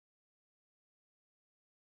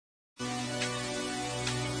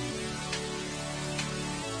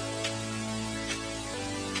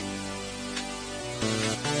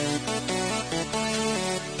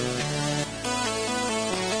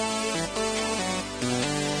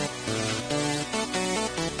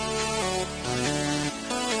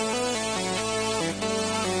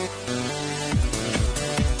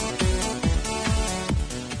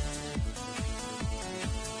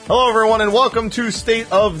Hello, everyone, and welcome to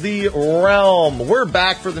State of the Realm. We're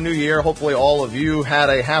back for the new year. Hopefully all of you had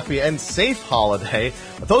a happy and safe holiday.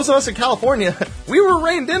 But those of us in California, we were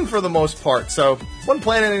reined in for the most part, so wasn't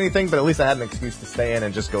planning anything, but at least I had an excuse to stay in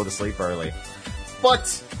and just go to sleep early.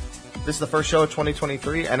 But this is the first show of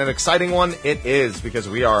 2023, and an exciting one it is, because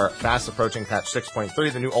we are fast approaching patch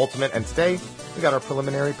 6.3, the new Ultimate, and today we got our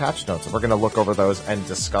preliminary patch notes, and we're going to look over those and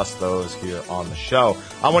discuss those here on the show.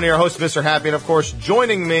 I'm one of your hosts, Mr. Happy, and of course,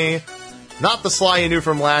 joining me, not the Sly you knew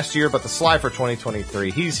from last year, but the Sly for 2023.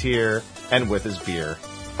 He's here, and with his beer.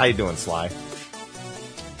 How you doing, Sly?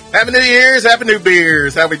 Happy New Year's, Happy New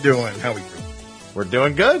Beers. How we doing? We're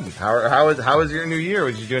doing good. How was your new year?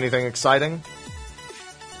 Did you do anything exciting?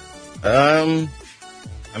 I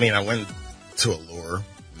went to Allure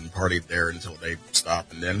and partied there until they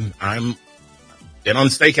stopped, and then I'm on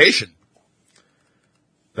staycation.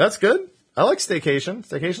 That's good. I like staycation.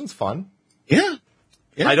 Staycation's fun. Yeah.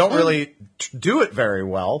 I don't really do it very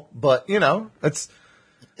well, but, you know, it's...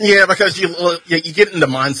 Yeah, because you get in the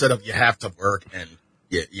mindset of you have to work, and,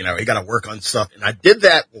 you got to work on stuff. And I did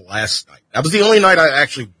that last night. That was the only night I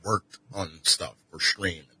actually worked on stuff for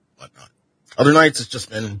stream and whatnot. Other nights, it's just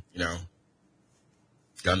been,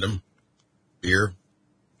 Gundam, beer,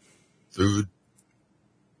 food,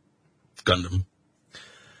 Gundam.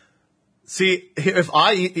 See, if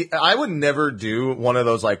I would never do one of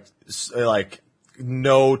those like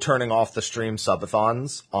no turning off the stream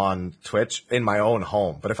subathons on Twitch in my own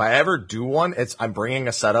home. But if I ever do one, I'm bringing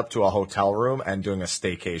a setup to a hotel room and doing a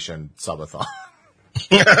staycation subathon.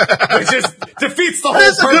 Which just defeats the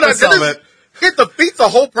whole purpose of it. It defeats the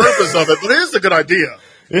whole purpose of it, but it is a good idea.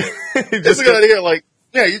 It's a good idea. Like,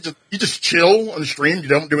 yeah, you just chill on stream. You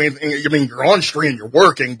don't do anything. I mean, you're on stream, you're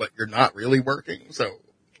working, but you're not really working. So,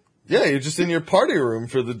 yeah, you're just in your party room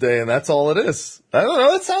for the day, and that's all it is. I don't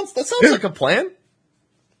know. That sounds like a plan.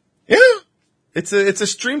 Yeah, it's a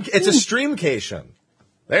streamcation.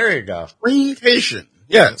 There you go. Streamcation.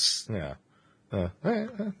 Yes. Yeah.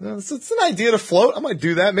 It's an idea to float. I might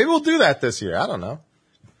do that. Maybe we'll do that this year. I don't know.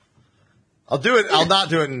 I'll do it. I'll not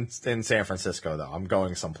do it in San Francisco though. I'm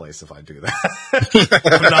going someplace if I do that.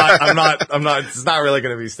 I'm not. It's not really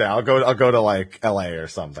going to be stay. I'll go to like LA or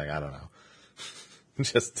something. I don't know.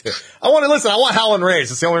 I want Howlin'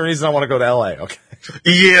 Rays. It's the only reason I want to go to LA. Okay.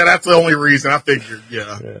 Yeah, that's the only reason I figured.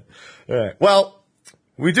 Yeah. All right. Well,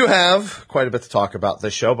 we do have quite a bit to talk about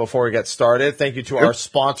this show. Before we get started, thank you to our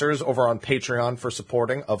sponsors over on Patreon for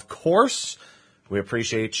supporting. Of course, we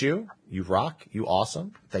appreciate you. You rock. You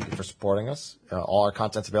awesome. Thank you for supporting us. All our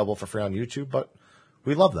content's available for free on YouTube, but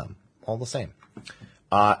we love them all the same.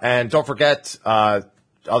 And don't forget,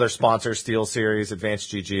 other sponsors, SteelSeries,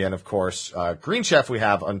 Advanced GG, and of course, Green Chef we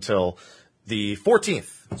have until the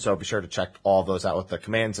 14th. So be sure to check all of those out with the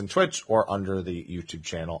commands in Twitch or under the YouTube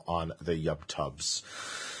channel on the YubTubs.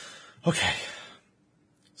 Okay.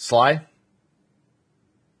 Sly?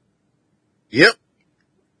 Yep.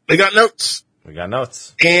 We got notes.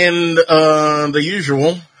 And, the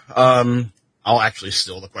usual, I'll actually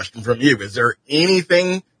steal the question from you. Is there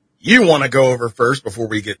anything you want to go over first before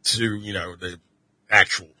we get to, the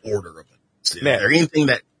actual order of it? Is there anything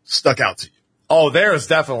that stuck out to you? Oh, there's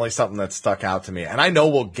definitely something that stuck out to me. And I know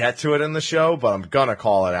we'll get to it in the show, but I'm gonna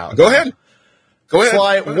call it out. Go ahead.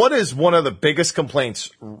 Sly, what is one of the biggest complaints?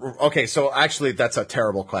 Okay, so actually that's a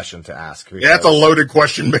terrible question to ask. Yeah, that's a loaded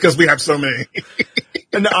question because we have so many.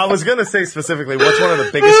 And I was going to say specifically, what's one of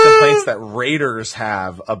the biggest complaints that raiders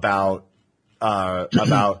have about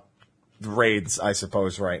raids, I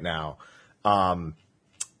suppose, right now?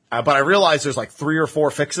 But I realize there's like 3 or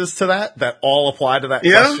 4 fixes to that all apply to that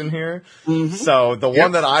question here. Mm-hmm. So the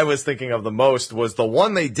one that I was thinking of the most was the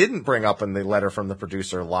one they didn't bring up in the letter from the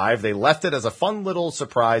producer live. They left it as a fun little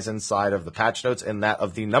surprise inside of the patch notes, in that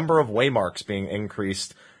of the number of waymarks being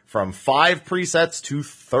increased from 5 presets to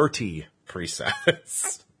 30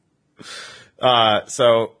 presets.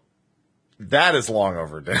 So that is long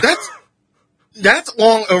overdue. That's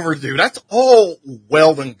long overdue. That's all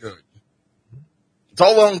well and good. It's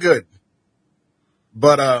all well and good.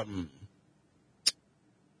 But, can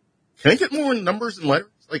I get more numbers and letters?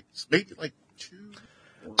 Like, maybe like 2?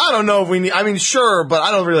 I don't know if we need, sure, but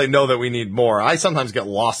I don't really know that we need more. I sometimes get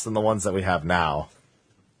lost in the ones that we have now.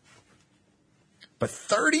 But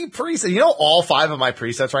 30 presets, all 5 of my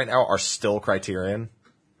presets right now are still Criterion.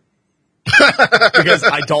 Because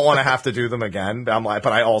I don't want to have to do them again. But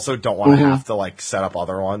I also don't want to have to set up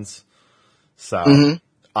other ones. So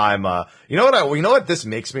I'm, you know what this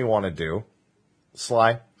makes me want to do,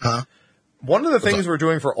 Sly? Huh? One of the things we're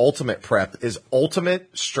doing for Ultimate Prep is Ultimate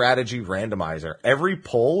Strategy Randomizer. Every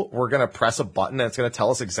pull, we're going to press a button and it's going to tell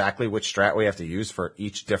us exactly which strat we have to use for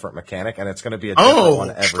each different mechanic, and it's going to be a different one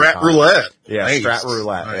every strat time. Roulette. Yeah, nice. Strat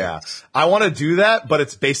Roulette, nice. yeah. I want to do that, but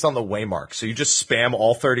it's based on the waymark. So you just spam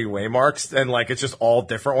all 30 waymarks, and like it's just all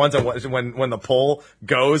different ones, and when the pull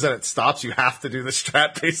goes and it stops, you have to do the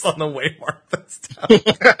strat based on the waymark that's down.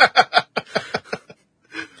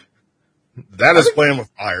 That is playing with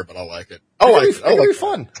fire, but I like it. It could be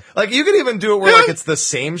fun. Like, you could even do it where, like, it's the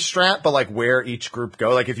same strat, but, like, where each group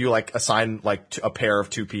go. Like, if you, like, assign, like, a pair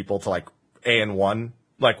of two people to, like, A and 1,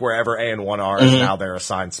 like, wherever A and 1 are, is now their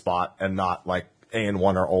assigned spot, and not, like, A and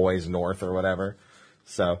 1 are always north or whatever.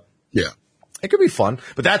 So. Yeah. It could be fun,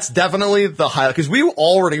 but that's definitely the highlight, because we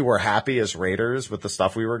already were happy as Raiders with the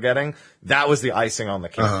stuff we were getting. That was the icing on the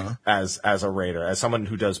cake as a Raider, as someone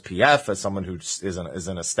who does PF, as someone who is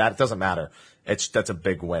in a stat. It doesn't matter. That's a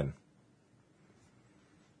big win.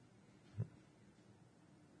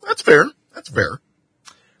 That's fair. That's fair.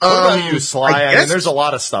 What about you, Sly? I mean, there's a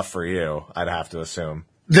lot of stuff for you, I'd have to assume.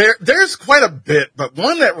 There's quite a bit, but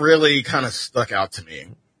one that really kind of stuck out to me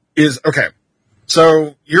is, okay,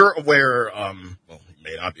 so you're aware, well, you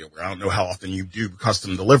may not be aware, I don't know how often you do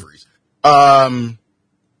custom deliveries. You're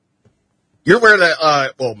aware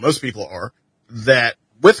that, well, most people are, that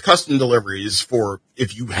with custom deliveries for,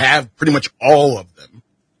 if you have pretty much all of them,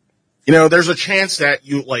 you know, there's a chance that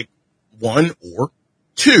you, like, 1 or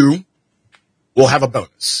 2 will have a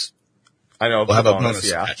bonus. I know. We'll have a bonus.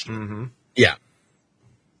 Yeah. Mm-hmm. Yeah.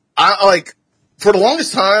 I, like, for the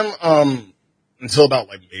longest time, until about,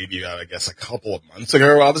 like, maybe, I guess, a couple of months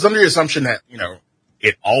ago, I was under the assumption that, you know,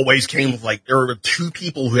 it always came with, like, there were 2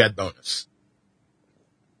 people who had bonus.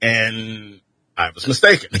 And I was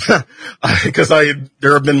mistaken. Because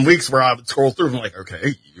there have been weeks where I would scroll through and I'm like,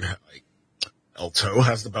 okay, you have, like, Elto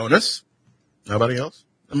has the bonus. Nobody else?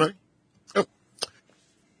 Nobody? Oh.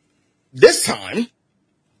 This time,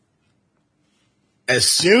 as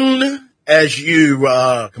soon as you,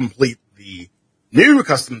 complete the new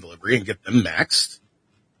custom delivery and get them maxed,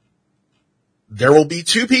 there will be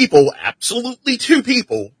 2 people, absolutely 2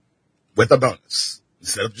 people, with a bonus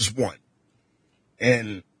instead of just 1.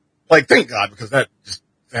 And, like, thank God, because that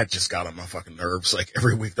just got on my fucking nerves. Like,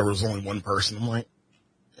 every week there was only 1 person. I'm like,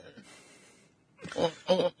 I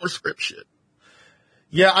want more script shit.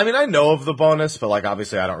 Yeah, I mean, I know of the bonus, but, like,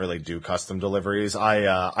 obviously I don't really do custom deliveries.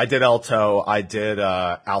 I did Elto, I did,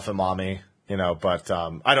 Alpha Mommy, you know, but,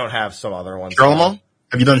 I don't have some other ones. Charlemagne?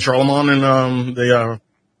 Have you done Charlemagne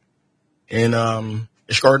in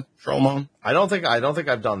Ishgard? Charlemagne? I don't think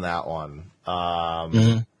I've done that one.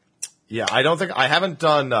 Yeah, I haven't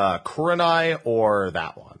done, Kurenai or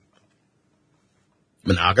that one.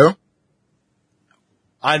 Minago?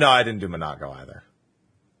 I know I didn't do Minago either.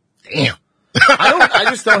 Damn. I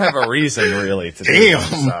just don't have a reason really to do it,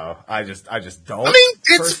 so I just don't. I mean,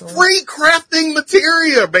 it's free crafting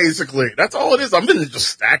materia, basically. That's all it is. I've been just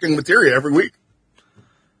stacking materia every week.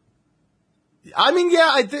 I mean,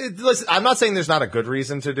 yeah, listen, I'm not saying there's not a good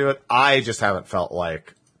reason to do it. I just haven't felt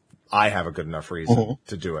like I have a good enough reason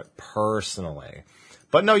to do it personally.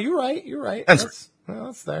 But no, you're right. That's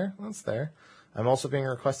there. I'm also being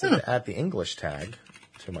requested to add the English tag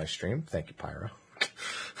to my stream. Thank you, Pyro.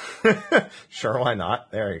 Sure, why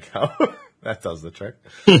not? There you go. That does the trick.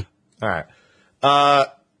 All right.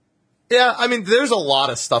 Yeah, I mean, there's a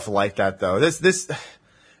lot of stuff like that, though.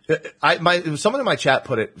 Someone in my chat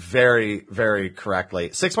put it very, very correctly.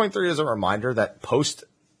 6.3 is a reminder that post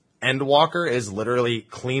Endwalker is literally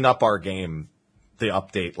clean up our game, the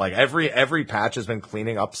update. Like, every patch has been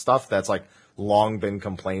cleaning up stuff that's, like, long been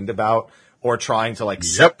complained about, or trying to, like,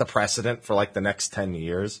 set the precedent for, like, the next 10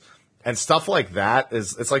 years. And stuff like that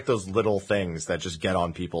it's like those little things that just get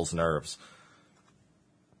on people's nerves.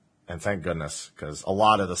 And thank goodness, because a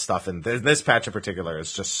lot of the stuff in this patch in particular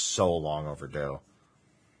is just so long overdue.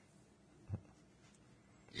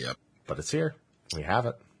 Yep. But it's here. We have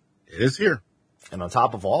it. It is here. And on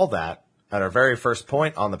top of all that, at our very first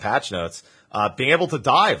point on the patch notes, being able to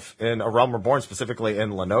dive in A Realm Reborn, specifically in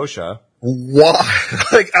Lenosha. Why?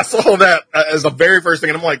 Like, I saw that as the very first thing,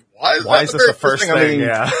 and I'm like, why is this the first thing? I mean,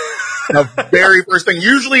 yeah. The very first thing.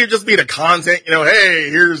 Usually it'd just be the content, you know, hey,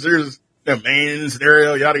 here's the main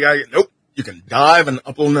scenario, yada, yada. Nope. You can dive and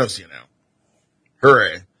upload Nocia now.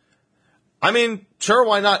 Hooray. I mean, sure,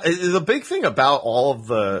 why not? The big thing about all of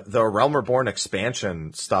the Realm Reborn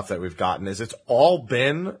expansion stuff that we've gotten is it's all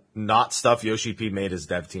been not stuff Yoshi P made his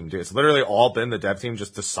dev team do. It's literally all been the dev team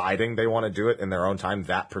just deciding they want to do it in their own time,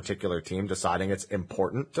 that particular team deciding it's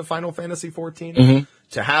important to Final Fantasy XIV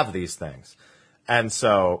to have these things. And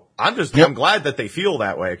so I'm glad that they feel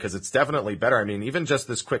that way because it's definitely better. I mean, even just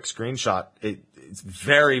this quick screenshot, it's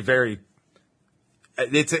very, very,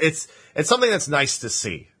 it's something that's nice to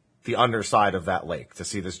see, the underside of that lake, to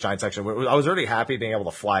see this giant section. I was already happy being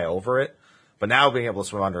able to fly over it, but now being able to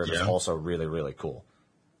swim under it is also really, really cool.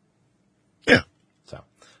 Yeah. So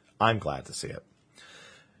I'm glad to see it.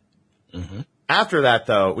 Mm-hmm. After that,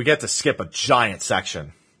 though, we get to skip a giant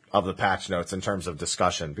section of the patch notes in terms of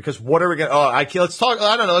discussion, because what are we going to, let's talk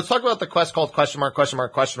about the quest called ?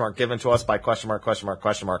 Given to us by ?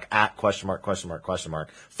 At ?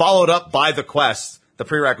 Followed up by the quest, the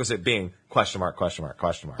prerequisite being ?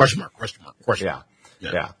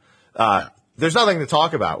 Yeah. There's nothing to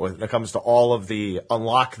talk about when it comes to all of the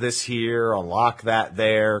unlock this here, unlock that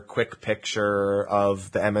there, quick picture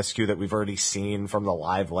of the MSQ that we've already seen from the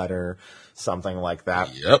live letter, something like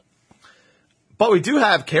that. Yep. But we do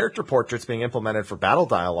have character portraits being implemented for battle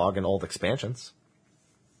dialogue in old expansions.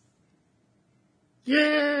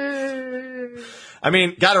 Yay! I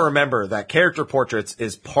mean, gotta remember that character portraits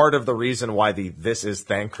is part of the reason why the "This is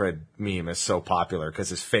Thancred" meme is so popular, because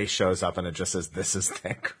his face shows up and it just says, "This is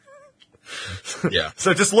Thancred." Yeah.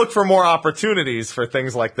 So just look for more opportunities for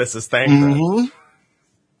things like "This is Thancred."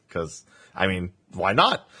 Because, I mean, why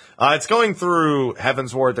not? It's going through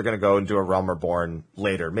Heaven's Ward. They're going to go and do a Realm Reborn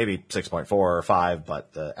later, maybe 6.4 or 5,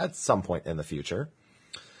 but at some point in the future.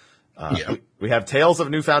 We have Tales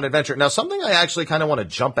of Newfound Adventure. Now, something I actually kind of want to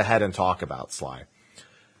jump ahead and talk about, Sly.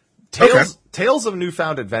 Tales of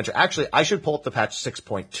Newfound Adventure. Actually, I should pull up the patch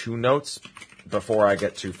 6.2 notes before I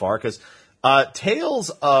get too far, because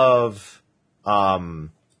Tales of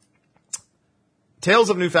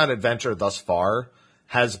Newfound Adventure thus far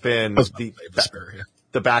has been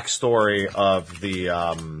the backstory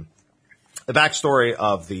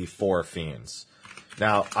of the Four Fiends.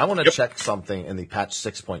 Now, I want to check something in the patch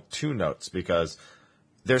 6.2 notes, because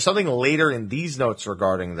there's something later in these notes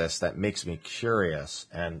regarding this that makes me curious.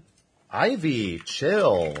 And Ivy,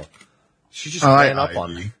 chill. She just ran up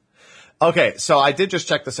on me. Okay, so I did just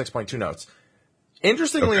check the 6.2 notes.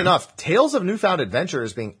 Interestingly enough, Tales of Newfound Adventure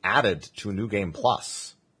is being added to New Game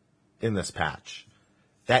Plus in this patch.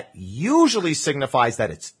 That usually signifies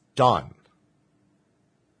that it's done.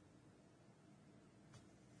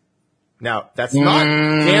 Now, that's not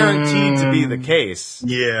guaranteed to be the case.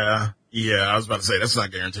 Yeah, I was about to say, that's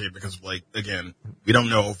not guaranteed because, like, again, we don't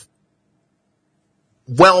know if...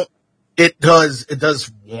 Well, it does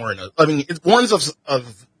warn us. I mean, it warns us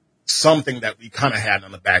of something that we kind of had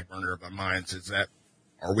on the back burner of our minds, is that,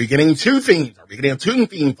 are we getting two fiends? Are we getting a two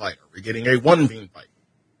fiend fight? Are we getting a one fiend fight?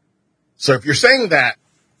 So if you're saying that,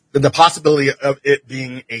 then the possibility of it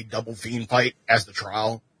being a double fiend fight as the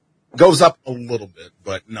trial goes up a little bit,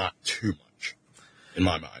 but not too much, in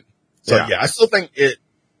my mind. So yeah, I still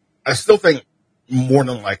think more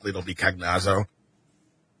than likely it'll be Cagnazzo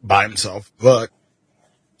by himself, but,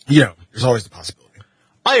 you know, there's always the possibility.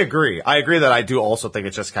 I agree that I do also think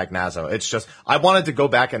it's just Cagnazzo. It's just, I wanted to go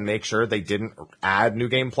back and make sure they didn't add New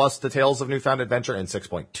Game Plus to Tales of Newfound Adventure in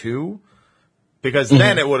 6.2, because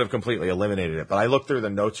then it would have completely eliminated it. But I looked through the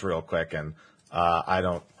notes real quick, and I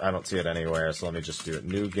don't see it anywhere, so let me just do it.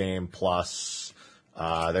 New Game Plus,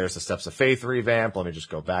 there's the Steps of Faith revamp. Let me just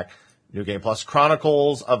go back. New Game Plus,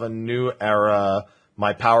 Chronicles of a New Era.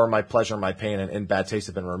 My Power, My Pleasure, My Pain, and In Bad Taste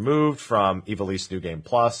have been removed from Ivalice New Game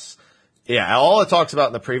Plus. Yeah, all it talks about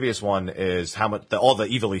in the previous one is how much all the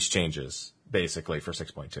Ivalice changes, basically, for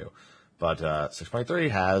 6.2. But 6.3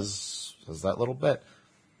 has that little bit.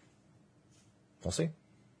 We'll see.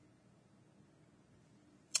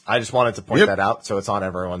 I just wanted to point that out so it's on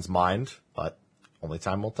everyone's mind, but only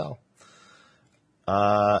time will tell.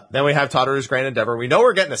 Then we have Tataru's Grand Endeavor. We know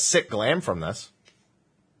we're getting a sick glam from this.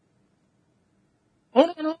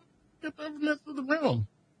 Oh, no. Get the Myths of the Realm.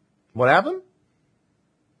 What happened?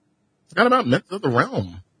 Forgot about Myths of the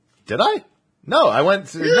Realm. Did I? No, I went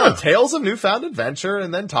to Tales of Newfound Adventure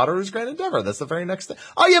and then Tataru's Grand Endeavor. That's the very next thing.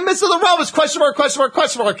 Oh yeah, Myths of the Realm is question mark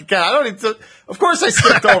again. I don't need to, of course I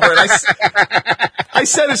skipped over it. I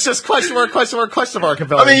said it's just question mark. I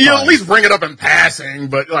mean, you at least bring it up in passing,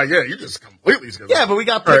 but like, yeah, you just completely skipped it. Yeah, but we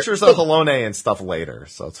got pictures of Halone and stuff later,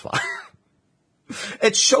 so it's fine.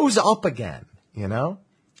 It shows up again, you know?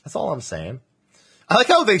 That's all I'm saying. I like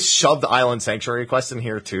how they shoved the Island Sanctuary quest in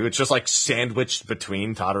here, too. It's just like sandwiched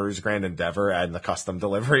between Tataru's Grand Endeavor and the custom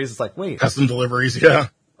deliveries. It's like, wait. Custom deliveries, yeah.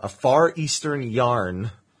 A Far Eastern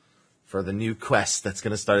yarn for the new quest that's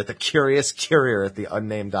going to start at the Curious Courier at the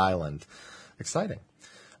unnamed island. Exciting.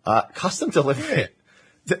 Custom delivery.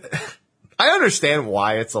 I understand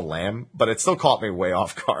why it's a lamb, but it still caught me way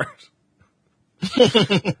off guard.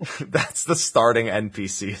 That's the starting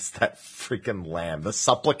NPC, is that freaking lamb, the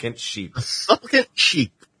supplicant sheep. The supplicant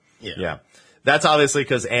sheep. Yeah. That's obviously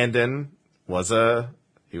because Andon was a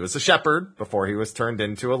shepherd before he was turned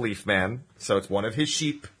into a leaf man. So it's one of his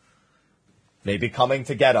sheep maybe coming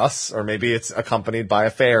to get us, or maybe it's accompanied by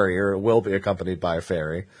a fairy, or it will be accompanied by a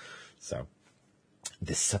fairy. So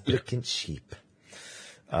the supplicant sheep.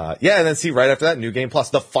 And then see right after that, New Game Plus.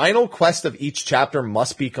 The final quest of each chapter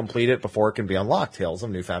must be completed before it can be unlocked. Tales of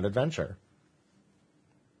Newfound Adventure.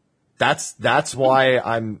 That's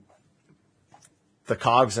why the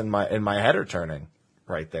cogs in my head are turning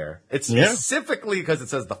right there. It's specifically because it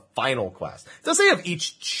says the final quest. It doesn't say of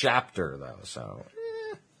each chapter though, so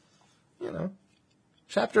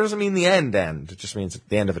chapter doesn't mean the end. It just means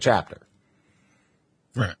the end of a chapter.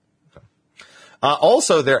 Right.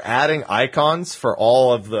 Also, they're adding icons for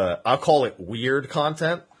all of the, I'll call it weird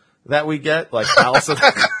content that we get. Like, also,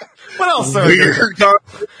 what else? Weird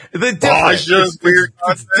content?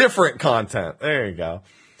 It's different content. There you go.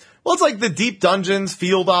 Well, it's like the deep dungeons,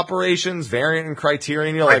 field operations, variant and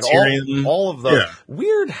criterion, like all of those. Yeah.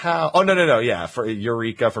 Weird how, no. Yeah. For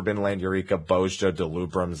Eureka, Forbidden Land, Eureka, Bozja,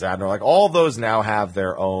 Delubrum, Zadnor, like all those now have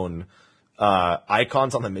their own,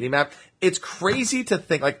 icons on the minimap. It's crazy to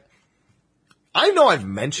think, like, I know I've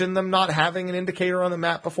mentioned them not having an indicator on the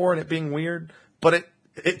map before and it being weird, but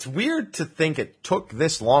it's weird to think it took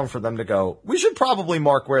this long for them to go, we should probably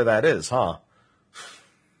mark where that is, huh?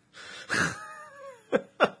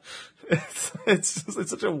 It's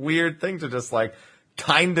such a weird thing to just like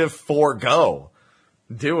kind of forego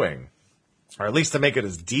doing, or at least to make it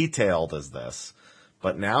as detailed as this.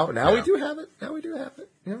 But now we do have it. Now we do have it.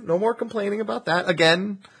 No more complaining about that.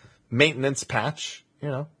 Again, maintenance patch,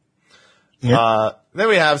 Yeah. Then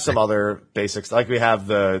we have some other basics, like we have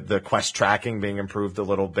the quest tracking being improved a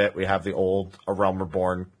little bit. We have the old A Realm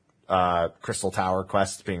Reborn, Crystal Tower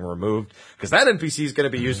quest being removed, because that NPC is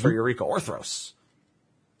going to be used for Eureka Orthros.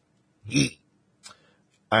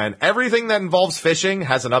 And everything that involves fishing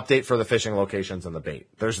has an update for the fishing locations and the bait.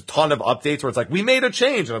 There's a ton of updates where it's like, we made a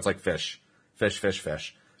change, and it's like fish.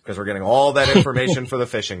 Because we're getting all that information for the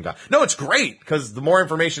fishing guy. No, it's great, because the more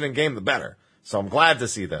information in game, the better. So I'm glad to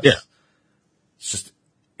see this. Yeah.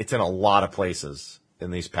 It's in a lot of places in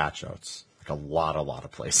these patch notes. Like a lot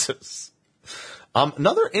of places.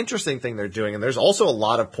 Another interesting thing they're doing, and there's also a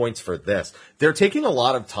lot of points for this, they're taking a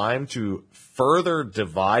lot of time to further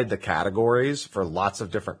divide the categories for lots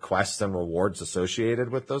of different quests and rewards associated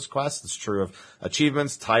with those quests. It's true of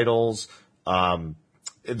achievements, titles,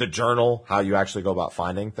 the journal, how you actually go about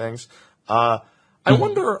finding things. I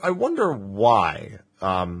wonder why.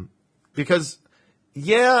 Because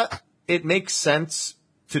it makes sense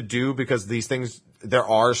to do, because these things, there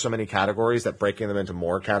are so many categories that breaking them into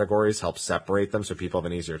more categories helps separate them so people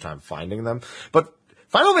have an easier time finding them. But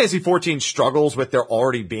Final Fantasy XIV struggles with there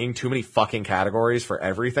already being too many fucking categories for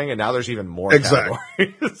everything, and now there's even more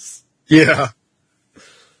categories. Yeah.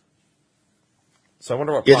 So I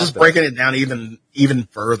wonder what. Yeah, just breaking it down even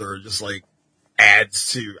further just like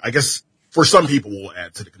adds to, I guess, for some people will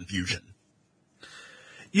add to the confusion.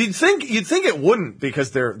 You'd think it wouldn't,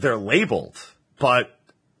 because they're labeled, but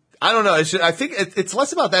I don't know. I think it's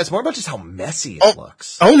less about that. It's more about just how messy it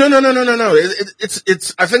looks. Oh, no.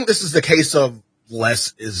 It's, I think this is the case of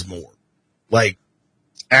less is more. Like,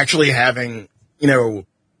 actually having,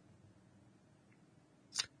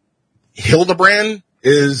 Hildebrand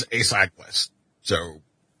is a side quest. So,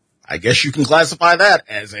 I guess you can classify that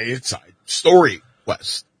as a side story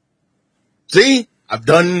quest. See? I've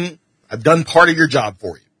done part of your job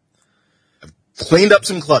for you. I've cleaned up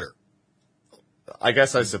some clutter. I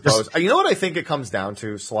guess I suppose. You know what I think it comes down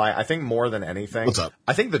to, Sly? I think more than anything. What's up?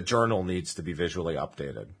 I think the journal needs to be visually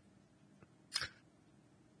updated.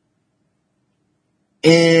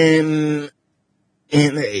 In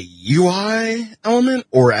a UI element,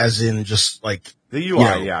 or as in just like the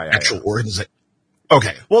UI, actual organization?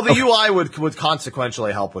 Okay. Well, the UI would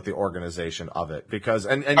consequentially help with the organization of it, because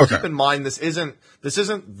and keep in mind this isn't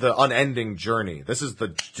the unending journey. This is the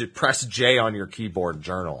press J on your keyboard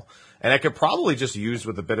journal. And it could probably just use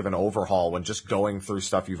with a bit of an overhaul when just going through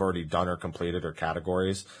stuff you've already done or completed or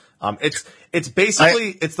categories. It's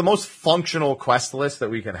basically, it's the most functional quest list that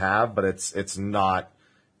we can have, but it's not,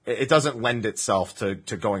 it doesn't lend itself to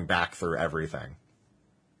going back through everything.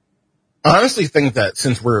 I honestly think that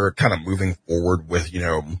since we're kind of moving forward with,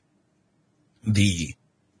 the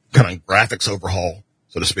kind of graphics overhaul,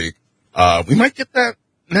 so to speak, we might get that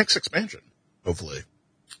next expansion, hopefully.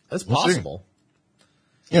 That's possible.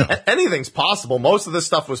 Yeah. Anything's possible. Most of this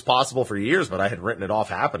stuff was possible for years, but I had written it off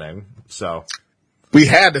happening. So we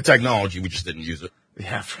had the technology, we just didn't use it.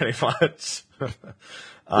 Yeah, pretty much.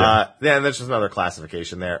 Yeah, that's just another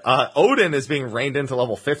classification there. Odin is being reined into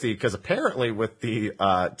level 50 because apparently with the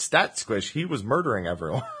stat squish, he was murdering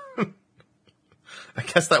everyone. I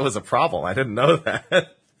guess that was a problem. I didn't know that.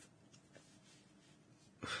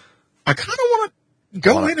 I kind of want to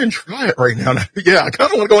go in and try it right now. Yeah, I kind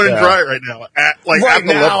of want to go in and try it right now. Right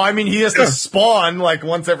now, I mean, he has to spawn like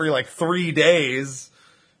once every 3 days.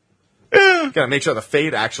 Yeah. Gotta make sure the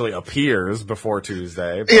fate actually appears before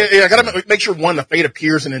Tuesday. Yeah, I gotta make sure, one, the fate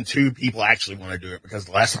appears, and then two, people actually want to do it, because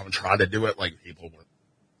the last time I tried to do it, people were,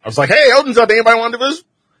 I was like, hey, Odin's up, anybody want to do this?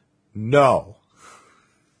 No.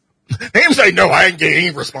 They didn't say no, I didn't get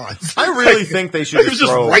any response. I really think they should just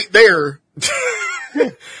just right there.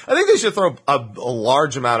 I think they should throw a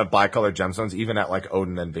large amount of bicolored gemstones, even at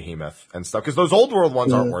Odin and Behemoth and stuff. Because those old world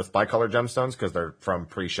ones aren't worth bicolored gemstones because they're from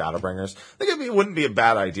pre-Shadowbringers. I think it wouldn't be a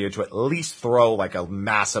bad idea to at least throw a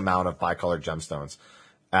mass amount of bicolored gemstones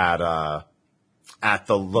at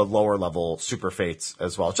the lower level super fates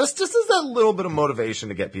as well. Just as that little bit of motivation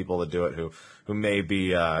to get people to do it who may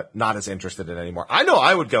be not as interested in it anymore. I know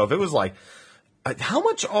I would go if it was how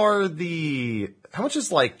much is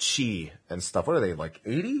chi and stuff? What are they,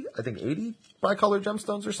 80? I think 80 bicolored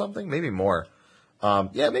gemstones or something? Maybe more.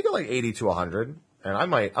 Make it 80 to 100. And I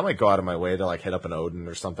might go out of my way to hit up an Odin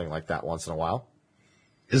or something like that once in a while.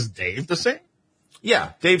 Is Dave the same?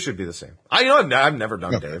 Yeah, Dave should be the same. I've never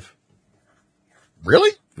done Dave.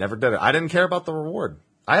 Really? Never did it. I didn't care about the reward.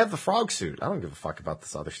 I have the frog suit. I don't give a fuck about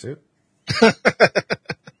this other suit. And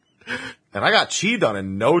I got chi done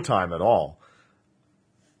in no time at all.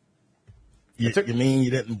 You mean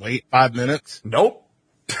you didn't wait 5 minutes? Nope.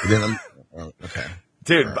 You didn't? Oh, okay.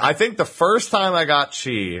 Dude, right. I think the first time I got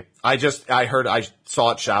chi, I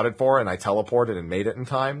saw it shouted for and I teleported and made it in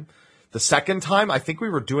time. The second time, I think we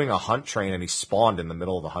were doing a hunt train and he spawned in the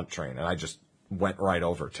middle of the hunt train and I just went right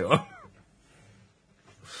over to him.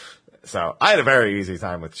 So I had a very easy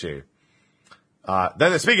time with chi.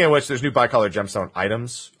 Then speaking of which, there's new bicolored gemstone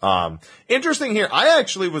items. Interesting here. I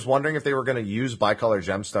actually was wondering if they were going to use bicolored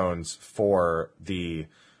gemstones for the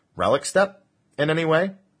relic step in any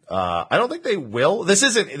way. I don't think they will. This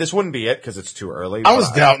wouldn't be it because it's too early. I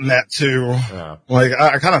was doubting that too. Yeah.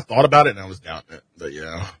 I kind of thought about it and I was doubting it, but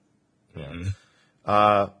yeah.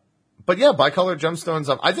 But yeah, bicolored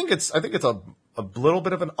gemstones. I think it's a little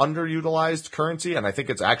bit of an underutilized currency, and I think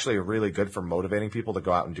it's actually really good for motivating people to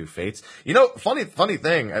go out and do fates. Funny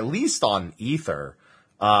thing, at least on Ether,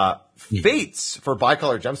 fates for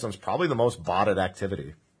bicolored gemstones probably the most botted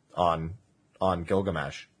activity on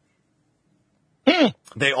Gilgamesh.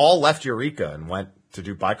 They all left Eureka and went to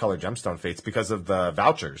do bicolored gemstone fates because of the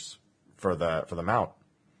vouchers for the mount.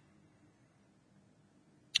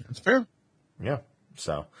 That's fair. Yeah.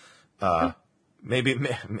 So, maybe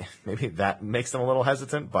that makes them a little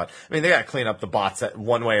hesitant, but I mean, they got to clean up the bots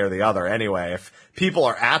one way or the other anyway. If people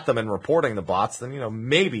are at them and reporting the bots, then,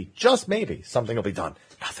 maybe, just maybe, something will be done.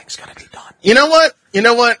 Nothing's going to be done. You know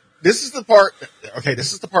what? This is the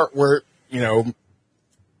part where,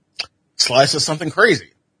 Slice is something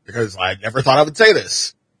crazy, because I never thought I would say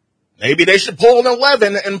this. Maybe they should pull an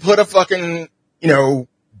 11 and put a fucking,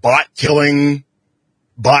 bot killing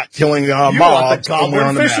you mob. You want the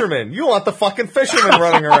goblin fisherman. You want the fucking fisherman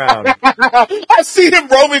running around. I see him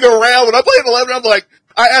roaming around. When I played 11, I'm like,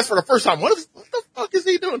 I asked for the first time, what the fuck is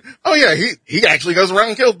he doing? Oh yeah, he actually goes around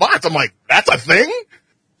and kills bots. I'm like, that's a thing?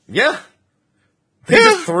 Yeah. They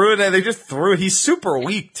just threw it. He's super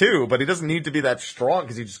weak too, but he doesn't need to be that strong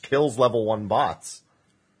because he just kills level 1 bots.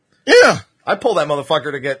 Yeah. I pull that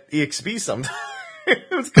motherfucker to get EXP sometimes.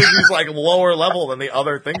 It's because he's lower level than the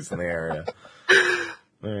other things in the area.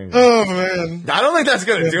 Oh man. I don't think that's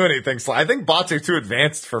going to do anything. I think bots are too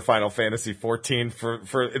advanced for Final Fantasy 14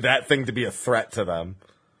 for that thing to be a threat to them.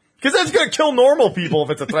 Because that's going to kill normal people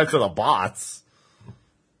if it's a threat to the bots.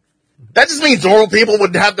 That just means normal people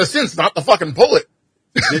would have the sense not to fucking pull it.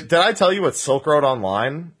 Did I tell you what Silk Road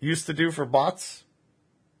Online used to do for bots?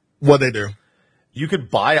 What'd they do? You could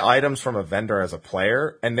buy items from a vendor as a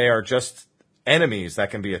player, and they are just enemies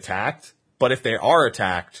that can be attacked. But if they are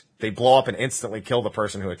attacked, they blow up and instantly kill the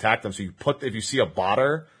person who attacked them. So if you see a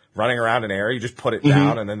botter running around an area, you just put it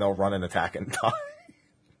down and then they'll run and attack and die.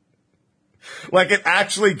 It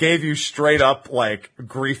actually gave you straight up,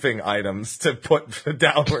 griefing items to put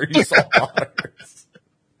down where you saw botters.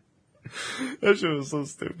 That shit was so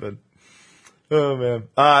stupid. Oh man.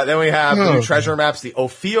 Then we have the new treasure maps, the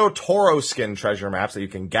Ophio Toro skin treasure maps that you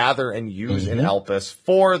can gather and use in Elpis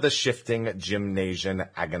for the shifting Gymnasian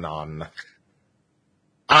Aganon.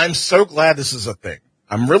 I'm so glad this is a thing.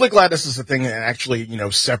 I'm really glad this is a thing that actually,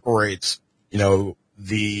 separates,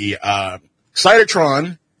 the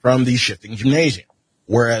Cybertron from the Shifting Gymnasium.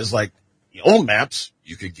 Whereas, like, the old maps,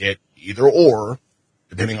 you could get either or,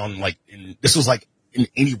 depending on, like, this was like an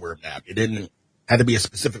anywhere map. It didn't had to be a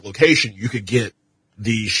specific location. You could get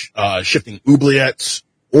the Shifting Oubliettes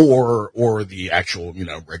or the actual,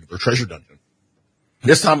 regular treasure dungeon.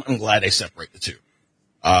 This time, I'm glad they separate the two.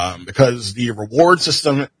 Because the reward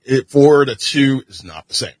system for the two is not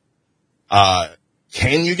the same.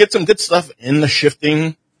 Can you get some good stuff in the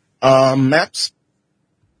Shifting maps?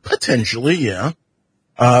 Potentially, yeah.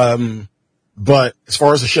 But as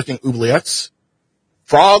far as the Shifting Oubliettes,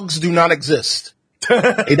 frogs do not exist.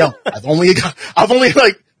 They don't. I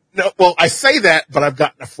say that, but I've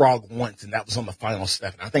gotten a frog once, and that was on the final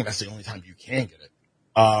step, and I think that's the only time you can get it.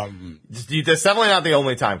 That's definitely not the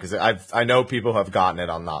only time, because I know people who have gotten it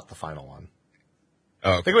on not the final one.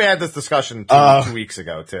 Okay. I think we had this discussion 2 weeks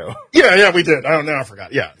ago, too. Yeah, we did. I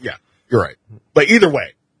forgot. Yeah, you're right. But either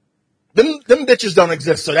way, them bitches don't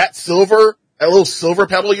exist. So that little silver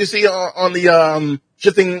pebble you see on the,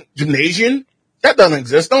 Shifting Gymnasium, that doesn't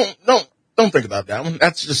exist. Don't think about that one.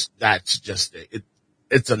 That's just it.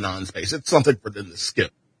 It's a non-space. It's something for them to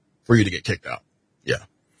skip for you to get kicked out. Yeah.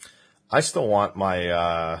 I still want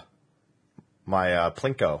my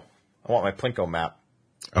Plinko. I want my Plinko map.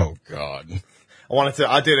 Oh, God.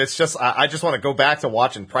 It's just, I just want to go back to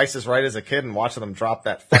watching Price is Right as a kid and watching them drop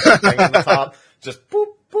that fucking thing on the top. Just boop,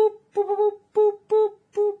 boop, boop, boop, boop, boop,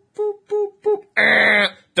 boop, boop, boop,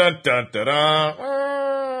 boop. Dun, dun, dun,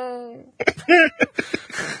 dun.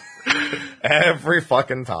 Every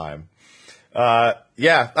fucking time.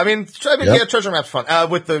 Yeah, treasure map's fun.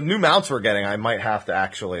 With the new mounts we're getting, I might have to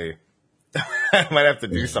actually,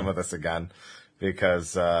 do some of this again.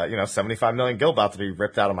 Because, 75 million gil about to be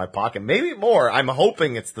ripped out of my pocket. Maybe more. I'm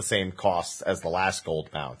hoping it's the same cost as the last gold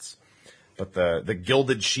mounts. But the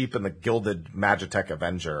Gilded Sheep and the Gilded Magitech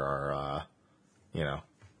Avenger are,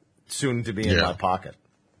 soon to be in my pocket.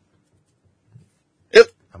 Yep.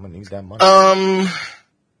 I'm gonna need that money.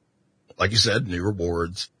 Like you said, new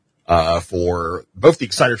rewards, for both the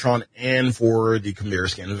Excitertron and for the Chimera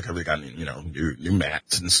scanners, because we got, new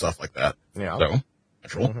mats and stuff like that. Yeah. So,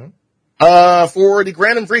 natural. Mm-hmm. For the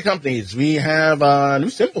Grand and Free companies, we have, new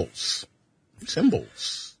symbols. That's a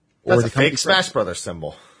fake Smash Brothers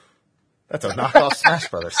symbol. That's a knockoff Smash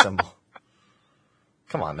Brothers symbol.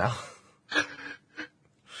 Come on now.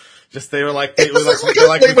 They were like,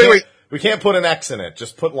 wait. We can't put an X in it.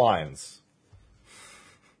 Just put lines.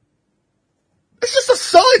 It's just a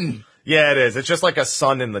sun. Yeah, it is. It's just like a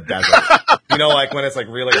sun in the desert. Like when it's like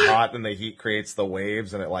really hot and the heat creates the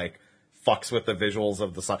waves and it like fucks with the visuals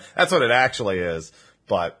of the sun. That's what it actually is.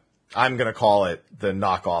 But I'm going to call it the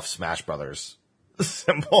knockoff Smash Brothers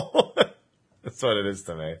symbol. That's what it is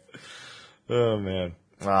to me. Oh, man.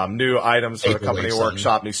 New items for the company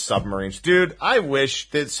workshop, new submarines. Dude,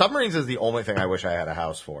 submarines is the only thing I wish I had a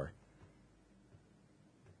house for.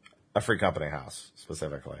 A free company house,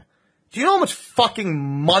 specifically. Do you know how much fucking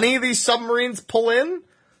money these submarines pull in?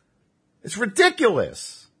 It's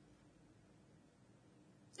ridiculous.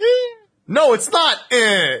 No, it's not.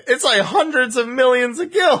 It's like hundreds of millions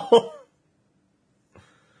of gil.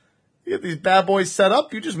 You get these bad boys set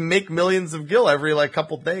up, you just make millions of gil every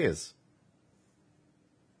couple days.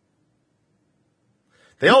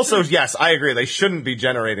 They also, yes, I agree, they shouldn't be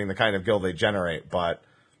generating the kind of gil they generate, but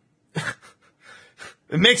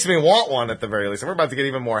it makes me want one at the very least. We're about to get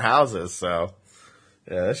even more houses, so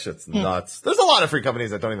yeah, this shit's nuts. There's a lot of free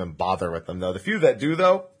companies that don't even bother with them, though. The few that do,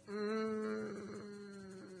 though.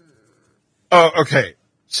 Oh, okay.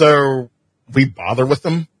 So we bother with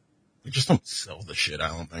them. We just don't sell the shit, I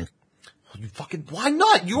don't think. Why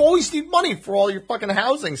not? You always need money for all your fucking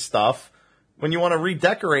housing stuff when you want to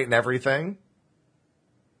redecorate and everything.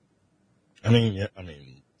 Right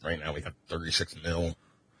now we have 36 mil.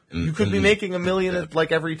 You could be making $1 million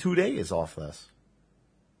every 2 days off this.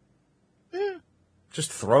 Yeah.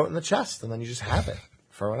 Just throw it in the chest and then you just have it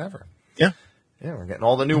for whatever. Yeah. Yeah, we're getting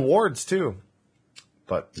all the new wards too.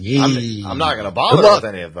 But Yee. I'm not going to bother with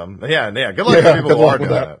any of them. Yeah. Good luck to people who are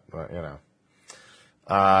doing it. But,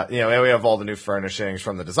 we have all the new furnishings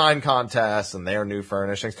from the design contest and their new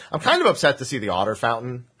furnishings. I'm kind of upset to see the Otter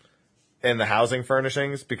Fountain in the housing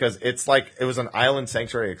furnishings because it was an Island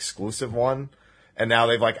Sanctuary exclusive one. And now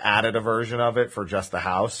they've added a version of it for just the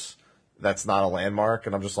house. That's not a landmark.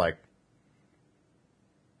 And I'm just can't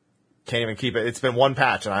even keep it. It's been one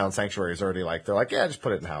patch and Island Sanctuary is already yeah, just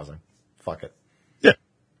put it in housing. Fuck it. Yeah.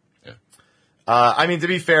 To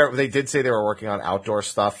be fair, they did say they were working on outdoor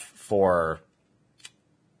stuff for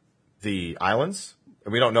the islands.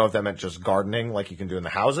 And we don't know if that meant just gardening like you can do in the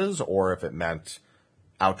houses or if it meant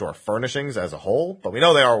outdoor furnishings as a whole. But we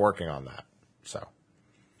know they are working on that. So,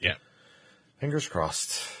 yeah. Fingers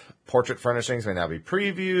crossed. Portrait furnishings may now be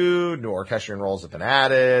previewed. New orchestrion roles have been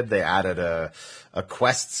added. They added a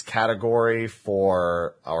quests category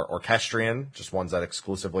for our orchestrion, just ones that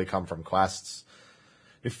exclusively come from quests.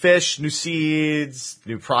 New fish, new seeds,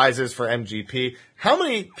 new prizes for MGP. How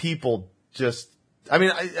many people just, I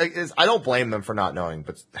mean, I don't blame them for not knowing,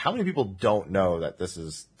 but how many people don't know that this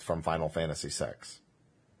is from Final Fantasy VI?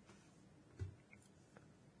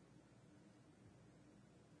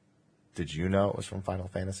 Did you know it was from Final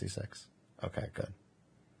Fantasy VI? Okay, good.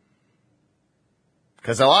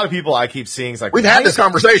 Because a lot of people I keep seeing is like, we've had this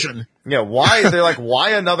conversation. Yeah, why? They're like,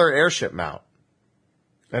 why another airship mount?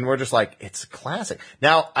 And we're just like, it's a classic.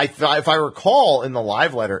 Now, if I recall in the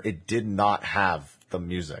live letter, it did not have the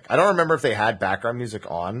music. I don't remember if they had background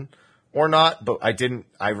music on or not, but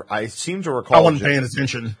I seem to recall. I wasn't paying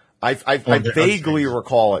attention. I vaguely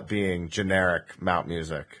recall it being generic mount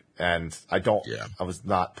music. And I was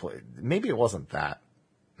not, maybe it wasn't that.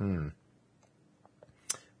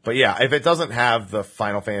 But yeah, if it doesn't have the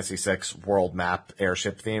Final Fantasy VI world map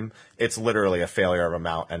airship theme, it's literally a failure of a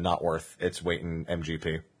mount and not worth its weight in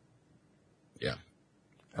MGP. Yeah.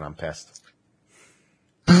 And I'm pissed.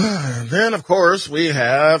 Then, of course, we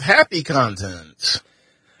have happy content.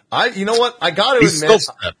 You know what? I gotta admit,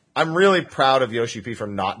 I'm really proud of Yoshi P for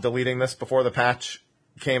not deleting this before the patch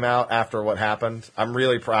came out after what happened. I'm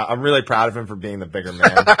really proud of him for being the bigger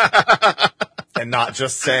man and not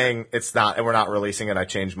just saying it's not, and we're not releasing it. I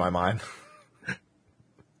changed my mind.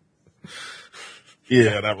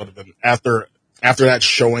 Yeah, that would have been after that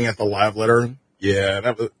showing at the live letter. Yeah,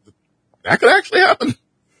 that could actually happen.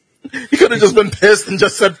 He could have just been pissed and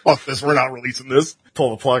just said, fuck this, we're not releasing this.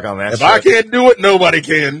 Pull the plug on that shit. I can't do it, nobody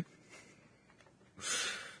can.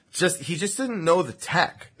 He just didn't know the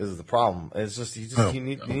tech is the problem. It's just, you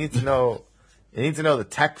need to know the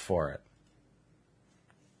tech for it.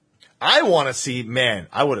 I want to see, man,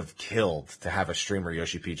 I would have killed to have a streamer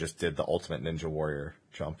Yoshi P just did the Ultimate Ninja Warrior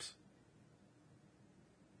jumps.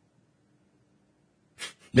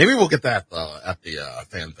 Maybe we'll get that, at the,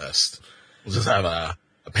 Fan Fest. We'll just have a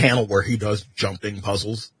panel where he does jumping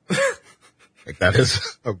puzzles. Like that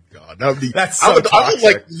is, oh god, that would be, I would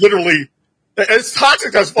like literally, it's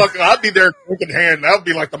toxic as fuck. I'd be there broken hand. That would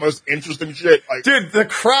be like the most interesting shit. Like, dude, the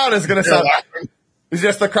crowd is gonna sound, it's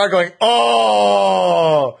just the crowd going,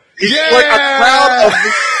 oh, yeah! Like a crowd of,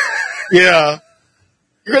 yeah.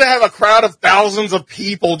 You're gonna have a crowd of thousands of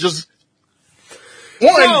people just,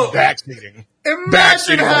 backseating.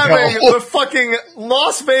 Imagine having the fucking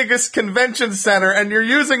Las Vegas Convention Center and you're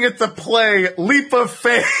using it to play Leap of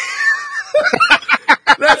Faith.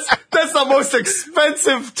 That's the most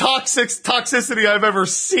expensive toxicity I've ever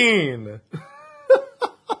seen.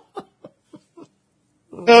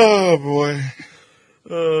 Oh boy.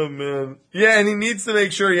 Oh man. Yeah, and he needs to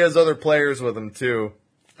make sure he has other players with him too.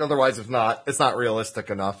 Otherwise, if not, it's not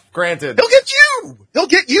realistic enough. Granted. He'll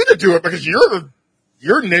get you to do it because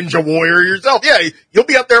you're Ninja Warrior yourself. Yeah, you'll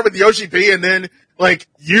be up there with Yoshi P and then, like,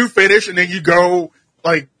 you finish and then you go,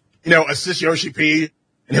 like, assist Yoshi P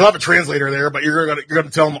and he'll have a translator there, but you're gonna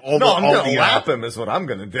tell him all the... No, I'm gonna lap him is what I'm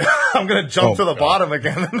gonna do. I'm gonna jump to the bottom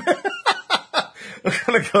again. I'm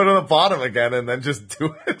gonna go to the bottom again and then just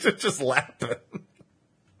do it. Just lap him.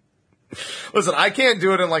 Listen, I can't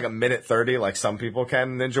do it in like a minute 30 like some people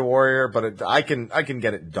can Ninja Warrior, but I can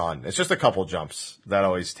get it done. It's just a couple jumps that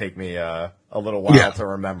always take me a little while to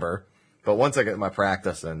remember. But once I get my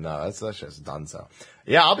practice and that's just done. So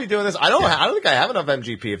yeah, I'll be doing this. I don't think I have enough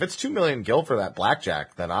MGP. If it's 2 million gil for that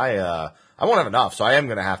blackjack, then I won't have enough. So I am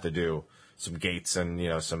gonna have to do some gates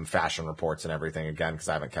and some fashion reports and everything again because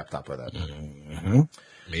I haven't kept up with it. Mm-hmm.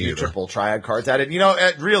 New triple triad cards added.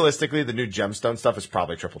 Realistically, the new gemstone stuff is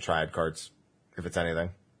probably triple triad cards, if it's anything.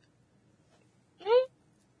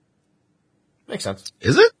 Makes sense.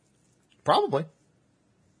 Is it? Probably.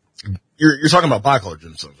 You're talking about bicolor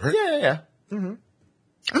gemstones, right? Yeah. Mm-hmm.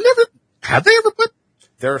 Have they ever put?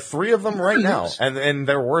 There are 3 of them right now, and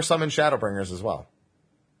there were some in Shadowbringers as well.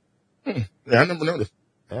 Yeah, I never noticed.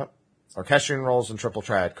 Yep. Orchestrion rolls and triple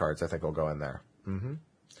triad cards, I think, will go in there. Mm-hmm.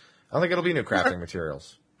 I don't think it'll be new crafting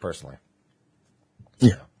materials, personally.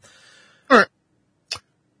 Yeah. All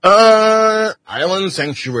right. Island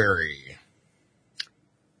Sanctuary.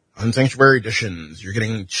 Island Sanctuary editions. You're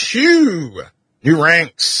getting 2 new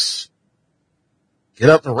ranks. Get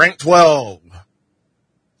up to rank 12.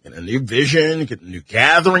 Get a new vision. Get new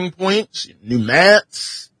gathering points. New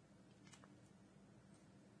mats.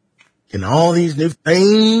 Getting all these new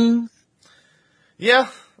things. Yeah,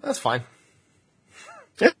 that's fine.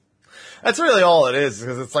 That's really all it is,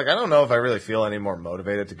 because it's like, I don't know if I really feel any more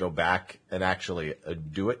motivated to go back and actually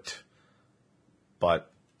do it. but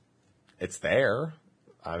it's there.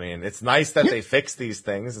 I mean, it's nice that they fix these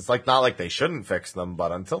things. It's like not like they shouldn't fix them,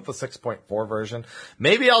 but until the 6.4 version,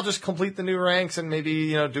 maybe I'll just complete the new ranks and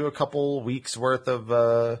maybe, do a couple weeks worth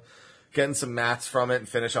of getting some mats from it and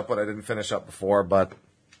finish up what I didn't finish up before. But,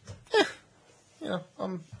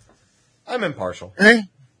 I'm impartial. Hey,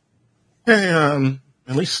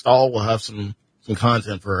 at least Stahl will have some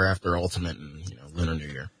content for after Ultimate and Lunar New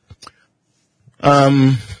Year.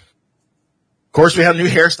 Of course, we have new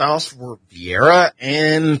hairstyles for Viera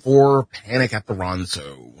and for Panic at the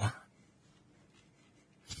Ronso.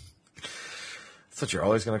 That's what you're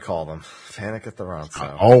always going to call them. Panic at the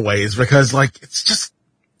Ronso. Always, because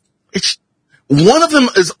it's one of them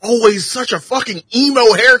is always such a fucking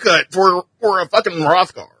emo haircut for a fucking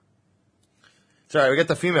Hrothgar. Sorry, we get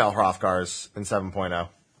the female Hrothgars in 7.0.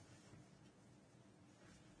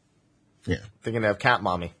 Yeah. Thinking to have Cat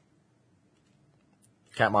Mommy.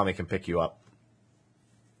 Cat Mommy can pick you up.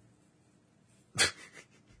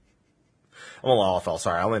 I'm a LOL,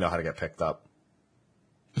 sorry. I only know how to get picked up.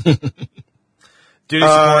 Duty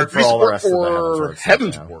support for all the rest of the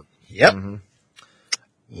Heavensward. Yep. Mm-hmm.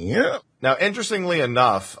 Yep. Now, interestingly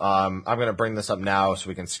enough, I'm going to bring this up now so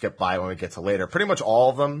we can skip by when we get to later. Pretty much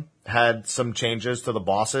all of them had some changes to the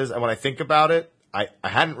bosses. And when I think about it, I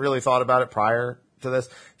hadn't really thought about it prior to this.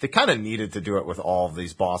 They kind of needed to do it with all of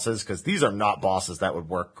these bosses because these are not bosses that would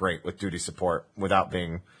work great with duty support without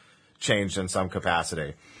being changed in some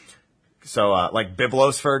capacity. So, like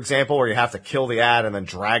Byblos, for example, where you have to kill the ad and then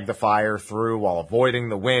drag the fire through while avoiding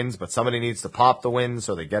the winds, but somebody needs to pop the winds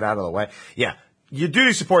so they get out of the way. Yeah, your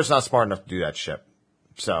duty support's not smart enough to do that shit.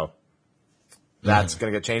 So, that's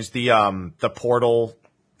going to get changed. The portals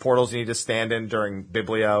you need to stand in during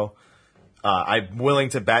Biblio. I'm willing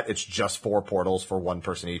to bet it's just 4 portals for one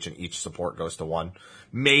person each, and each support goes to 1.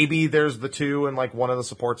 Maybe there's the 2 and one of the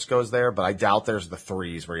supports goes there, but I doubt there's the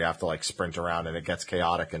 3s where you have to sprint around and it gets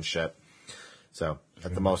chaotic and shit. So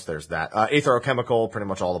at the most there's that. Aetherochemical, pretty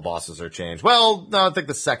much all the bosses are changed. Well, no, I think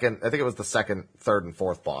it was the second, third, and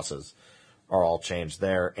fourth bosses are all changed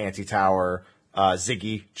there. Anti-Tower,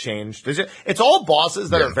 Ziggy changed. It's all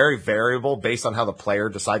bosses that are very variable based on how the player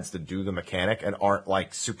decides to do the mechanic and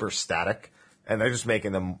aren't super static. And they're just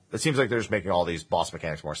making them, it seems like they're just making all these boss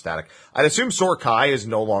mechanics more static. I'd assume Sorkai is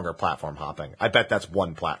no longer platform hopping. I bet that's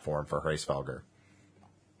one platform for Hraesvelgr.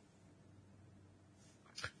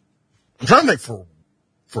 I'm trying to think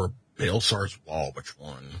for Baelsar's wall, which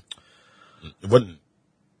one? It wasn't,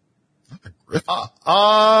 not the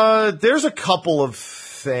Griffin. There's a couple of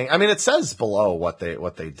things. I mean, it says below what they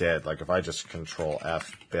did. If I just Control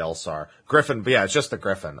F Baelsar. Griffin, but yeah, it's just the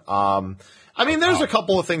Griffin. I mean, there's a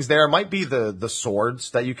couple of things there. It might be the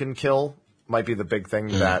swords that you can kill. Might be the big thing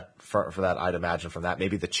that for that I'd imagine from that.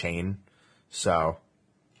 Maybe the chain. So.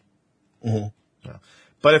 Mm-hmm. Yeah.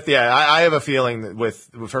 But I have a feeling that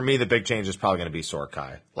for me, the big change is probably going to be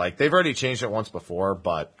Sorkai. They've already changed it once before,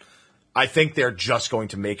 but I think they're just going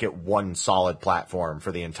to make it one solid platform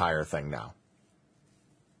for the entire thing now.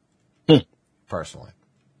 Personally.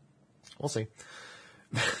 We'll see.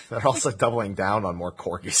 They're also doubling down on more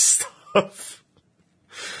Corgi stuff.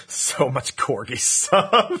 So much Corgi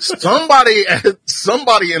stuff.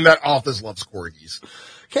 Somebody in that office loves Corgis.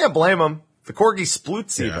 Can't blame them. The Corgi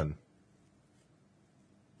sploots even.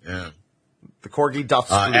 Yeah. The Corgi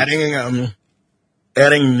duff adding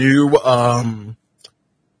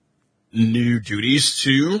new duties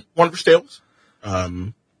to Wondrous Tales.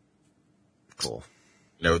 Cool.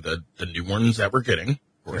 The new ones that we're getting, of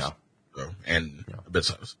course. Yeah. So, and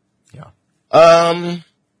Abyssos. Yeah.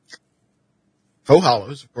 Faux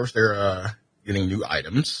Hollows, of course, they're getting new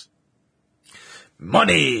items.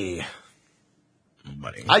 Money.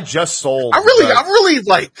 I just sold. I really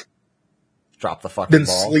drop the fucking been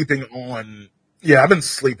ball. I've been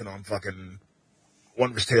sleeping on fucking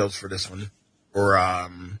Wondrous Tales for this one. Or,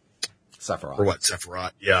 Sephiroth. For what?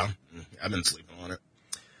 Sephiroth. Yeah. I've been sleeping on it.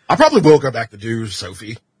 I probably will go back to do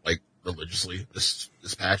Sophie, religiously this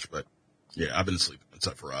patch, but yeah, I've been sleeping on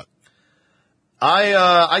Sephiroth.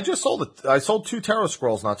 I just sold it. I sold 2 Tarot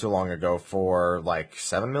Scrolls not too long ago for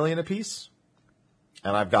 $7 million a piece.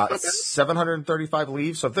 And I've got 735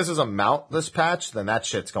 leaves. So if this is a mount this patch, then that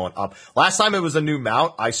shit's going up. Last time it was a new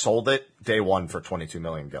mount, I sold it day 1 for 22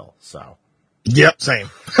 million gil. So. Yep, same.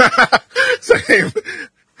 Same.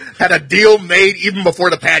 Had a deal made even before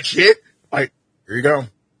the patch hit. Here you go.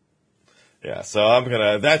 Yeah, so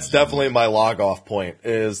that's definitely my log off point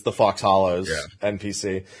is the Fox Hollows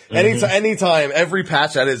NPC. Mm-hmm. Anytime, every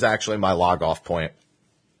patch, that is actually my log off point.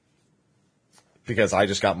 Because I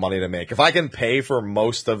just got money to make. If I can pay for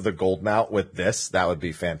most of the gold mount with this, that would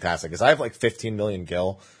be fantastic. Because I have 15 million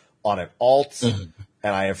gil on an alt, and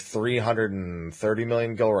I have 330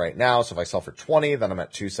 million go right now. So if I sell for 20, then I'm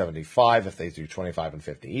at 275 if they do 25 and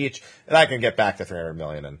 50 each, and I can get back to 300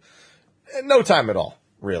 million in no time at all,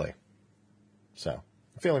 really. So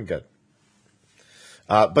I'm feeling good.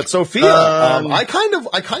 But Sophia, I kind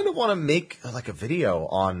of want to make like a video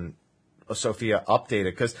on Sophia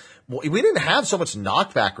updated, because we didn't have so much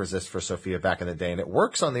knockback resist for Sophia back in the day, and it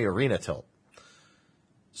works on the arena tilt.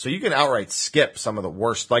 So you can outright skip some of the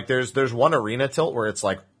worst. Like there's one arena tilt where it's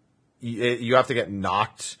like you have to get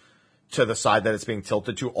knocked to the side that it's being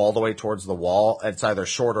tilted to all the way towards the wall. It's either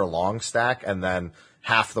short or long stack, and then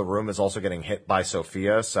half the room is also getting hit by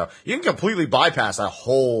Sophia. So you can completely bypass that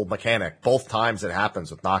whole mechanic both times it happens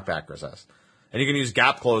with knockback resist. And you can use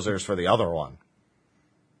gap closers for the other one.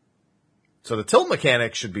 So the tilt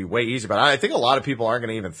mechanic should be way easier, but I think a lot of people aren't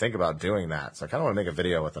going to even think about doing that. So I kind of want to make a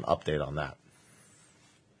video with an update on that.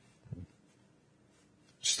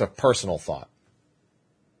 Just a personal thought.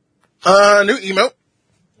 New emote.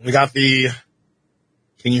 We got the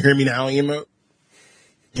 "Can you hear me now" emote.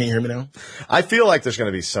 Can you hear me now? I feel like there's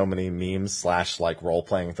going to be so many memes / like role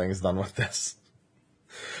playing things done with this.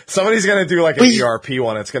 Somebody's going to do like an ERP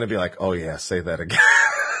one. It's going to be like, oh yeah, say that again.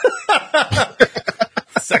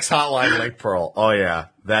 Sex hotline Lake Pearl. Oh yeah,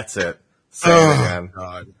 that's it. Say it again.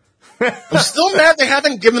 God. I'm still mad they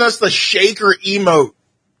haven't given us the shaker emote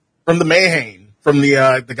from the Mayhane, from the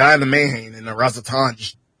guy in the Mayhane in the Razatan,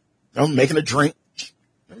 just making a drink,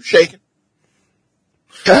 shaking.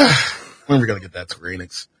 When are we gonna get that Square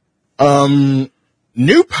Enix?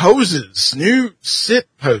 New poses, new sit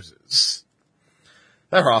poses.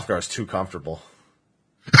 That Hrothgar is too comfortable.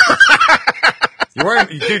 You're wearing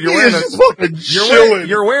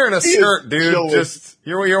a skirt, dude. Just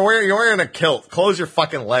you're wearing a kilt. Close your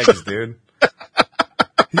fucking legs, dude.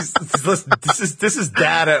 This is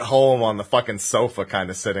dad at home on the fucking sofa, kind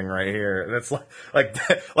of sitting right here. And it's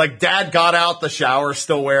like dad got out the shower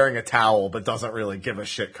still wearing a towel, but doesn't really give a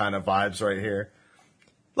shit kind of vibes right here.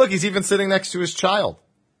 Look, he's even sitting next to his child.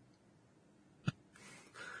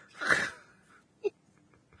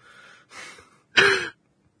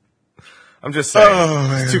 I'm just saying,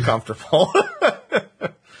 it's too comfortable.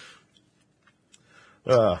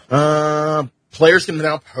 Players can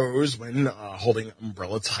now pose when holding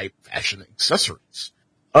umbrella-type fashion accessories.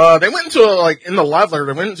 They went into in the live letter,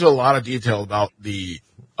 they went into a lot of detail about the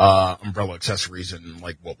umbrella accessories and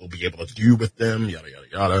like what we'll be able to do with them, yada yada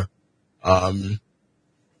yada.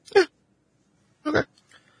 Yeah. Okay.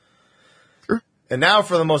 Sure. And now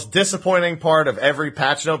for the most disappointing part of every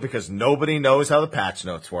patch note, because nobody knows how the patch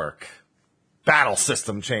notes work. Battle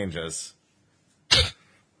system changes.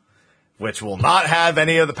 Which will not have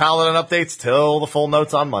any of the Paladin updates till the full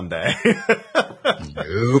notes on Monday.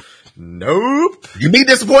 Nope. You'd be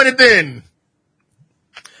disappointed then.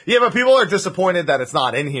 Yeah, but people are disappointed that it's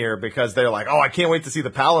not in here because they're like, oh, I can't wait to see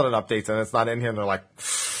the Paladin updates, and it's not in here, and they're like,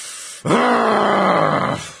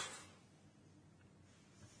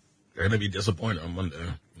 they're going to be disappointed on Monday.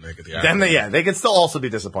 They can still also be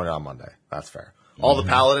disappointed on Monday. That's fair. All the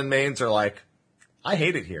Paladin mains are like, I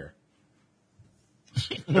hate it here.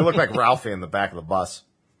 They look like Ralphie in the back of the bus.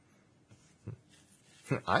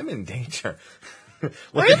 I'm in danger.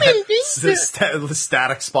 I'm in danger.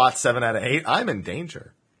 Static spot 7 out of 8. I'm in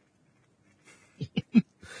danger.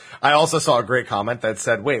 I also saw a great comment that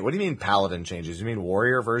said, wait, what do you mean Paladin changes? You mean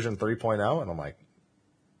Warrior version 3.0? And I'm like,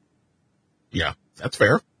 yeah, that's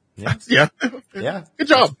fair. Yeah. Yeah. Good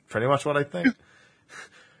job. That's pretty much what I think.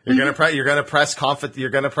 You're gonna press not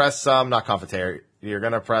Confiteor. You're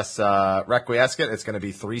gonna press Requiescat. It's gonna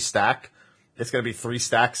be 3 stack. It's gonna be 3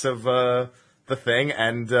 stacks of the thing,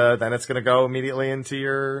 and then it's gonna go immediately into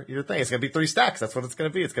your thing. It's gonna be 3 stacks. That's what it's gonna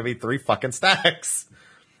be. It's gonna be 3 fucking stacks.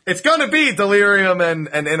 It's gonna be Delirium and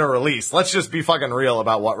Inner Release. Let's just be fucking real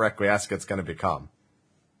about what Requiescat's gonna become.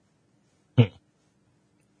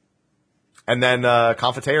 And then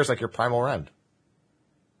Confiteor is like your Primal Rend.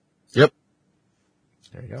 Yep.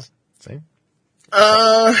 There you go. See?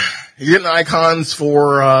 You're getting icons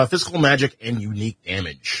for physical magic and unique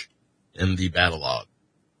damage in the battle log.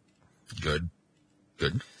 Good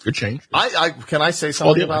change. Can I say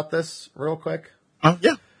something about this real quick?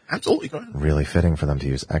 Yeah, absolutely. Go ahead. Really fitting for them to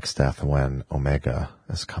use X-Death when Omega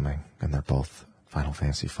is coming, and they're both Final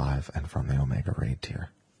Fantasy V and from the Omega raid tier.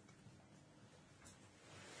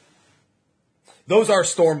 Those are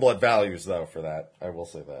Stormblood values, though, for that. I will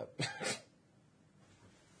say that.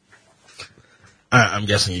 I'm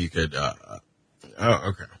guessing you could,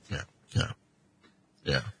 okay.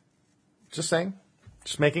 Yeah. Just saying.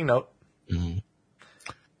 Just making note. Mm-hmm.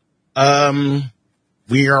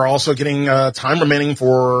 we are also getting time remaining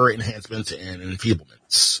for enhancements and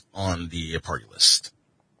enfeeblements on the party list.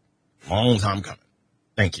 Long time coming.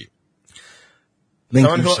 Thank you.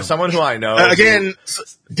 Someone who I know. Again,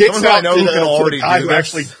 someone who I know who can already do this.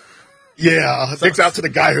 Actually, yeah, dicks out to the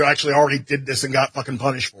guy who actually already did this and got fucking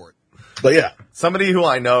punished for it. But yeah. Somebody who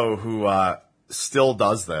I know who still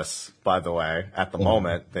does this, by the way, at the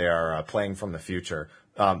moment. They are playing from the future.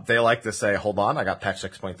 They like to say, hold on, I got patch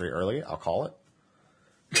 6.3 early. I'll call it.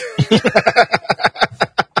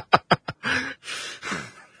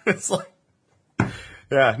 It's like,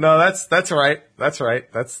 yeah, no, that's right. That's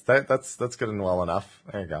right. That's good and well enough.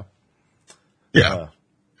 There you go. Yeah.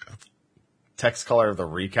 Text color of the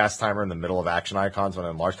recast timer in the middle of action icons when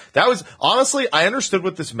enlarged. That was, honestly, I understood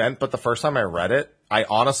what this meant, but the first time I read it, I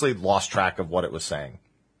honestly lost track of what it was saying.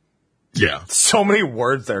 Yeah. So many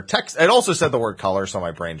words there. Text, it also said the word color, so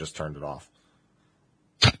my brain just turned it off.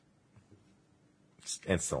 Just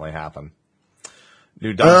instantly happened.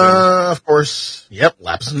 New dungeon. Of course. Yep.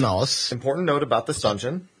 Lapis Analysis. Important note about this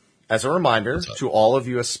dungeon. As a reminder to all of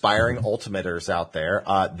you aspiring ultimators out there,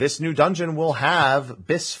 this new dungeon will have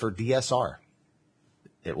BIS for DSR.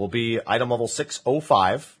 It will be item level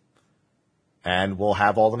 605, and we'll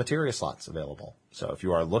have all the materia slots available. So if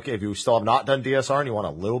you still have not done DSR and you want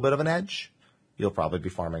a little bit of an edge, you'll probably be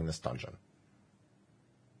farming this dungeon.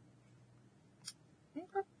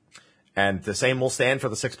 And the same will stand for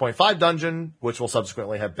the 6.5 dungeon, which will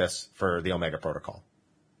subsequently have BIS for the Omega Protocol.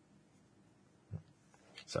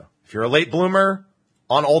 So if you're a late bloomer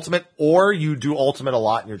on Ultimate, or you do Ultimate a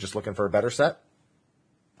lot and you're just looking for a better set,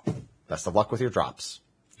 best of luck with your drops.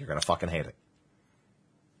 You're going to fucking hate it.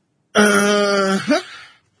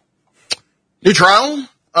 New trial?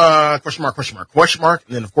 Question mark, question mark, question mark.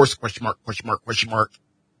 And then, of course, question mark, question mark, question mark.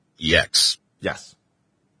 EX. Yes.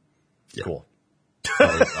 Yeah. Cool. All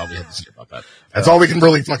we have to say about that. That's all we can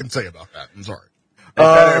really fucking say about that. I'm sorry.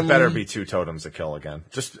 It better be 2 totems a kill again.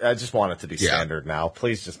 I just want it to be standard now.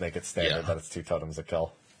 Please just make it standard that it's 2 totems a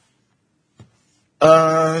kill.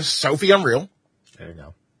 Sophie Unreal. There you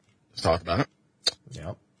go. Let's talk about it.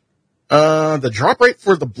 Yep. The drop rate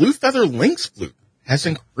for the Blue Feather Lynx flute has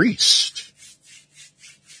increased.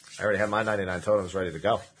 I already have my 99 totems ready to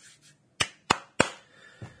go.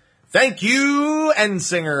 Thank you,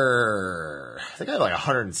 Ensinger. I think I had like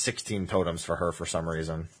 116 totems for her for some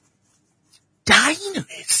reason.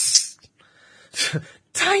 Dynamis.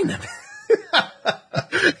 Dynamis.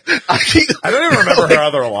 I don't even remember her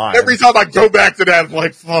other line. Every time I go back to that, I'm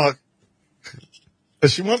like, fuck.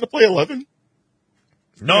 Does she want to play 11?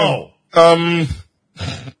 No. The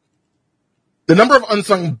number of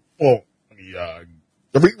unsung, the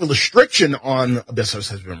restriction on Abyssos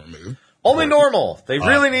has been removed. Only normal. They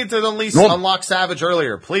really need to at least unlock Savage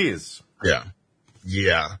earlier, please. Yeah.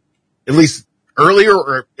 Yeah. At least earlier,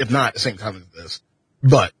 or if not, at the same time as this.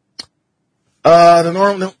 But,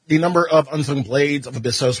 the number of unsung blades of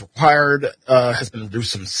Abyssos required, has been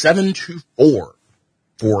reduced from 7 to 4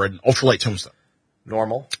 for an ultralight tombstone.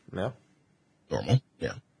 Normal. Yeah. Normal.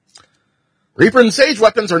 Yeah. Reaper and Sage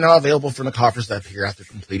weapons are now available from the coffers that appear after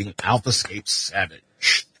completing Alphascape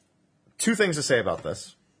Savage. 2 things to say about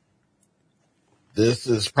this. This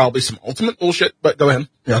is probably some ultimate bullshit, but go ahead.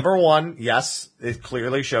 Yeah. Number 1, yes, it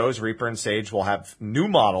clearly shows Reaper and Sage will have new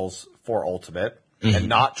models for Ultimate and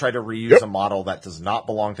not try to reuse a model that does not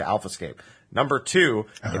belong to Alphascape. Number 2,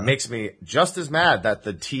 it makes me just as mad that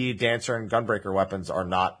the T, Dancer, and Gunbreaker weapons are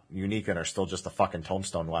not unique and are still just the fucking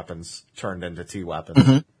Tombstone weapons turned into T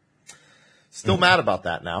weapons. Still mad about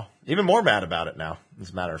that now. Even more mad about it now, as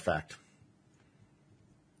a matter of fact.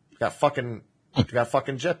 Got fucking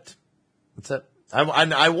gypped. That's it.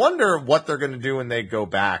 I wonder what they're going to do when they go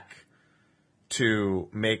back to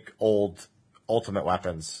make old Ultimate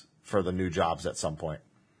weapons for the new jobs at some point.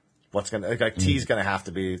 What's going to, like, T's going to have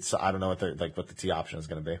to be, so I don't know what the T option is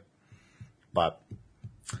going to be. But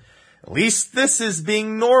at least this is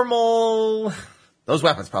being normal. Those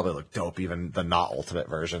weapons probably look dope, even the not Ultimate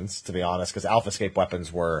versions, to be honest, because Alphascape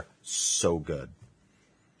weapons were so good.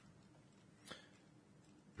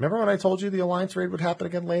 Remember when I told you the Alliance raid would happen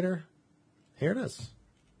again later? Here it is.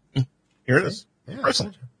 Here it is. Yeah,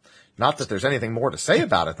 not that there's anything more to say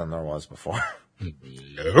about it than there was before.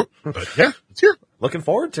 Nope. But yeah, it's here. Looking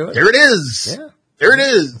forward to it. There it is. Yeah. There it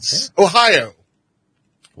is. Yeah. Ohio.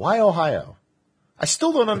 Why Ohio? I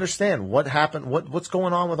still don't understand what happened. What's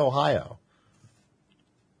going on with Ohio?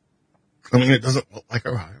 I mean, it doesn't look like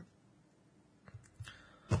Ohio.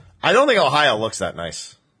 I don't think Ohio looks that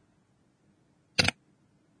nice.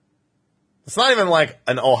 It's not even like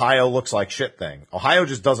an Ohio looks like shit thing. Ohio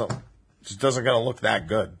just doesn't gonna look that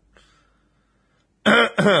good.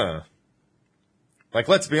 Like,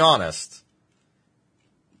 let's be honest.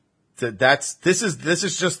 This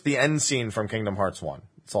is just the end scene from Kingdom Hearts 1.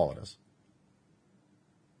 That's all it is.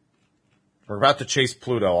 We're about to chase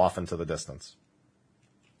Pluto off into the distance.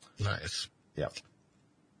 Nice. Yep.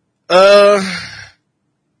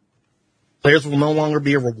 Players will no longer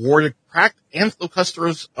be rewarded cracked Antho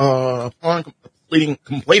customers upon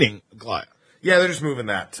completing Glide. Yeah, they're just moving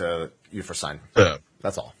that to you for sign.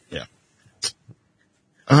 That's all. Yeah.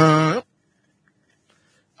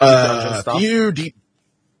 Few deep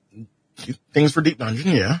things for Deep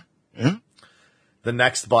Dungeon, yeah. Yeah. The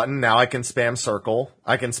next button, now I can spam circle.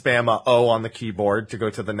 I can spam O on the keyboard to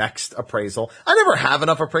go to the next appraisal. I never have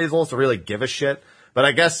enough appraisals to really give a shit, but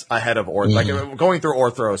I guess ahead of like going through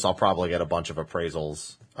Orthros, I'll probably get a bunch of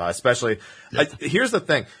appraisals, especially. Yeah. Here's the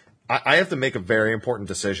thing. I have to make a very important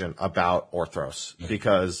decision about Orthros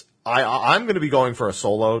because I'm going to be going for a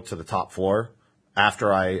solo to the top floor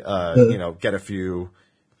after I, get a few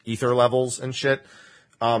ether levels and shit.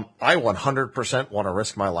 I 100% want to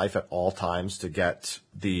risk my life at all times to get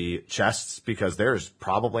the chests because there's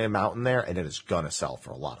probably a mountain there and it is going to sell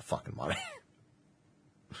for a lot of fucking money.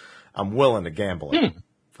 I'm willing to gamble it.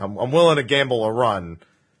 I'm willing to gamble a run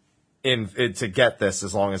to get this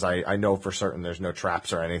as long as I know for certain there's no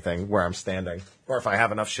traps or anything where I'm standing or if I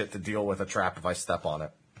have enough shit to deal with a trap if I step on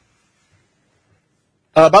it.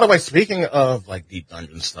 By the way, speaking of like Deep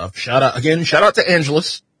Dungeon stuff, shout out to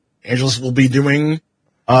Angelus. Angelus will be doing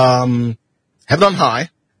Heaven on High.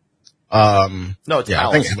 No, it's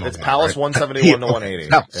Palace. It's Palace, right? 171 to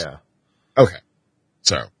 180. Yeah. Okay.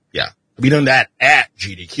 So, yeah. We'll be doing that at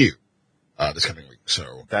GDQ, this coming week.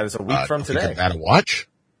 So. That is a week from today. Give that a watch.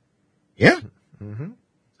 Yeah. Mm-hmm.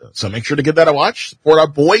 So make sure to give that a watch. Support our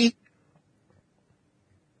boy.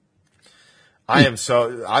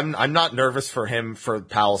 I'm not nervous for him for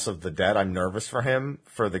Palace of the Dead. I'm nervous for him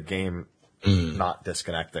for the game not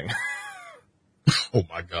disconnecting. Oh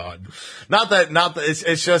my God. Not that,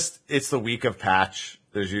 it's the week of patch.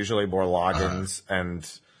 There's usually more logins and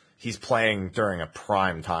he's playing during a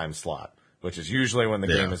prime time slot, which is usually when the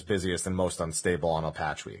game is busiest and most unstable on a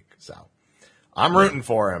patch week. So I'm rooting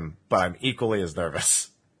for him, but I'm equally as nervous.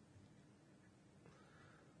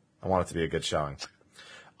 I want it to be a good showing.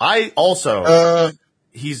 I also,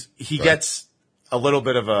 he gets a little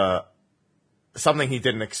bit of something he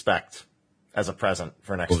didn't expect as a present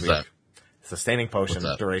for next week. That? Sustaining potion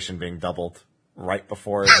duration being doubled right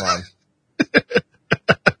before his run.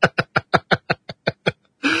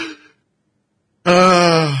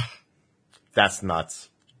 That's nuts.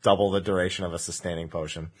 Double the duration of a sustaining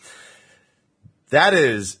potion. That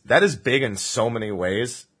is big in so many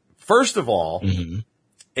ways. First of all,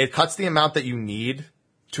 it cuts the amount that you need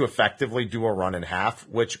to effectively do a run in half,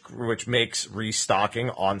 which makes restocking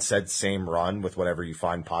on said same run with whatever you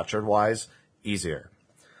find potsherd wise easier.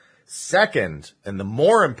 Second, and the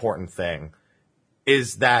more important thing,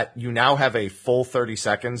 is that you now have a full 30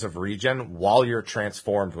 seconds of regen while you're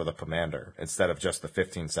transformed with a commander instead of just the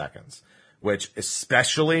 15 seconds, which,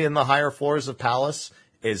 especially in the higher floors of Palace,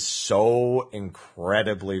 is so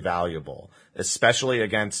incredibly valuable, especially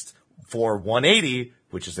against floor 180,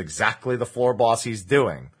 which is exactly the floor boss he's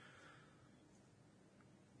doing.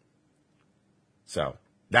 So,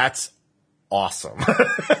 that's awesome.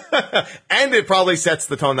 And it probably sets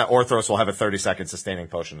the tone that Orthros will have a 30-second sustaining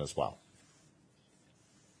potion as well.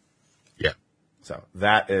 Yeah. So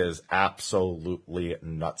that is absolutely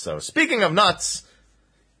nutso. Speaking of nuts,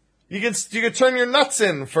 you can turn your nuts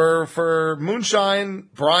in for moonshine,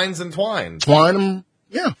 brines, and twine. Twine,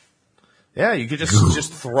 yeah. Yeah, you could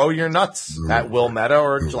just throw your nuts at Will Meta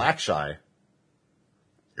or Blackshy.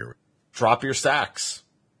 Drop your sacks.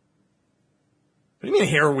 What do you mean,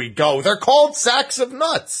 here we go? They're called sacks of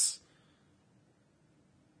nuts.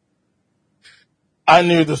 I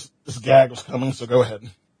knew this gag was coming, so go ahead.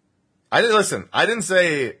 I didn't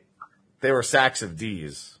say they were sacks of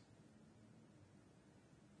D's.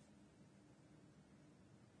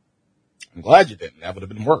 I'm glad you didn't. That would have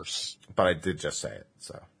been worse. But I did just say it,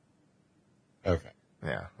 so. Okay.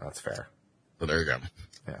 Yeah, that's fair. So there you go.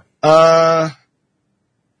 Yeah.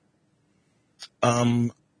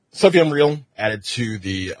 Sophie Unreal added to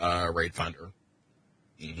the raid finder.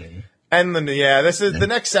 Mm-hmm. And the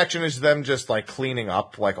next section is them just like cleaning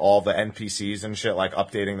up like all the NPCs and shit, like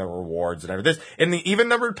updating the rewards and everything. In the even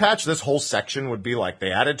numbered patch, this whole section would be like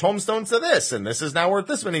they added tomestones to this, and this is now worth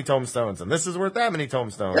this many tomestones, and this is worth that many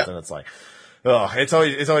tomestones, and it's like, it's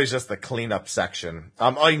always just the cleanup section,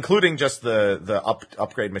 including just the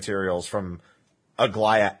upgrade materials from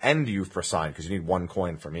Aglaya and Euphrosyne, because you need 1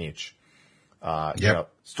 coin from each. You know,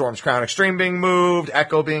 Storm's Crown Extreme being moved,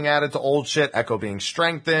 Echo being added to old shit, Echo being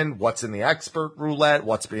strengthened, what's in the Expert Roulette,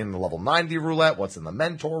 what's in the level 90 Roulette, what's in the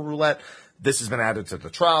Mentor Roulette. This has been added to the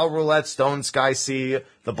Trial Roulette, Stone Sky Sea,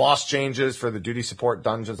 the boss changes for the duty support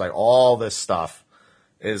dungeons, like all this stuff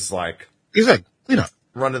is like... Exactly. Clean up.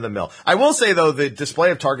 Run of the mill. I will say though, the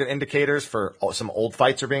display of target indicators for some old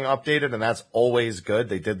fights are being updated, and that's always good.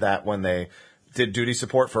 They did that when they did duty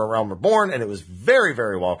support for A Realm Reborn, and it was very,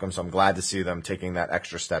 very welcome. So I'm glad to see them taking that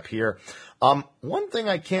extra step here. One thing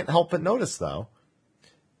I can't help but notice though,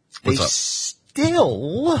 they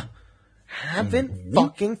still haven't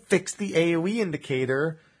fucking fixed the AoE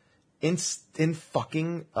indicator in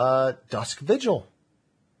fucking Dusk Vigil.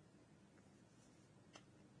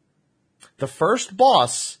 The first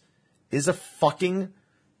boss is a fucking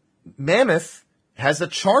mammoth, has a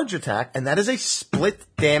charge attack, and that is a split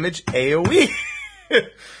damage AoE.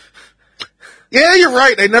 Yeah, you're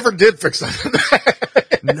right. They never did fix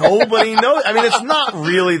that. Nobody knows. I mean, it's not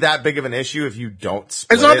really that big of an issue if you don't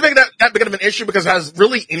split it. It's not that big of an issue because has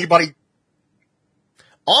really anybody...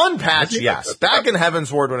 On patch, yes. Back in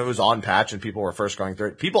Heavensward when it was on patch and people were first going through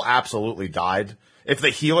it, people absolutely died. If the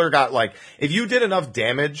healer got if you did enough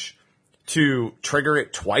damage to trigger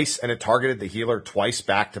it twice and it targeted the healer twice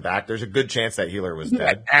back to back, there's a good chance that healer was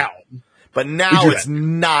dead. Ow. But now it's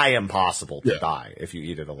nigh impossible to die if you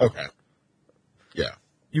eat it alone. Okay. Yeah.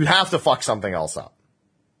 You'd have to fuck something else up.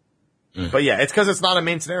 But yeah, it's because it's not a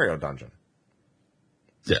main scenario dungeon.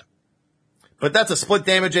 Yeah. But that's a split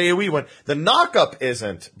damage AoE when the knockup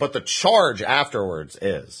isn't, but the charge afterwards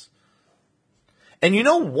is. And you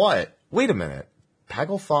know what? Wait a minute.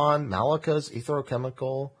 Pagelthon, Malaka's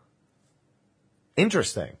Etherochemical...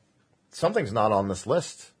 Interesting. Something's not on this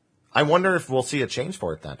list. I wonder if we'll see a change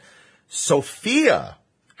for it then. Sophia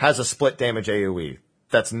has a split damage AoE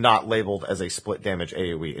that's not labeled as a split damage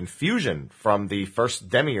AoE. Infusion from the first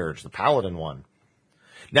Demiurge, the Paladin one.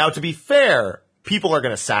 Now, to be fair, people are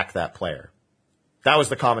going to sack that player. That was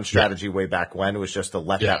the common strategy way back when. It was just to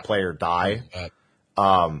let that player die.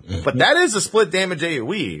 But that is a split damage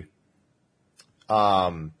AoE.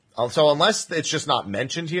 So unless it's just not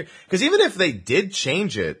mentioned here, because even if they did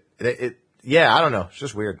change it, I don't know. It's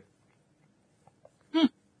just weird.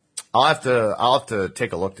 I'll have to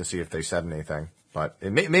take a look to see if they said anything, but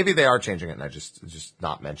maybe they are changing it and it's just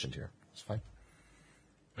not mentioned here. It's fine.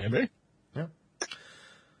 Maybe. Yeah.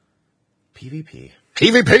 PvP.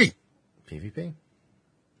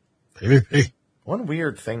 One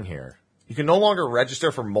weird thing here. You can no longer register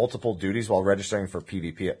for multiple duties while registering for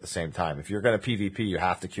PvP at the same time. If you're going to PvP, you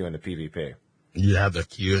have to queue into PvP. You have to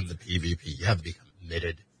queue into PvP. You have to be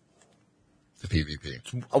committed to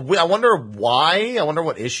PvP. I wonder why. I wonder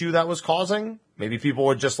what issue that was causing. Maybe people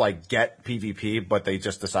would just get PvP, but they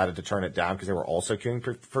just decided to turn it down because they were also queuing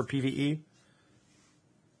for PvE.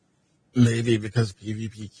 Maybe because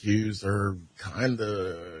PvP queues are kind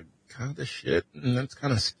of shit, and that's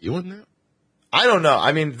kind of skewing that. I don't know.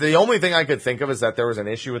 I mean, the only thing I could think of is that there was an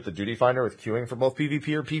issue with the Duty Finder with queuing for both PvP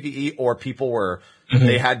or PvE, or people were,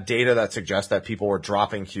 they had data that suggests that people were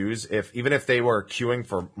dropping queues. Even if they were queuing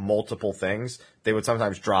for multiple things, they would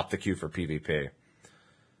sometimes drop the queue for PvP.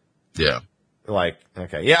 Yeah.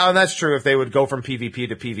 Okay. Yeah, and that's true. If they would go from PvP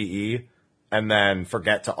to PvE and then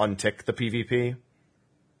forget to untick the PvP,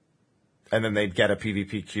 and then they'd get a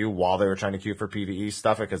PvP queue while they were trying to queue for PvE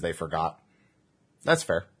stuff because they forgot. That's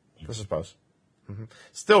fair, I suppose.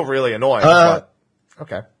 Still really annoying, but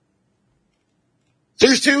okay.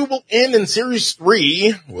 Series 2 will end and Series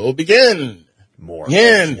 3 will begin. More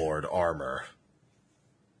Lord armor.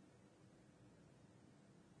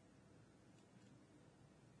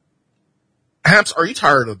 Perhaps, are you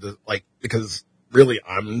tired of because really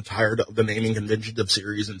I'm tired of the naming convention of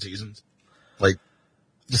series and seasons.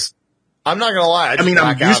 I'm not gonna lie, I'm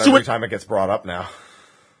used to it every time it gets brought up now.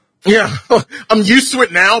 Yeah, I'm used to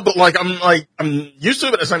it now, but I'm used to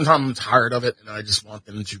it, but at the same time, I'm tired of it, and I just want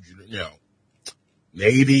them to,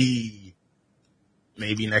 maybe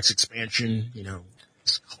next expansion,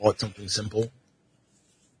 just call it something simple.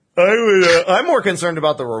 I'm more concerned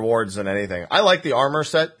about the rewards than anything. I like the armor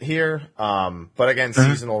set here, but again,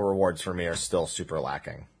 seasonal rewards for me are still super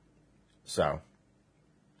lacking. So,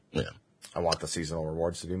 yeah, I want the seasonal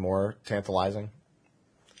rewards to be more tantalizing.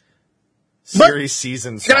 Series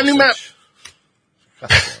season sausage. Got a new map.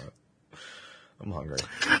 I'm hungry.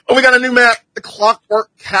 Oh, we got a new map. The Clockwork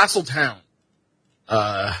Castletown.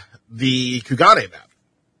 The Kugane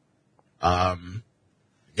map.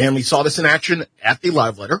 Again, we saw this in action at the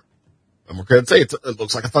live letter. And we're going to say it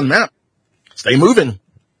looks like a fun map. Stay moving.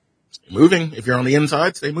 Stay moving. If you're on the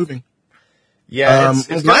inside, stay moving. Yeah,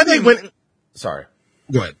 I'm glad they went. Sorry.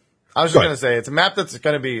 Go ahead. I was just going to say, it's a map that's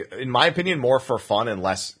going to be, in my opinion, more for fun and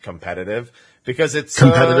less competitive because it's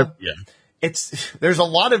competitive. There's a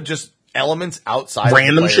lot of just elements outside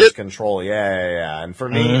random of the player's shit control. Yeah. And for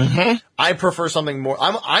me, I prefer something more.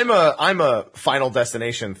 I'm a Final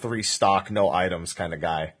Destination 3 stock, no items kind of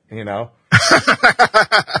guy. You know,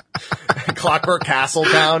 Clockwork Castle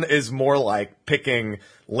Town is more like picking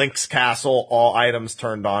Link's Castle, all items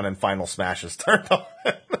turned on, and Final Smash is turned on.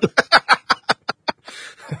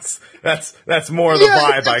 That's more the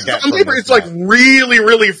vibe I get. On paper, it's like really,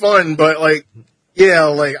 really fun, but like, yeah,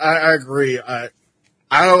 like I agree. I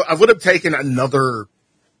would have taken another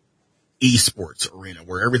esports arena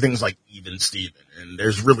where everything's like even Steven, and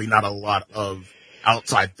there's really not a lot of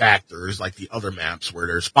outside factors like the other maps where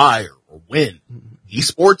there's fire or wind.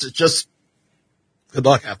 Esports, it's just good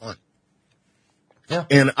luck, have fun. Yeah.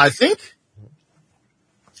 And I think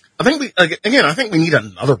we need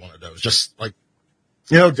another one of those, just like,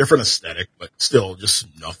 you know, different aesthetic, but still just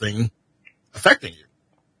nothing affecting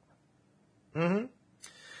you. Mm-hmm.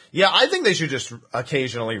 Yeah, I think they should just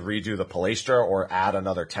occasionally redo the Palestra or add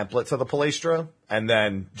another template to the Palestra, and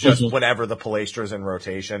then just whenever the Palestra is in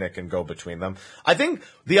rotation, it can go between them. I think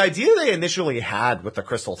the idea they initially had with the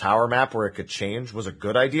Crystal Tower map where it could change was a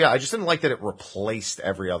good idea. I just didn't like that it replaced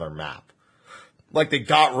every other map. Like, they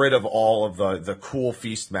got rid of all of the cool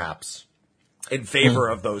feast maps in favor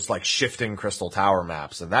of those, like, shifting Crystal Tower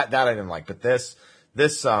maps, and that I didn't like. But this,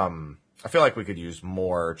 I feel like we could use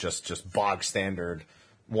more just bog standard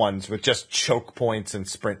ones with just choke points and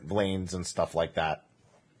sprint lanes and stuff like that.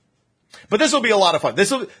 But this will be a lot of fun.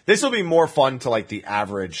 This will be more fun to like the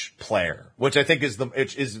average player, which I think is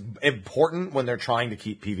important when they're trying to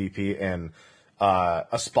keep PvP in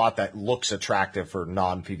a spot that looks attractive for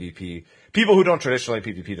non-PvP people who don't traditionally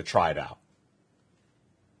PvP to try it out.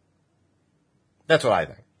 That's what I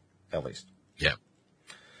think, at least. Yeah.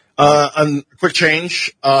 A quick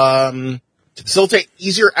change. To facilitate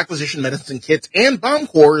easier acquisition medicine kits and bomb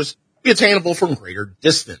cores be attainable from greater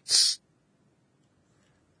distance.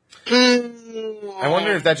 I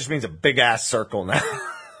wonder if that just means a big ass circle now.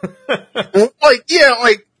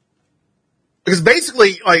 Because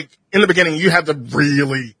basically, like, in the beginning, you have to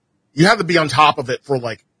be on top of it for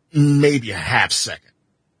like maybe a half second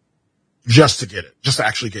just to get it, just to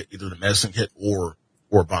actually get either the medicine kit or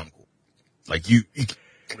a bomb core. Like you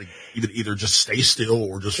either just stay still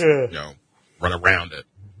or just, you know, run around it.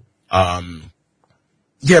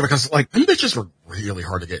 Because like them bitches were really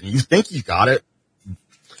hard to get, and you think you got it.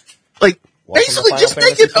 Like, basically just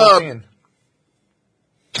make it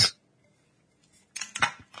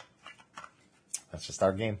That's just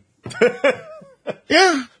our game.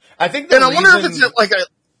 Yeah. I think I wonder if it's like a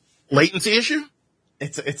latency issue?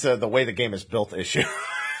 It's the way the game is built issue.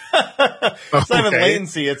 It's not even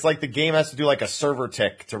latency, it's like the game has to do like a server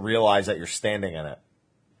tick to realize that you're standing in it.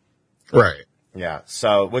 Right. Yeah.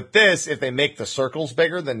 So with this, if they make the circles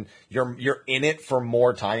bigger, then you're in it for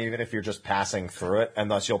more time, even if you're just passing through it, and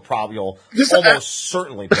thus you'll almost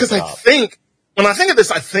certainly pick it up. When I think of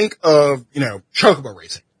this, I think of, you know, chocobo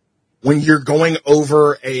racing. When you're going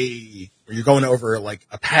over like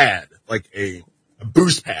a pad, like a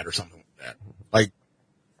boost pad or something like that. Like,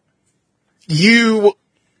 when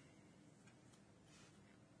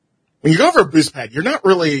you go over a boost pad, you don't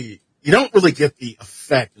really get the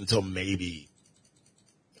effect until maybe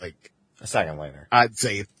like a second later. I'd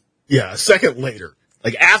say, yeah, a second later.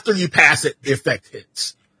 Like after you pass it, the effect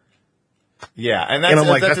hits. Yeah, and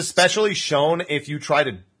that's especially shown if you try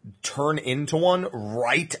to turn into one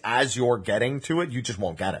right as you're getting to it, you just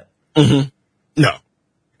won't get it. Mm-hmm. No.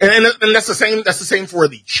 And that's the same, for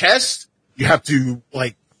the chest. You have to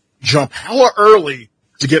like jump hella early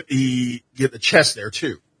to get the chest there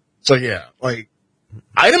too. So yeah, like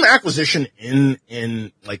item acquisition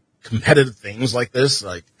in like competitive things like this,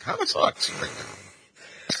 like kind of sucks right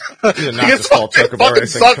now. You did not just call Chocobo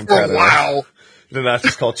Racing competitive. Wow. You did not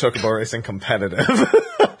just call Chocobo Racing competitive.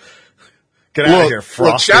 Get out of here,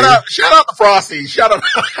 Frosty. Shout out to Frosty. Shout out.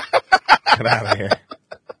 Get out of here.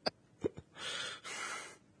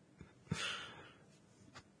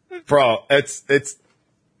 Bro, it's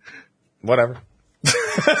whatever.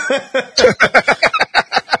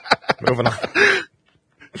 Moving on.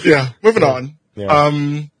 Yeah, moving on.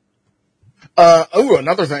 Yeah.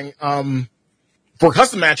 Another thing. For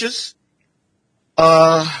custom matches,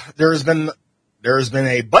 there's been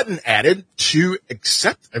a button added to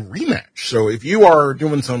accept a rematch. So if you are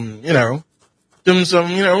doing some sweaty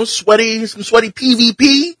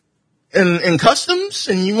PvP and customs,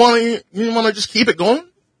 and you want to just keep it going,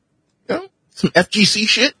 you know, some FGC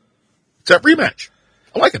shit, accept rematch.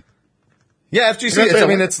 I like it. Yeah,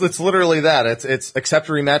 FGC. It's literally that. It's accept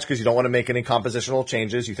a rematch because you don't want to make any compositional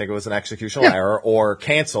changes. You think it was an executional error, or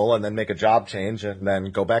cancel and then make a job change and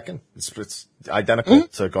then go back in. It's identical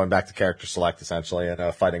to going back to character select essentially in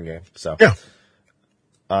a fighting game. So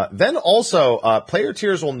then also player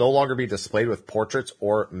tiers will no longer be displayed with portraits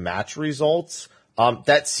or match results.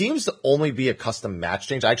 That seems to only be a custom match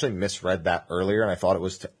change. I actually misread that earlier and I thought it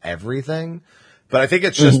was to everything. But I think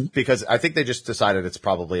it's just because I think they just decided it's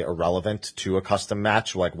probably irrelevant to a custom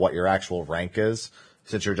match, like what your actual rank is,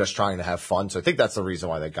 since you're just trying to have fun. So I think that's the reason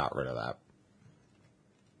why they got rid of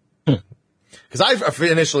that. Because I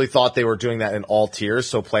initially thought they were doing that in all tiers,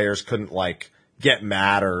 so players couldn't like get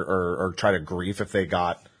mad or try to grief if they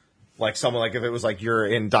got like someone like if it was like you're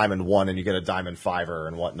in Diamond 1 and you get a Diamond 5er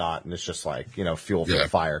and whatnot, and it's just like, you know, fuel for the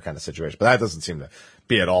fire kind of situation. But that doesn't seem to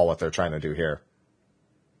be at all what they're trying to do here.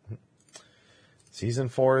 Season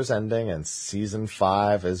 4 is ending and Season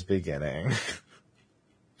 5 is beginning.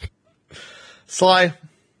 Sly.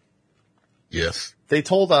 Yes. They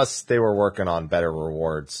told us they were working on better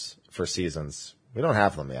rewards for seasons. We don't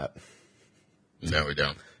have them yet. No, we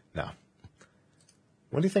don't. No.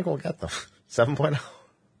 When do you think we'll get them? 7.0?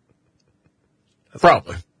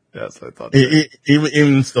 Probably. Yes, I thought.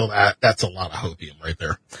 Even still, that's a lot of hopium right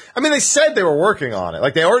there. I mean, they said they were working on it.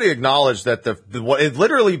 Like they already acknowledged that it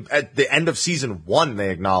literally at the end of season 1, they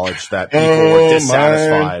acknowledged that people were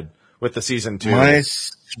dissatisfied with the season 2. My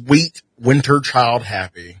sweet winter child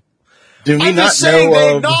happy. I'm just saying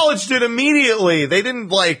they acknowledged it immediately. They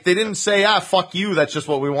didn't say, fuck you. That's just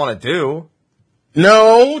what we want to do.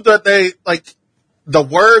 No, that the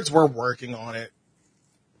words were working on it.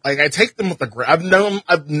 Like, I take them with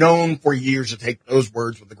I've known for years to take those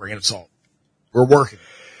words with a grain of salt. We're working.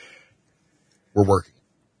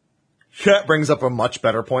 Chet brings up a much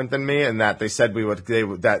better point than me in that they said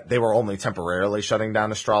that they were only temporarily shutting down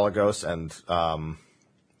Astrologos, and,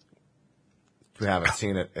 we haven't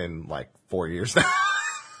seen it in like 4 years now.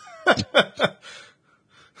 I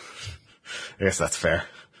guess that's fair.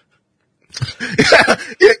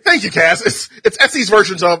 Yeah, thank you, Cass. It's Etsy's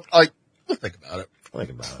versions of, like, we'll think about it.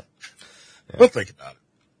 Think about it. Yeah. We'll think about it.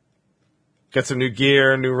 Get some new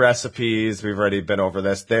gear, new recipes. We've already been over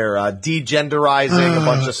this. They're degenderizing a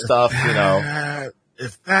bunch of stuff, you know.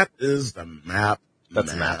 If that is the map. That's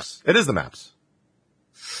the maps. It is the maps.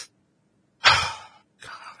 God.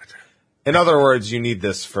 In other words, you need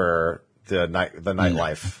this for the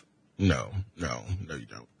nightlife. No, you don't. No, you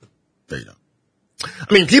don't.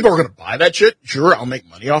 I mean, people are going to buy that shit. Sure, I'll make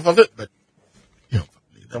money off of it, but you don't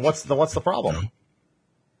need that. Then what's the problem? No.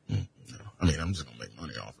 I mean, I'm just going to make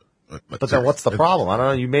money off it. But then what's the problem? I don't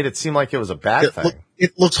know. You made it seem like it was a bad thing.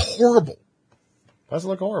 It looks horrible. Why does it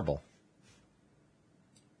look horrible?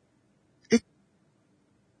 It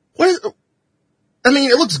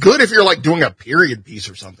looks good if you're like doing a period piece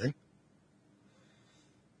or something. It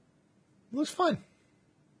looks fine.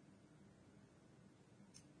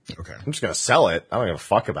 Okay. I'm just going to sell it. I don't give a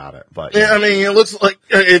fuck about it. But yeah, I mean, it looks like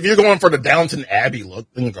if you're going for the Downton Abbey look,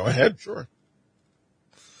 then go ahead. Sure.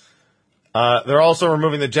 They're also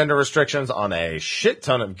removing the gender restrictions on a shit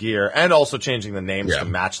ton of gear and also changing the names to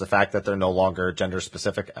match the fact that they're no longer gender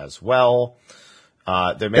specific as well.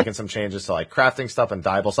 They're making some changes to like crafting stuff and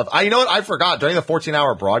dyeable stuff. You know what? I forgot during the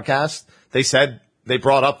 14-hour broadcast, they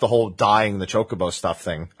brought up the whole dyeing the chocobo stuff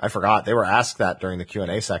thing. I forgot. They were asked that during the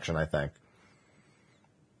Q&A section, I think.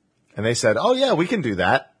 And they said, oh yeah, we can do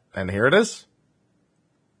that. And here it is.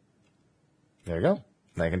 There you go.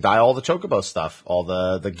 They can dye all the chocobo stuff, all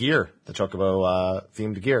the gear, the chocobo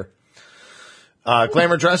themed gear.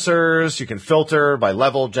 Glamour dressers, you can filter by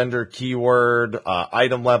level, gender, keyword,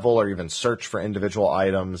 item level, or even search for individual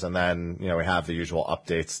items. And then, you know, we have the usual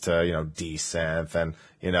updates to, you know, desynth, and,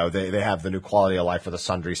 you know, they have the new quality of life for the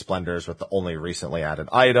sundry splendors with the only recently added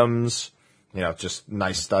items. You know, just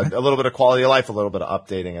nice stuff, a little bit of quality of life, a little bit of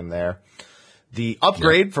updating in there. The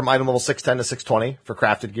upgrade from item level 610 to 620 for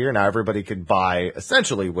crafted gear. Now everybody could buy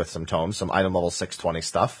essentially with some tomes, some item level 620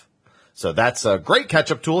 stuff. So that's a great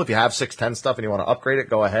catch-up tool. If you have 610 stuff and you want to upgrade it,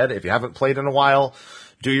 go ahead. If you haven't played in a while,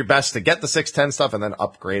 do your best to get the 610 stuff and then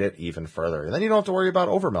upgrade it even further. And then you don't have to worry about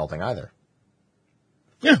overmelting either.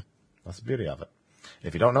 Yeah. That's the beauty of it.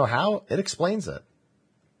 If you don't know how, it explains it.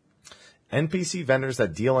 NPC vendors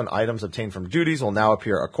that deal in items obtained from duties will now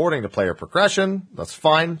appear according to player progression. That's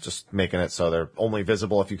fine. Just making it so they're only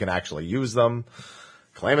visible if you can actually use them.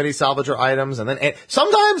 Calamity salvager items. And then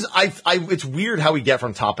sometimes it's weird how we get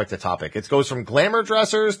from topic to topic. It goes from glamour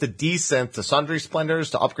dressers to desynth to sundry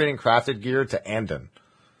splendors to upgrading crafted gear to Andon.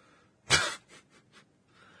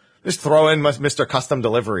 Just throw in Mr. Custom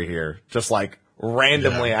Delivery here. Just like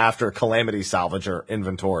randomly after Calamity salvager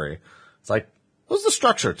inventory. It's like, what's the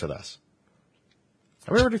structure to this?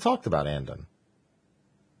 We already talked about Andon.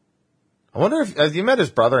 I wonder if, have you met his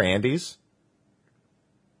brother Andy's?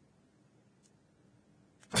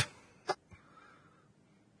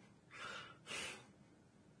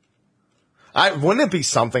 Wouldn't it be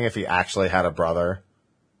something if he actually had a brother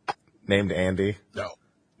named Andy?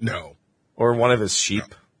 No. Or one of his sheep?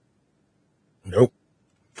 Nope.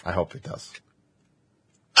 I hope he does.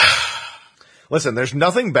 Listen, there's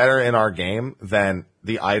nothing better in our game than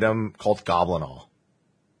the item called Goblinol.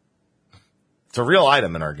 It's a real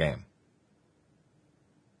item in our game.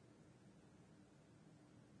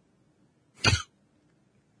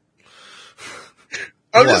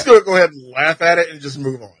 I'm just going to go ahead and laugh at it and just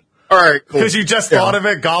move on. All right, cool. Because you just thought of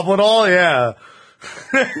it, Goblinol? Yeah.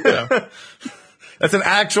 That's an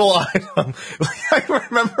actual item. I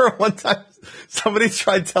remember one time somebody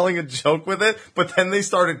tried telling a joke with it, but then they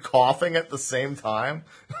started coughing at the same time.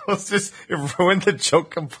 It ruined the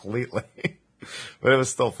joke completely. But it was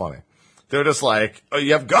still funny. They're just like, oh,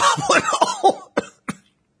 you have Goblinol?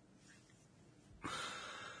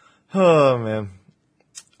 Oh, man.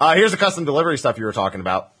 Here's the custom delivery stuff you were talking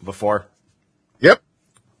about before. Yep.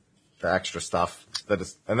 The extra stuff.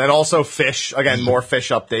 And then also fish. Again, more fish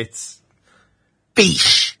updates.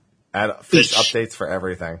 Fish Updates for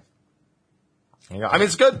everything. I mean,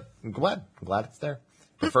 it's good. I'm glad it's there.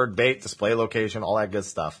 Preferred bait, display location, all that good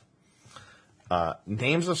stuff.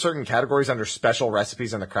 Names of certain categories under special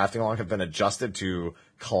recipes in the crafting log have been adjusted to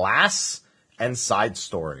class and side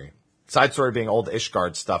story. Side story being old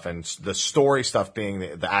Ishgard stuff, and the story stuff being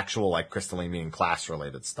the actual, like, crystalline being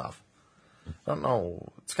class-related stuff. I don't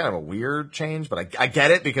know. It's kind of a weird change, but I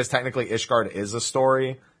get it because technically Ishgard is a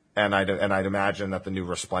story, and I'd imagine that the new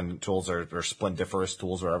resplendent tools or splendiferous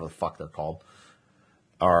tools, whatever the fuck they're called,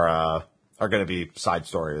 are going to be side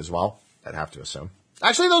story as well. I'd have to assume.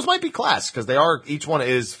 Actually, those might be class because each one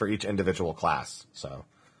is for each individual class, so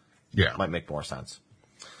yeah, it might make more sense.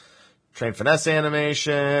 Train finesse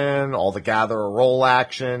animation, all the gather or roll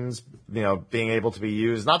actions, being able to be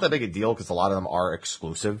used. Not that big a deal because a lot of them are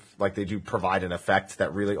exclusive. Like, they do provide an effect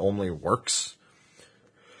that really only works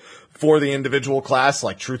for the individual class.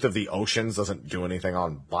 Like, Truth of the Oceans doesn't do anything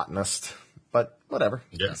on Botanist, but whatever.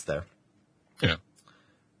 Yeah. It's there. Yeah.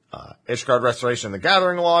 Ishgard Restoration in the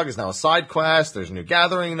Gathering Log is now a side quest. There's new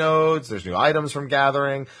gathering nodes. There's new items from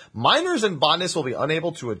gathering. Miners and botanists will be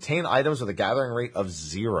unable to obtain items with a gathering rate of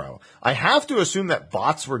 0. I have to assume that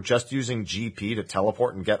bots were just using GP to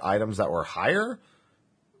teleport and get items that were higher.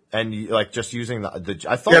 And, like, just using the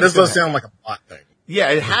I thought. Yeah, this does sound like a bot thing. Yeah,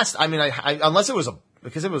 it has to. I mean, unless it was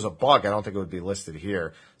because it was a bug, I don't think it would be listed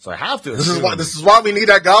here. So I have to assume. This is why we need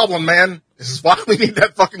that goblin, man. This is why we need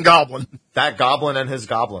that fucking goblin. That goblin and his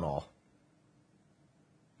Goblinol.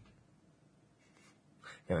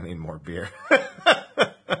 Gonna need more beer.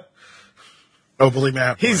 Oh, believe me.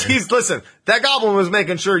 He's listen, that goblin was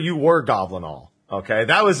making sure you were Goblinol. Okay?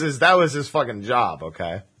 That was his fucking job,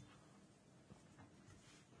 okay?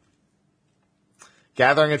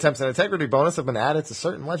 Gathering attempts and integrity bonus have been added to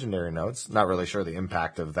certain legendary nodes. Not really sure the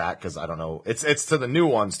impact of that because I don't know. It's to the new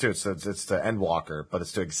ones too. It's to Endwalker, but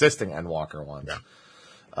it's to existing Endwalker ones. Yeah.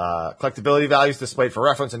 Collectability values displayed for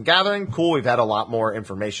reference in Gathering. Cool. We've had a lot more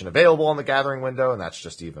information available in the Gathering window, and that's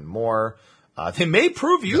just even more. They may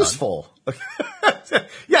prove useful.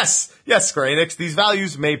 Yes, Square Enix. These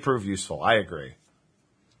values may prove useful. I agree.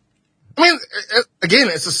 I mean, again,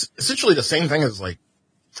 it's essentially the same thing as, like,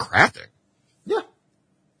 crafting. Yeah.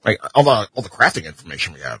 Like, all the crafting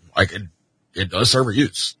information we have, like, it does serve a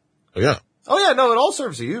use. So, yeah. Oh, yeah, no, it all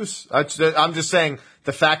serves a use. I'm just saying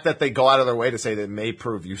the fact that they go out of their way to say that it may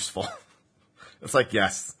prove useful. It's like,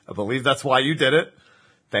 yes, I believe that's why you did it.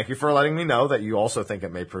 Thank you for letting me know that you also think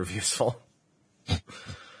it may prove useful.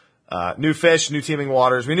 New fish, new teeming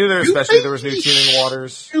waters. We knew there was new teeming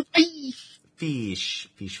waters. Fish.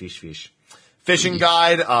 Fishing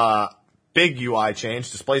guide, big UI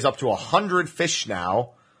change. Displays up to 100 fish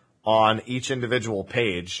now on each individual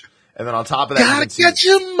page. And then on top of that, gotta catch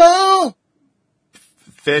 'em all.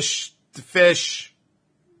 Fish.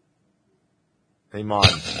 Hey, Mon.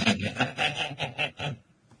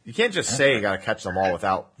 You can't just say you gotta catch them all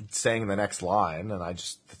without saying the next line, and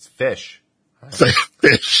it's fish. Say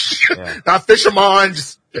fish. Yeah. Not fisherman,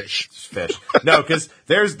 just fish. Just fish. No, because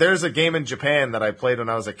there's a game in Japan that I played when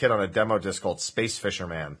I was a kid on a demo disc called Space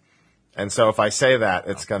Fisherman. And so if I say that,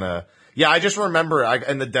 it's gonna... Yeah, I just remember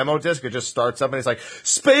in the demo disc, it just starts up and it's like,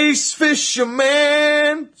 Space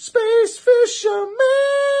Fisherman! Space Fisherman!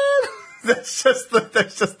 That's just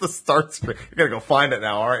the start screen. You're gonna go find it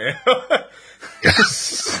now, aren't you?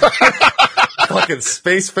 Yes. Fucking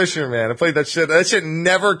Space Fisherman. I played that shit. That shit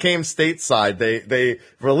never came stateside. They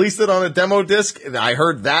released it on a demo disc, and I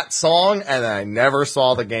heard that song, and I never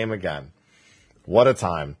saw the game again. What a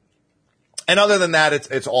time. And other than that,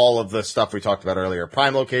 it's all of the stuff we talked about earlier.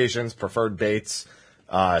 Prime locations, preferred baits,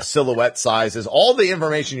 silhouette sizes, all the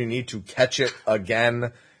information you need to catch it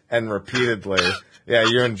again and repeatedly. Yeah,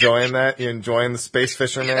 you're enjoying that? You're enjoying the Space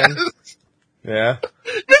Fisherman? Yeah.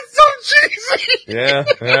 It's so cheesy. Yeah.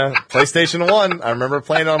 PlayStation 1. I remember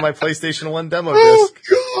playing it on my PlayStation 1 demo disc.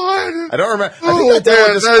 Oh, God. I don't remember. I think that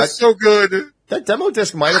demo disc, that's so good. That demo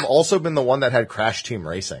disc might have also been the one that had Crash Team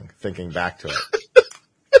Racing, thinking back to it.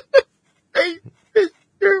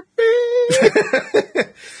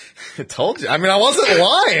 I told you. I mean, I wasn't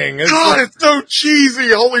lying. It's so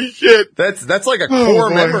cheesy. Holy shit. That's like a core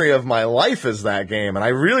memory of my life is that game. And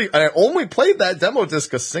I only played that demo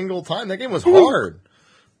disc a single time. That game was hard.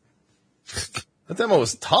 That demo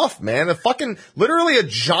was tough, man. Literally a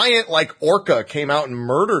giant, like, orca came out and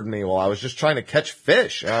murdered me while I was just trying to catch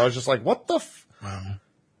fish. And I was just like, what the Wow.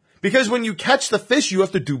 Because when you catch the fish, you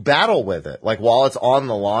have to do battle with it. Like, while it's on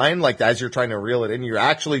the line, like, as you're trying to reel it in, you're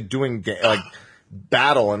actually doing,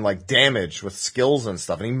 battle and, like, damage with skills and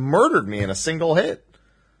stuff. And he murdered me in a single hit.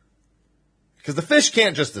 Because the fish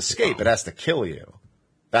can't just escape. It has to kill you.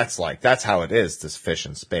 That's how it is, this fish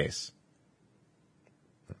in space.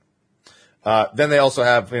 Then they also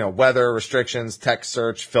have, weather restrictions, text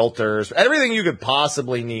search, filters, everything you could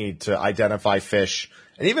possibly need to identify fish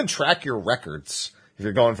and even track your records if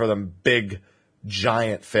you're going for them big,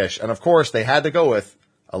 giant fish. And of course, they had to go with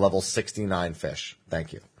a level 69 fish.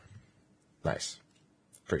 Thank you. Nice.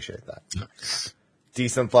 Appreciate that. Nice.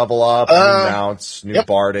 Decent level up, new mounts, new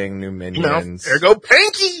barding, new minions. There go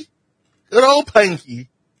Pinky. Good old Pinky.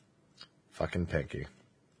 Fucking Pinky.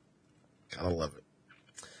 Gotta love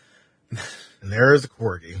it. And there is a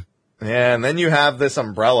corgi. Yeah, and then you have this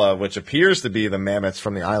umbrella, which appears to be the mammoths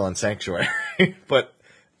from the Island Sanctuary, but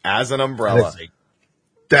as an umbrella.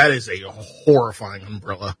 That is a horrifying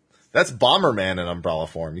umbrella. That's Bomberman in umbrella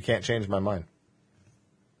form. You can't change my mind.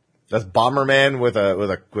 That's Bomberman with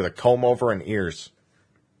a comb over and ears.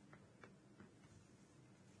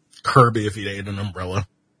 Kirby if he ate an umbrella.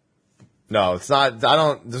 No, it's not.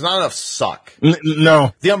 There's not enough suck.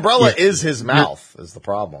 No. The umbrella is his mouth, is the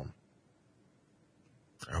problem.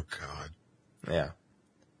 Oh, God. Yeah.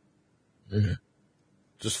 Mm-hmm.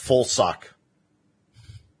 Just full suck.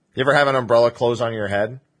 You ever have an umbrella close on your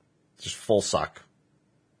head? Just full suck.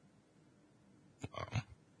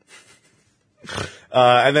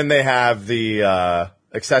 And then they have the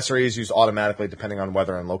accessories used automatically depending on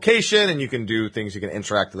weather and location, and you can do things. You can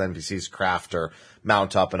interact with NPCs, craft, or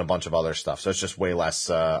mount up, and a bunch of other stuff. So it's just way less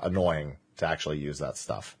annoying to actually use that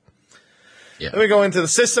stuff. Yeah. Then we go into the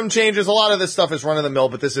system changes. A lot of this stuff is run-of-the-mill,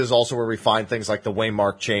 but this is also where we find things like the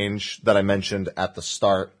waymark change that I mentioned at the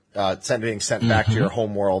start. Being sent back to your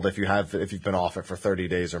home world if you've been off it for 30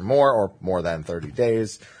 days or more than 30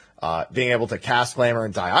 days. Being able to cast glamour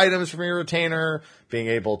and dye items from your retainer, being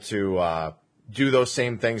able to do those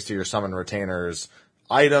same things to your summon retainers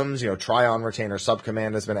items, try on retainer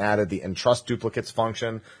subcommand has been added, the entrust duplicates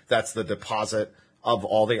function, that's the deposit of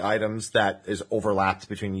all the items that is overlapped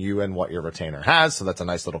between you and what your retainer has, so that's a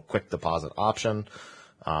nice little quick deposit option.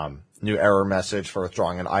 New error message for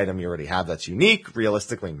withdrawing an item you already have that's unique.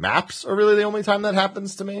 Realistically, maps are really the only time that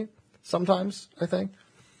happens to me. Sometimes, I think.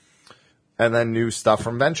 And then new stuff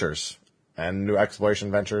from Ventures. And new exploration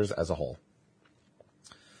Ventures as a whole.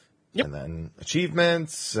 Yep. And then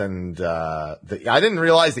achievements and, I didn't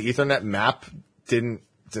realize the Ethernet map didn't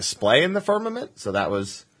display in the firmament. So that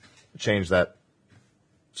was a change that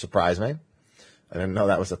surprised me. I didn't know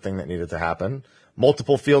that was a thing that needed to happen.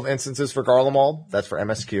 Multiple field instances for Garlemald. That's for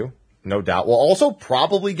MSQ. No doubt. We'll also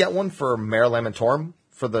probably get one for Mare Lamentorum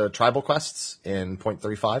for the tribal quests in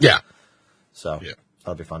 0.35. Yeah. So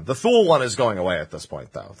that'll be fun. The Thule one is going away at this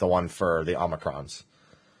point, though. The one for the Omicrons.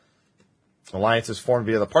 Alliances formed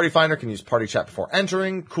via the Party Finder can use Party Chat before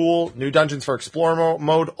entering. Cool. New dungeons for Explorer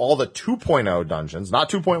mode. All the 2.0 dungeons. Not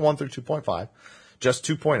 2.1 through 2.5. Just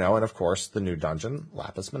 2.0. And, of course, the new dungeon,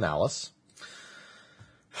 Lapis Manalis.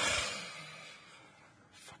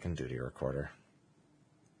 Fucking duty recorder.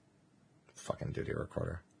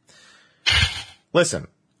 Listen,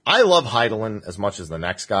 I love Heidelin as much as the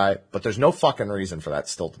next guy, but there's no fucking reason for that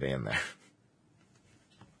still to be in there.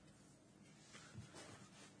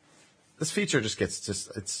 This feature just gets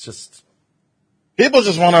it's just people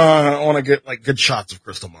just want to get like good shots of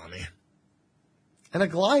Crystal Mommy. And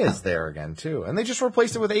Aglaya's there again too, and they just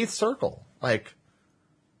replaced it with Eighth Circle. Like,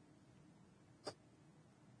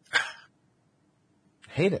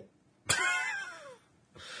 hate it.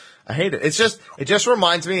 I hate it. It just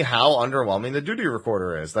reminds me how underwhelming the Duty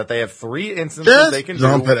Recorder is. That they have 3 instances they can do.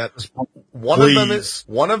 One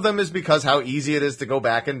of them is because how easy it is to go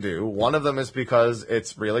back and do. One of them is because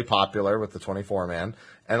it's really popular with the 24-man.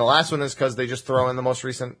 And the last one is because they just throw in the most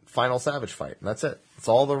recent Final Savage fight. And that's it. It's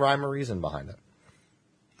all the rhyme or reason behind it.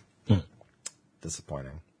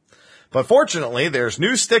 Disappointing. But fortunately, there's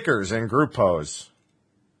new stickers in Group Pose.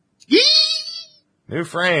 New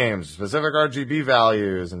frames, specific RGB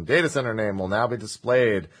values, and data center name will now be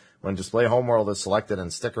displayed when Display Homeworld is selected in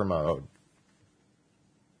sticker mode.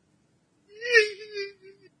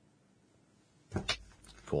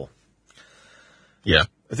 Cool. Yeah.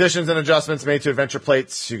 Additions and adjustments made to adventure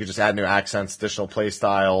plates. You could just add new accents, additional play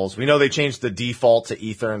styles. We know they changed the default to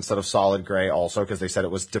ether instead of solid gray also because they said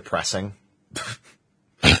it was depressing.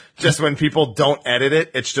 Just when people don't edit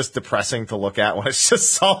it, it's just depressing to look at when it's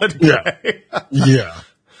just solid gray. Yeah.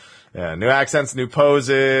 Yeah. New accents, new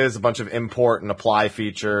poses, a bunch of import and apply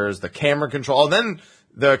features, the camera control. And then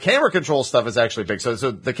the camera control stuff is actually big. So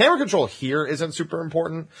the camera control here isn't super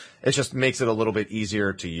important. It just makes it a little bit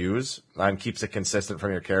easier to use and keeps it consistent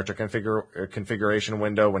from your character configuration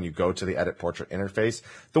window when you go to the edit portrait interface.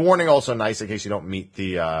 The warning also nice in case you don't meet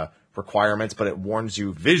the, requirements, but it warns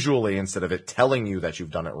you visually instead of it telling you that you've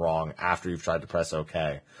done it wrong after you've tried to press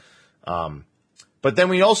OK. But then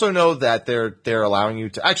we also know that they're allowing you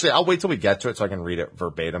to actually, I'll wait till we get to it so I can read it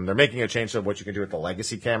verbatim. They're making a change to what you can do with the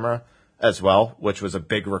legacy camera as well, which was a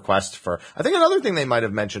big request for, I think another thing they might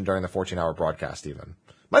have mentioned during the 14-hour broadcast even.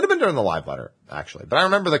 Might have been during the live letter, actually. But I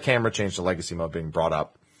remember the camera change to legacy mode being brought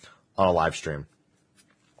up on a live stream.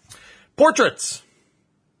 Portraits.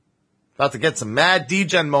 About to get some mad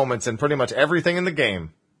degen moments in pretty much everything in the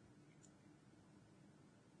game.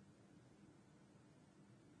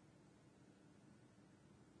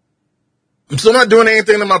 I'm still not doing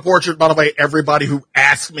anything to my portrait, by the way. Everybody who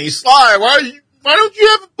asks me, Sly, why don't you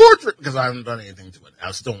have a portrait? Because I haven't done anything to it.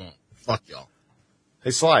 I still won't. Fuck y'all.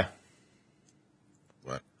 Hey, Sly.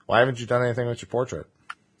 What? Why haven't you done anything with your portrait?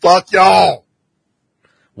 Fuck y'all.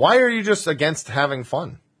 Why are you just against having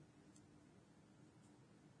fun?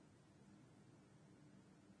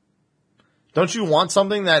 Don't you want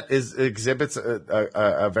something that exhibits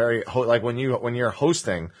a very, like when you're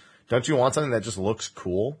hosting, don't you want something that just looks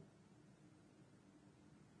cool?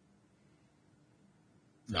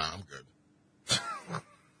 Nah, I'm good.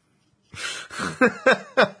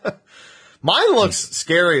 Mine looks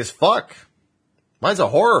scary as fuck. Mine's a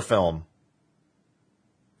horror film.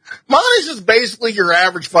 Mine is just basically your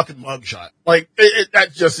average fucking mugshot. Like,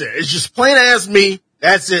 that's just it. It's just plain as me.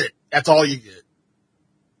 That's it. That's all you get.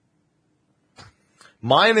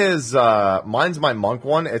 Mine's my monk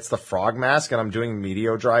one. It's the frog mask, and I'm doing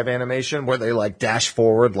Meteor Drive animation where they like dash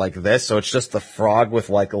forward like this. So it's just the frog with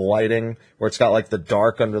like lighting where it's got like the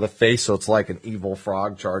dark under the face. So it's like an evil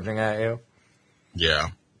frog charging at you. Yeah.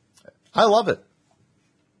 I love it.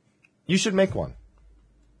 You should make one.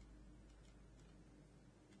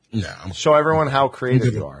 No. Show everyone how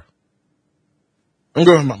creative you are. I'm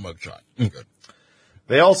going with my mugshot. I'm good.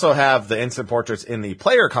 They also have the instant portraits in the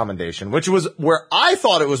player commendation, which was where I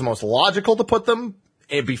thought it was most logical to put them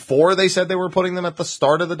before they said they were putting them at the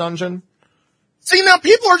start of the dungeon. See, now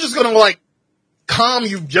people are just going to like calm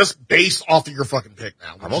you just based off of your fucking pick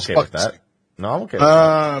now. I'm okay with that. No, I'm okay with that.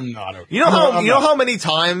 I'm not okay. You know how many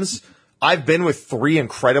times I've been with 3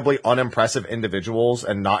 incredibly unimpressive individuals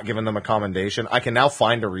and not given them a commendation? I can now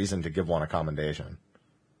find a reason to give one a commendation.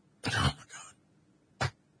 Oh my God.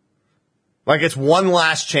 Like, it's one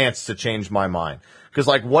last chance to change my mind. Cause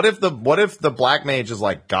like, what if the black mage is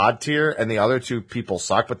like god tier and the other 2 people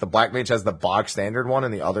suck, but the black mage has the bog standard one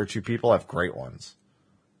and the other 2 people have great ones?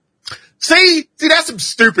 See, that's some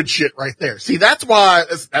stupid shit right there. See, that's why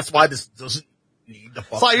this doesn't need to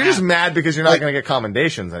fuck. So you're just mad because you're not going to get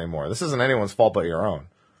commendations anymore. This isn't anyone's fault but your own.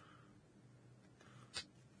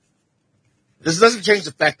 This doesn't change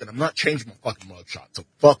the fact that I'm not changing my fucking mugshot, so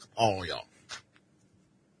fuck all y'all.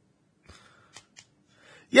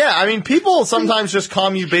 Yeah, I mean, people sometimes just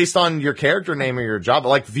calm you based on your character name or your job.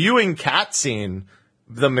 Like viewing Cutscene,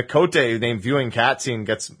 the Mikote named viewing Cutscene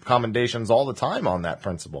gets commendations all the time on that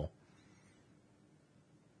principle.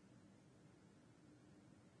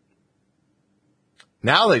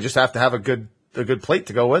 Now they just have to have a good plate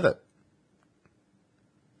to go with it.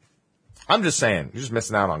 I'm just saying, you're just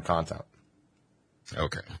missing out on content.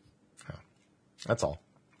 Okay. Yeah, that's all.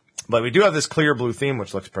 But we do have this clear blue theme,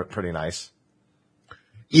 which looks pretty nice.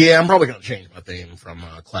 Yeah, I'm probably going to change my theme from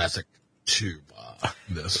Classic to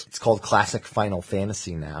this. It's called Classic Final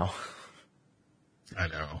Fantasy now. I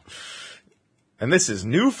know. And this is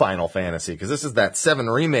new Final Fantasy, because this is that 7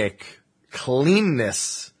 remake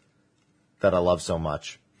cleanness that I love so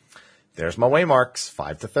much. There's my waymarks,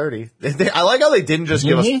 5 to 30. I like how they didn't just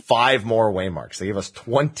give us 5 more waymarks. They gave us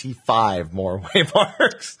 25 more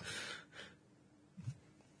waymarks.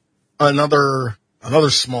 Another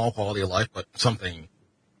small quality of life, but something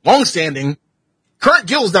long-standing. Current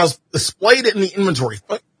guilds now displayed in the inventory.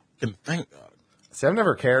 Fucking thank God. See, I've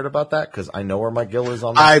never cared about that because I know where my guild is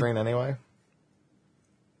on the screen anyway.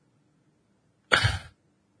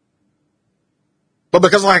 But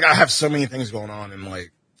because I have so many things going on and I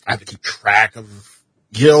have to keep track of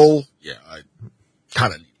guild, I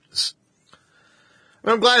kind of need this.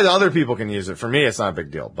 I'm glad that other people can use it. For me, it's not a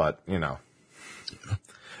big deal, but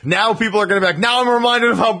now people are going to be like, now I'm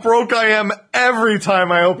reminded of how broke I am every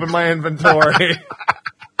time I open my inventory.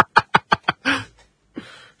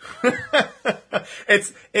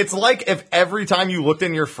 It's like if every time you looked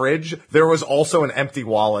in your fridge, there was also an empty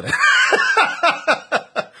wallet.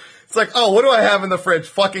 It's like, oh, what do I have in the fridge?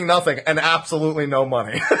 Fucking nothing and absolutely no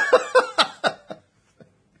money.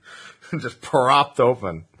 Just propped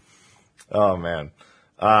open. Oh, man.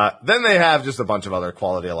 Then they have just a bunch of other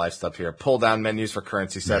quality of life stuff here. Pull down menus for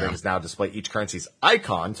currency settings now display each currency's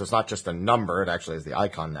icon. So it's not just a number. It actually has the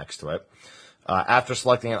icon next to it. After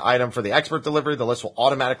selecting an item for the expert delivery, the list will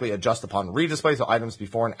automatically adjust upon redisplay. So items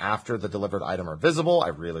before and after the delivered item are visible. I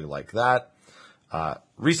really like that.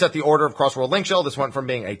 Reset the order of Crossworld Link Shell. This went from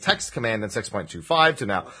being a text command in 6.25 to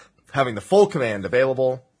now having the full command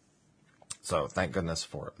available. So thank goodness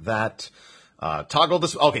for that. Toggle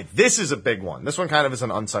this. Okay, this is a big one. This one kind of is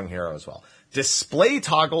an unsung hero as well. Display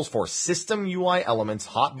toggles for system UI elements,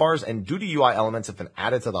 hotbars, and duty UI elements have been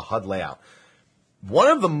added to the HUD layout. One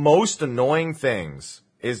of the most annoying things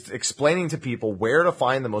is explaining to people where to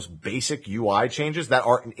find the most basic UI changes that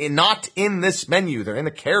are not in this menu. They're in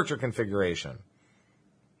the character configuration.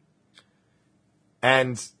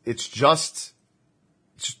 And it's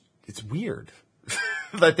weird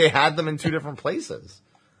that they had them in 2 different places.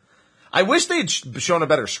 I wish they'd shown a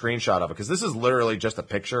better screenshot of it, because this is literally just a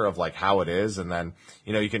picture of how it is, and then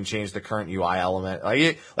you can change the current UI element.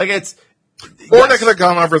 It's. Or they could have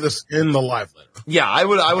gone over this in the live letter. Yeah, I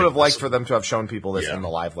would have liked for them to have shown people this in the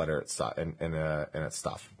live letter in its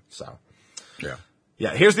stuff. So.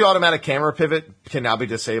 Yeah, here's the automatic camera pivot can now be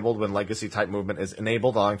disabled when legacy type movement is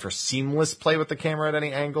enabled, allowing for seamless play with the camera at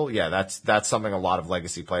any angle. Yeah, that's something a lot of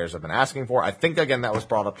legacy players have been asking for. I think again that was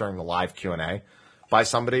brought up during the live Q&A by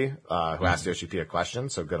somebody who asked Yoshi P a question,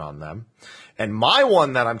 so good on them. And my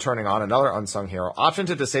one that I'm turning on, another unsung hero, option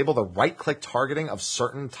to disable the right-click targeting of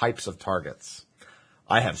certain types of targets.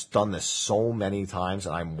 I have done this so many times,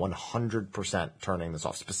 and I'm 100% turning this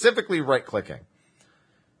off, specifically right-clicking.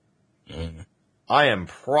 I am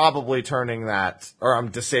probably turning that, or I'm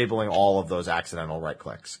disabling all of those accidental right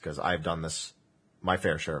clicks, because I've done this my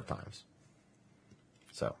fair share of times.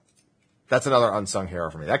 So that's another unsung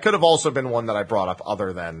hero for me. That could have also been one that I brought up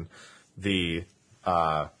other than the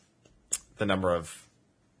number of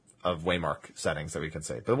waymark settings that we can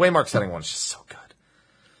say. But the waymark setting one's just so good.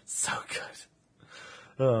 So good.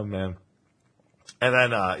 Oh, man. And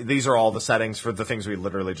then these are all the settings for the things we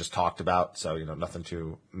literally just talked about, so nothing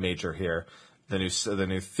too major here. The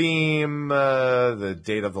new theme, the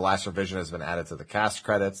date of the last revision has been added to the cast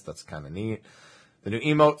credits. That's kind of neat. The new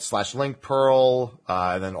emote / link pearl,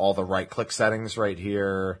 and then all the right click settings right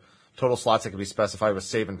here. Total slots that can be specified with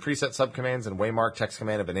save and preset subcommands and waymark text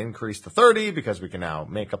command have been increased to 30 because we can now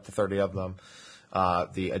make up to 30 of them.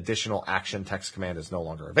 The additional action text command is no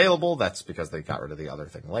longer available. That's because they got rid of the other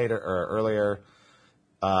thing earlier.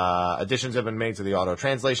 Additions have been made to the auto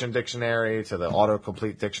translation dictionary, to the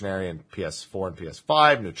autocomplete dictionary in PS4 and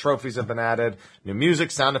PS5. New trophies have been added. New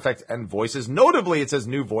music, sound effects, and voices. Notably, it says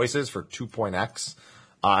new voices for 2.x.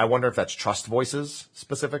 I wonder if that's trust voices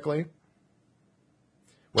specifically.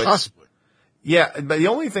 Possibly. Yeah, but the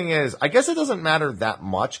only thing is, I guess it doesn't matter that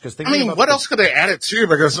much, because what else could they add it to?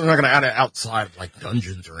 Because they're not going to add it outside of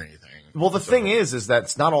dungeons or anything. Well, the thing is that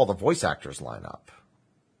it's not all the voice actors line up.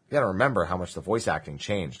 You gotta remember how much the voice acting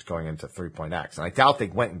changed going into 3.x. And I doubt they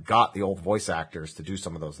went and got the old voice actors to do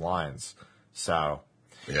some of those lines. So,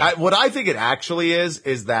 what I think it actually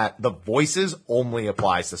is that the voices only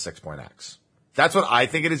applies to 6.x. That's what I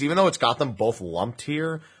think it is, even though it's got them both lumped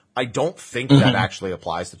here. I don't think that actually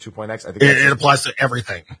applies to 2.x. I think it applies to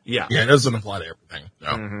everything. Yeah. Yeah, it doesn't apply to everything. No.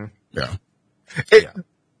 Mm-hmm. Yeah.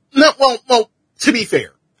 No, well, to be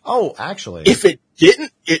fair. Oh, actually. If it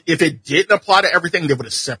didn't apply to everything, they would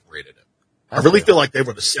have separated it. I really feel like they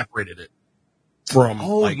would have separated it from,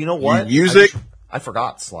 you know what? Music. I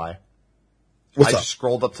forgot, Sly. What's up? Just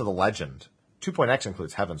scrolled up to the legend. 2.x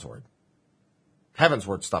includes Heavensward.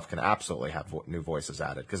 Heavensward stuff can absolutely have new voices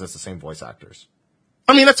added, because it's the same voice actors.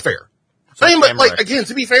 I mean, that's fair. I mean, but like, again,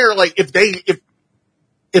 to be fair, like, if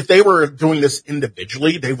they were doing this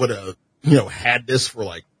individually, they would have, had this for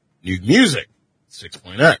like new music,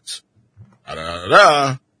 6.x,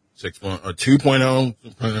 2.0,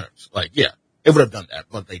 2.x. Like, yeah, it would have done that,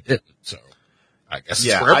 but they didn't. So I guess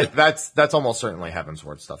that's almost certainly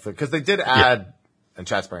Heavensward stuff, because they did add, and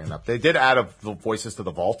chat's bringing it up, they did add the voices to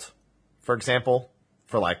the vault, for example,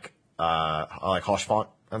 for like Hoshfont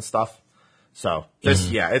and stuff. So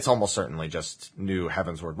this, it's almost certainly just new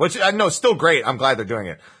Heavensward, which I know is still great. I'm glad they're doing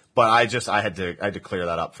it, but I had to clear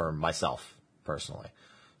that up for myself personally.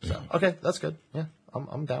 So, okay, that's good. Yeah,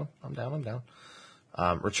 I'm down.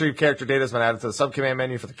 Retrieve character data has been added to the subcommand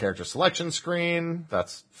menu for the character selection screen.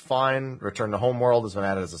 That's fine. Return to homeworld has been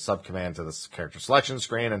added as a subcommand to this character selection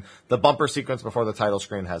screen, and the bumper sequence before the title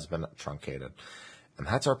screen has been truncated. And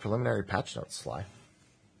that's our preliminary patch notes, Sly.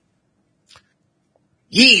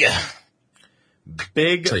 Yeah.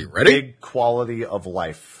 Big quality of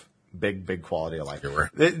life. Big quality of life.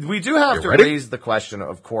 We do have to raise the question,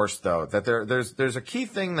 of course, though, that there's a key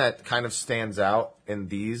thing that kind of stands out in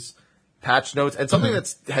these patch notes, and something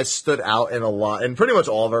that has stood out in pretty much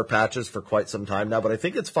all of our patches for quite some time now, but I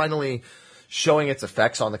think it's finally showing its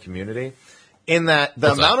effects on the community, in that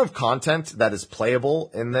the amount of content that is playable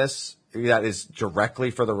in this, that is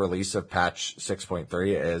directly for the release of patch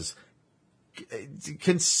 6.3, is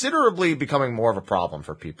considerably becoming more of a problem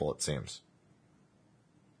for people, it seems.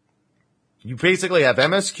 You basically have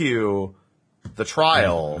MSQ, the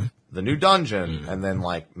trial, the new dungeon, and then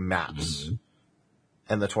like maps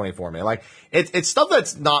and the 24 man. Like it's stuff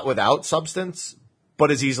that's not without substance,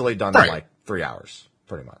 but is easily done in like 3 hours,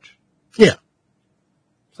 pretty much. Yeah.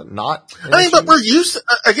 Is that not? I mean, but we're used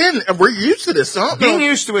to this. So being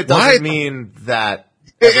used to it doesn't mean that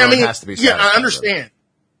everyone has to be satisfied. Yeah, I understand.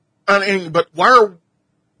 But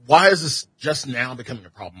why is this just now becoming a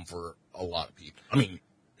problem for a lot of people? I mean,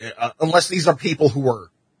 unless these are people who are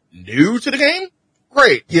new to the game,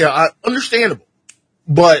 great. Yeah, understandable.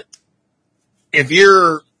 But if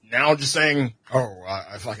you're now just saying, oh,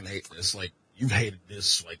 I fucking hate this, like, you've hated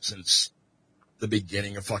this, like, since the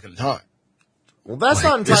beginning of fucking time. Well, that's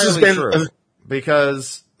not entirely true,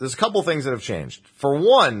 because there's a couple things that have changed. For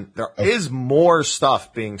one, there is more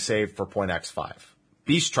stuff being saved for .x5.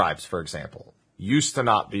 Beast Tribes, for example, used to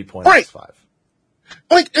not be .x5.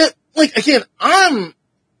 Like, again, I'm,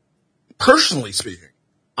 personally speaking,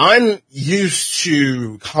 I'm used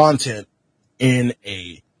to content in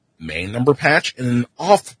a main number patch and an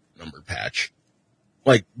off number patch,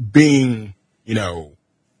 like, being,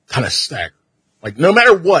 kind of staggered. Like, no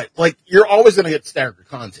matter what, like, you're always going to get staggered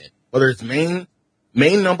content. Whether it's main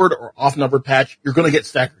numbered or off numbered patch, you're going to get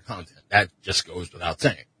staggered content. That just goes without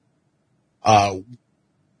saying.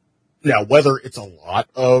 Now, whether it's a lot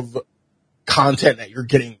of content that you're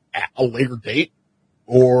getting at a later date,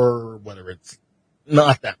 or whether it's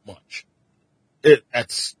not that much,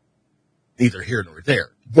 that's neither here nor there.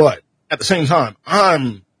 But at the same time,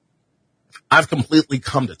 I've completely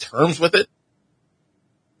come to terms with it,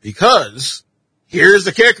 because here's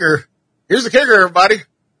the kicker, everybody.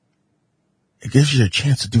 It gives you a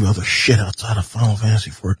chance to do other shit outside of Final Fantasy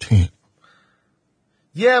XIV.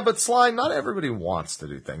 Yeah, but Sly, not everybody wants to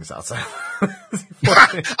do things outside. And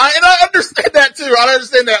I understand that too. I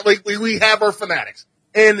understand that. Like, we have our fanatics,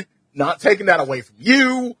 and not taking that away from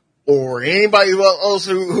you or anybody else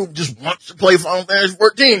who just wants to play Final Fantasy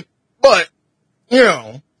XIV. But,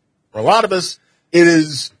 for a lot of us, it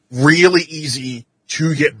is really easy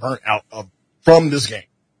to get burnt out from this game.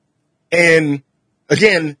 And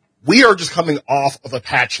again, we are just coming off of a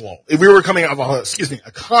patch lull. If we were coming out of a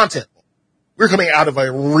content lull, we're coming out of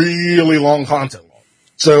a really long content lull.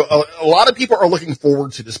 So a lot of people are looking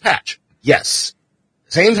forward to this patch. Yes. At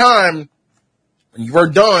the same time, when you are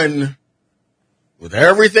done with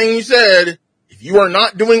everything you said, if you are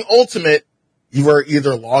not doing Ultimate, you are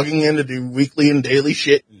either logging in to do weekly and daily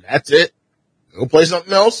shit, and that's it. Go play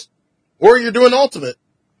something else, or you're doing Ultimate.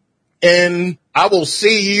 And I will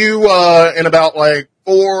see you in about like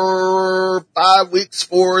 4 or 5 weeks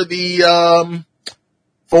for the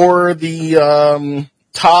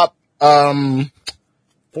top 4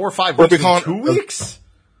 or 5 weeks. 2 weeks?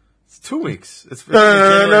 It's 2 weeks. It's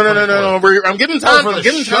no. I'm giving time. I'm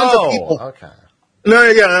giving time for people. Okay. No,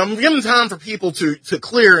 yeah, I'm giving time for people to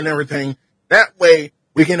clear and everything. That way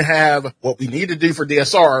we can have what we need to do for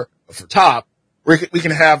DSR, for top. We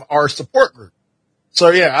can have our support group. So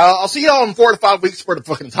yeah, I'll see y'all in 4 to 5 weeks for the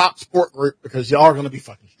fucking top support group, because y'all are gonna be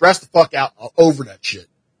fucking stressed the fuck out over that shit.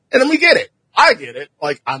 And then we get it. I get it.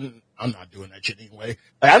 Like, I'm not doing that shit anyway.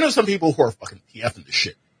 Like, I know some people who are fucking PFing this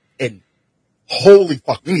shit. And holy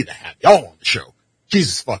fuck, we need to have y'all on the show.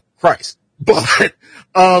 Jesus fucking Christ. But,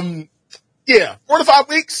 yeah, 4 to 5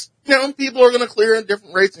 weeks, you know, people are going to clear at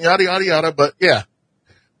different rates and yada, yada, yada. But yeah,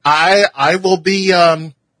 I will be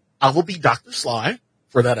Dr. Sly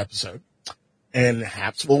for that episode. And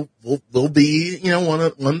Haps will be, you know, one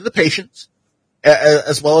of the patients,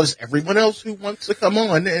 as well as everyone else who wants to come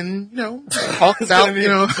on and, you know, talk about, you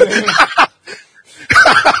know.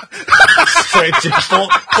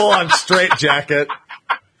 Full on straight jacket.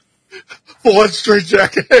 Full on straight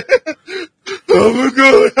jacket. Oh my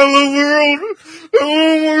God. Hello world.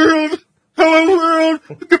 Hello world. Hello world.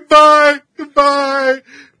 Goodbye. Goodbye.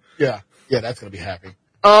 Yeah, that's gonna be happy.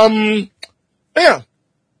 Yeah.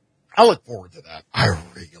 I look forward to that. I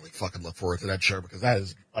really fucking look forward to that show because that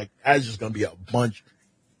is just gonna be a bunch.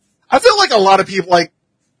 I feel like a lot of people, like,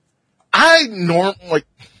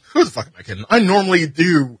 who the fuck am I kidding? I normally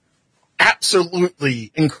do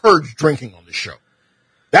absolutely encourage drinking on this show.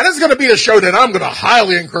 That is gonna be a show that I'm gonna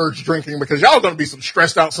highly encourage drinking because y'all are gonna be some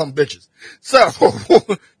stressed out some bitches. So,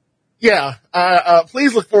 yeah,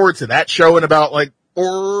 please look forward to that show in about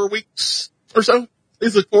 4 weeks or so.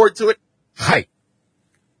 Please look forward to it. Hi.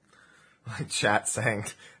 Chat saying,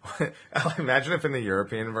 imagine if in the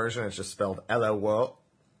European version it's just spelled hello world.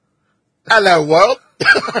 Hello world.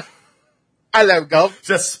 Hello gov.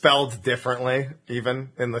 Just spelled differently,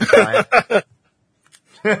 even in the client.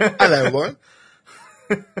 Hello world.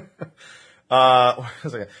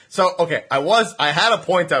 So, okay, I had a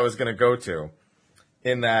point I was going to go to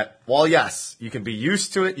in that, while yes, you can be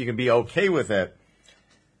used to it, you can be okay with it,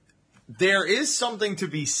 there is something to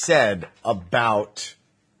be said about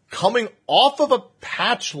coming off of a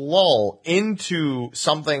patch lull into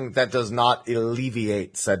something that does not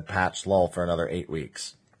alleviate said patch lull for another 8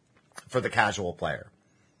 weeks for the casual player.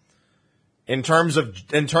 In terms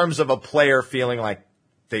of a player feeling like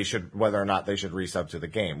whether or not they should resub to the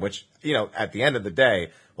game, which, you know, at the end of the day,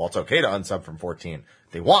 while it's okay to unsub from 14,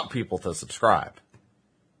 they want people to subscribe.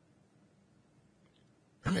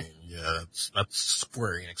 I mean, yeah, that's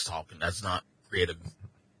Square Enix talking. That's not Creative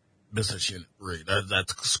Business Unit 3.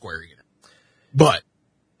 That's Square Enix. But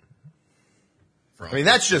I mean,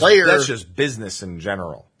 that's just business in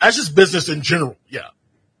general. That's just business in general, yeah.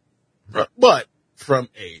 But from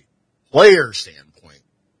a player standpoint,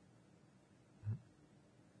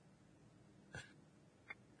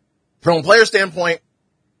 from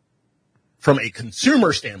a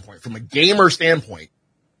consumer standpoint, from a gamer standpoint,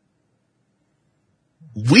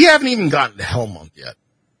 we haven't even gotten to Hell Month yet.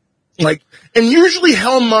 And usually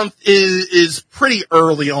Hell Month is pretty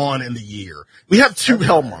early on in the year. We have 2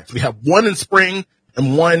 Hell Months. We have one in spring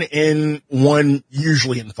and one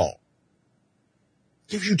usually in fall.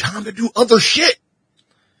 Gives you time to do other shit.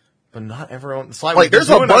 But not everyone. There's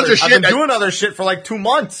a bunch of shit. I've been doing other shit for 2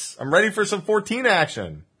 months. I'm ready for some 14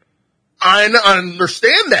 action. I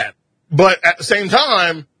understand that. But at the same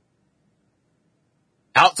time,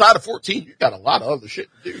 outside of 14, you got a lot of other shit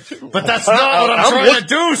to do too. But that's not what I'm trying to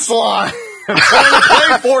do, Sly. I'm trying to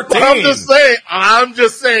play 14. I'm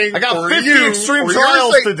just saying. I got 50 extreme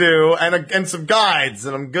trials to do and some guides,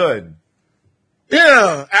 and I'm good.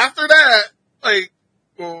 Yeah. After that,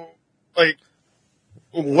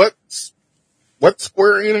 what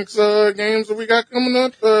Square Enix games have we got coming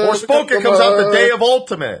up? Forspoken comes out the day of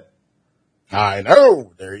Ultimate. I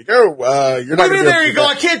know. There you go. You're not. There you go.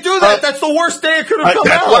 I can't do that. That's the worst day it could have come out.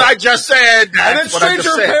 That's what I just said. And then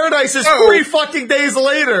Stranger in Paradise is 3 fucking days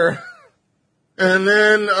later. And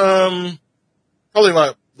then, probably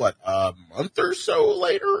a month or so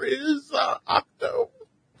later is Octo.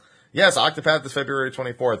 Yes, Octopath is February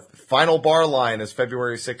 24th. Final Bar Line is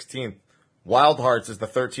February 16th. Wild Hearts is the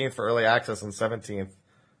 13th for early access and 17th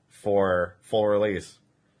for full release.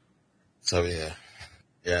 So yeah.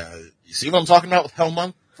 You see what I'm talking about with Hell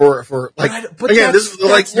Month? For but again, this is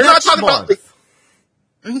you're not talking month. about.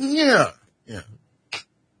 Yeah.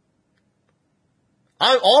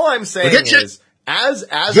 All I'm saying is, as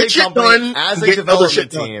a company, as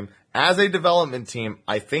a development team,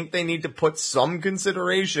 I think they need to put some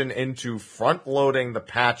consideration into front loading the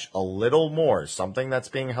patch a little more. Something that's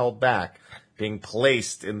being held back, being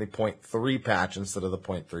placed in the 0.3 patch instead of the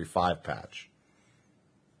 0.35 patch.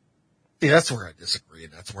 Yeah, that's where I disagree,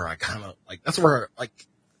 and that's where I kind of I'm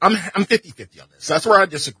 50-50 on this. That's where I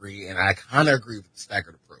disagree, and I kind of agree with the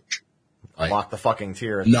staggered approach. Lock the fucking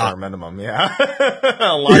tier at bare minimum, yeah.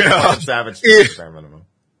 Lock Savage tier at bare minimum.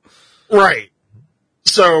 Right.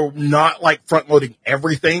 So, not front loading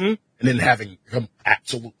everything, and then having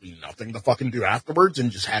absolutely nothing to fucking do afterwards,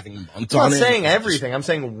 and just having months on it. I'm not saying everything. I'm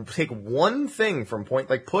saying take one thing from put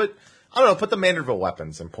the Manderville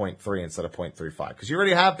weapons in 0.3 instead of 0.35. Because you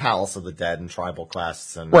already have Palace of the Dead and Tribal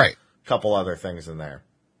Quests and a couple other things in there.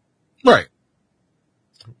 Right.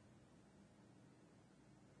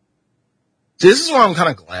 This is why I'm kind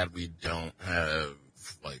of glad we don't have,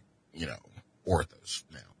 like, Orthos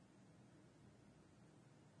now.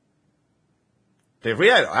 If we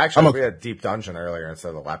had Deep Dungeon earlier instead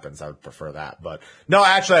of the weapons, I would prefer that. But no,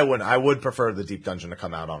 actually, I wouldn't. I would prefer the Deep Dungeon to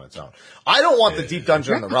come out on its own. I don't want the Deep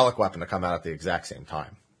Dungeon and the Relic Weapon to come out at the exact same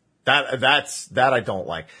time. That I don't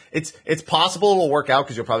like. It's possible it'll work out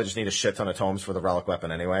because you'll probably just need a shit ton of tomes for the Relic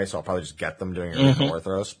Weapon anyway. So I'll probably just get them doing your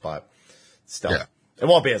Orthros, but still, it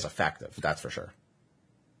won't be as effective. That's for sure.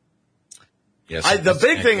 Yes, the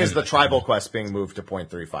big thing is the tribal quest being moved to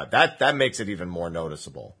 0.35. That makes it even more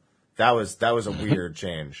noticeable. That was a weird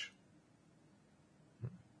change.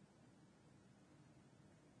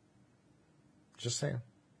 Just saying.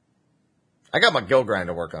 I got my Guild Grind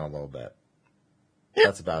to work on a little bit. Yeah.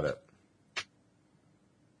 That's about it.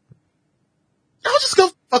 I'll just go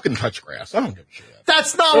fucking touch grass. I don't give a shit.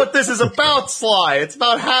 That's not what this is about, Sly. It's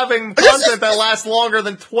about having content that lasts longer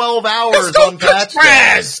than 12 hours on patch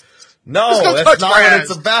days. No, that's not what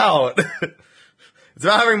it's about. It's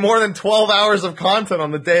about having more than 12 hours of content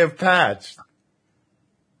on the day of patch.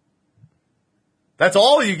 That's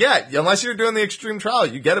all you get. Unless you're doing the extreme trial,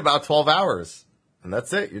 you get about 12 hours. And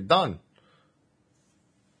that's it. You're done.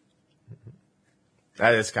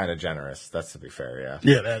 That is kind of generous. That's to be fair, yeah.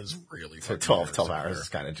 Yeah, that is really 12 hours is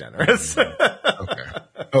kind of generous.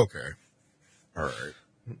 Okay. All right.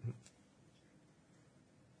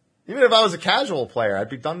 Even if I was a casual player, I'd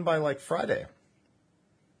be done by like Friday.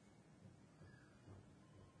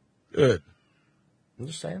 Good. I'm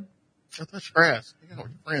just saying. Go touch grass. Hang out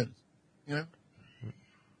with your friends.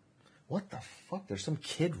 What the fuck? There's some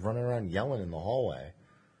kid running around yelling in the hallway.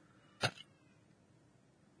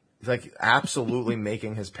 He's like absolutely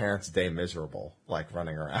making his parents' day miserable, like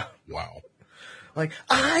running around. Wow. Like,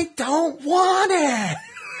 I don't want it.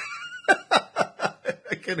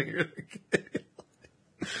 I can hear the kid.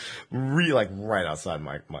 Like right outside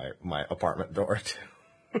my apartment door too.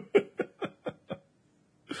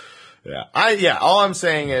 Yeah. All I'm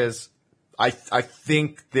saying is I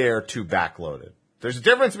think they're too backloaded. There's a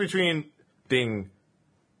difference between being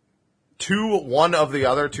one of the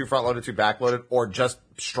other, too front-loaded, too backloaded, or just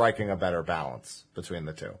striking a better balance between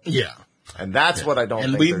the two. Yeah. And that's what I don't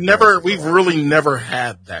think. And we've really never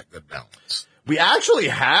had that good balance. We actually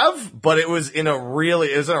have, but it was in a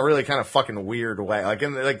really kind of fucking weird way.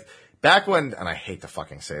 Like back when, and I hate to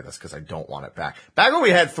fucking say this because I don't want it back. Back when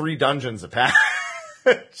we had 3 dungeons a patch.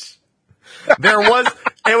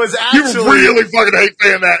 It was actually. You really fucking hate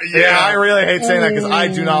saying that. Yeah, I really hate saying that because I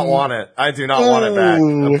do not want it. I do not want it back.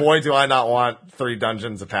 Boy, do I not want 3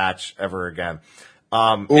 dungeons a patch ever again.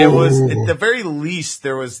 It was, at the very least,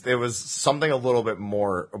 there was something a little bit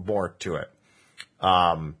more to it.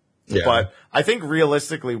 But I think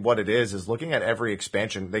realistically what it is looking at every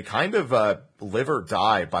expansion, they kind of, live or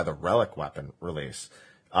die by the Relic Weapon release.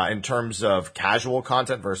 In terms of casual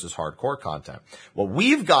content versus hardcore content. What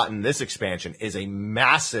we've gotten this expansion is a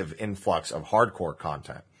massive influx of hardcore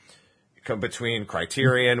content. Between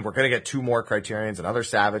Criterion, we're going to get 2 more Criterions, another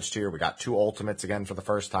Savage tier. We got 2 Ultimates again for the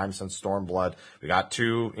first time since Stormblood. We got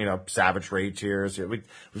 2, Savage Raid tiers. We've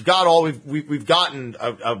gotten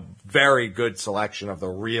a very good selection of the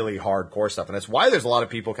really hardcore stuff. And that's why there's a lot of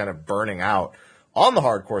people kind of burning out on the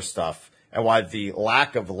hardcore stuff. And why the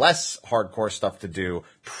lack of less hardcore stuff to do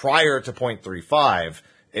prior to 0.35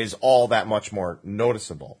 is all that much more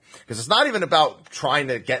noticeable. Because it's not even about trying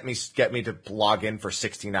to get me to log in for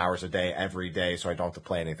 16 hours a day every day so I don't have to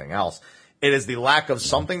play anything else. It is the lack of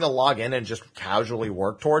something to log in and just casually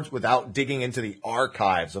work towards without digging into the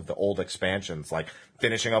archives of the old expansions, like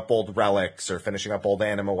finishing up old relics or finishing up old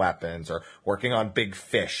anima weapons or working on Big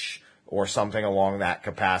Fish or something along that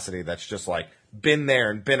capacity that's just like, been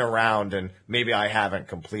there and been around and maybe I haven't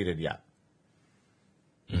completed yet.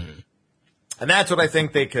 Mm-hmm. And that's what I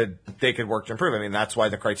think they could work to improve. I mean, that's why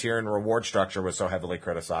the Criterion reward structure was so heavily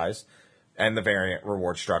criticized and the variant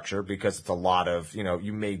reward structure, because it's a lot of,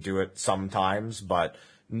 you may do it sometimes, but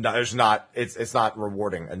it's not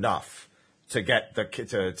rewarding enough to get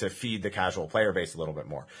to feed the casual player base a little bit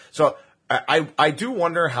more. So I do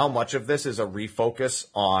wonder how much of this is a refocus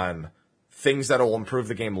on things that will improve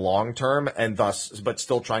the game long term and but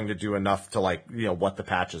still trying to do enough to what the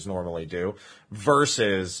patches normally do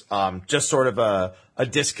versus, just sort of a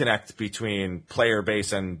disconnect between player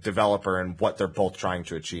base and developer and what they're both trying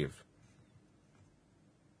to achieve.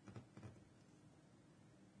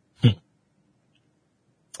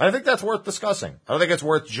 I think that's worth discussing. I don't think it's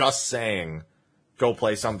worth just saying, go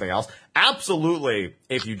play something else. Absolutely.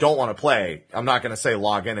 If you don't want to play, I'm not going to say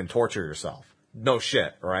log in and torture yourself. No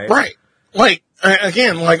shit, right? Right. like,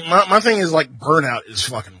 again, like, my thing is, like, burnout is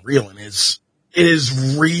fucking real, and it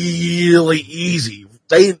is really easy.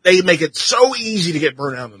 They make it so easy to get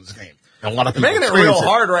burnt out in this game. And a lot of people making it real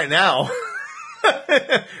hard right now.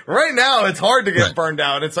 Right now, it's hard to get burned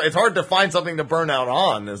out. It's hard to find something to burn out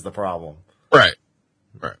on is the problem. Right.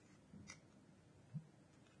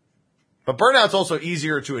 But burnout's also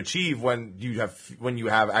easier to achieve when you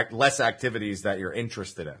have less activities that you're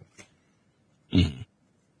interested in. Mm-hmm.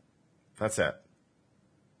 That's it.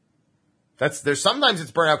 There's sometimes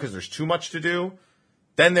it's burnout because there's too much to do.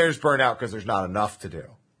 Then there's burnout because there's not enough to do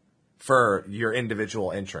for your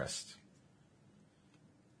individual interest.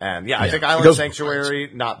 And I think Island Sanctuary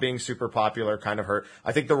not being super popular kind of hurt.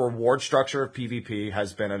 I think the reward structure of PvP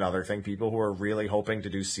has been another thing. People who are really hoping to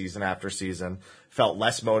do season after season felt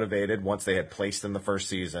less motivated once they had placed in the first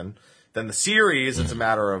season. Then the series, it's a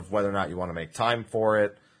matter of whether or not you want to make time for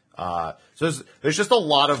it. So there's just a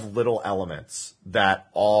lot of little elements that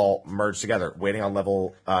all merge together. Waiting on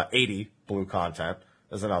level 80 blue content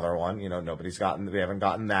is another one. We haven't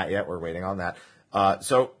gotten that yet. We're waiting on that.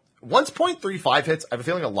 So once 0.35 hits, I have a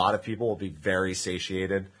feeling a lot of people will be very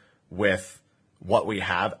satiated with what we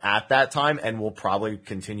have at that time and will probably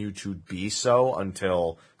continue to be so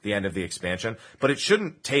until the end of the expansion. But it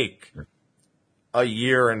shouldn't take a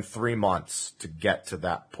year and 3 months to get to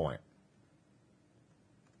that point.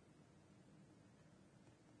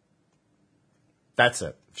 That's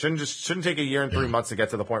it. Shouldn't take a year and 3 months to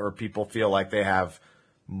get to the point where people feel like they have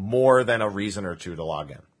more than a reason or two to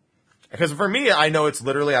log in. Because for me, I know it's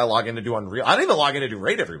literally I log in to do Unreal. I don't even log in to do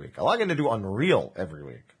Raid every week. I log in to do Unreal every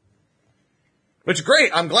week. Which is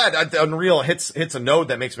great. I'm glad Unreal hits a node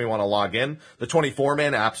that makes me want to log in. The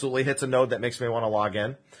 24-man absolutely hits a node that makes me want to log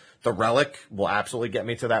in. The Relic will absolutely get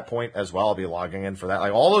me to that point as well. I'll be logging in for that.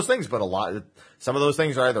 Like all those things, but some of those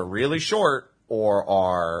things are either really short or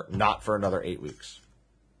are not for another 8 weeks.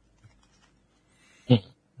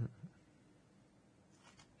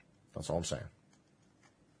 That's all I'm saying.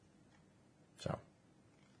 So,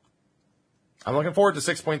 I'm looking forward to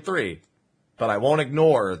 6.3, but I won't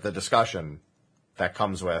ignore the discussion that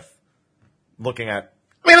comes with looking at.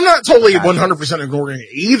 I mean, I'm not totally 100% ignoring it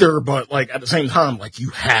either, but like at the same time, like you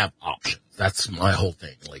have options. That's my whole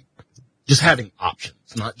thing. Like just having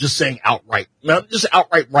options, not just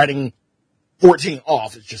writing 14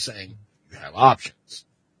 off. It's just saying you have options.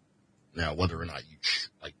 Now, whether or not you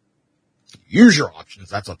use your options,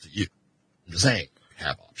 that's up to you. I'm just saying you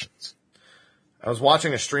have options. I was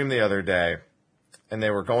watching a stream the other day, and they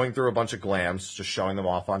were going through a bunch of glams, just showing them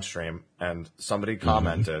off on stream, and somebody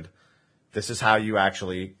commented, this is how you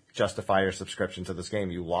actually justify your subscription to this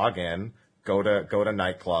game. You log in, go to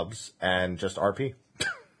nightclubs, and just RP.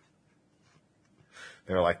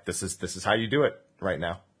 They were like, this is how you do it right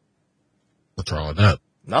now. What's wrong with that?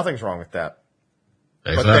 Nothing's wrong with that.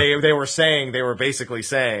 Exactly. But they were basically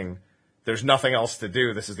saying, there's nothing else to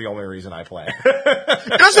do. This is the only reason I play.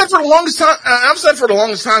 I've said for the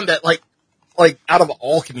longest time that like out of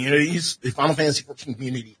all communities, the Final Fantasy XIV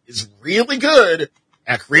community is really good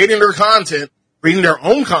at creating their content, creating their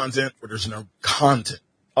own content, where there's no content.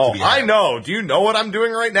 Oh, I know. Do you know what I'm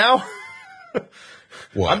doing right now?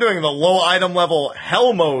 What? I'm doing the low item level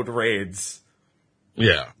hell mode raids.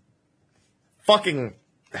 Yeah. Fucking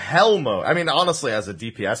hell mode. I mean, honestly, as a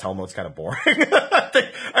DPS, hell mode's kind of boring.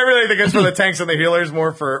 I really think it's for the tanks and the healers,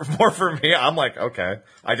 more for me. I'm like, okay,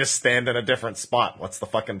 I just stand in a different spot. What's the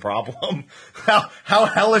fucking problem? How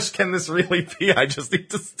hellish can this really be? I just need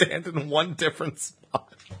to stand in one different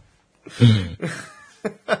spot.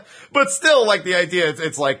 But still, like the idea,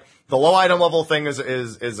 it's like the low item level thing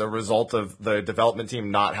is a result of the development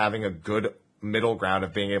team not having a good middle ground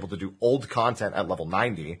of being able to do old content at level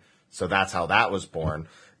 90. So that's how that was born.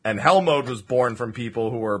 And Hell Mode was born from people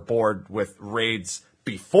who were bored with raids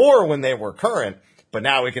before when they were current, but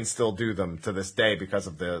now we can still do them to this day because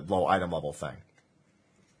of the low item level thing.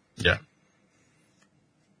 Yeah.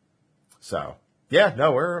 So, yeah,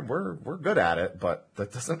 no, we're good at it, but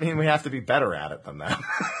that doesn't mean we have to be better at it than them.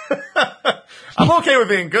 I'm okay with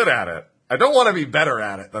being good at it. I don't want to be better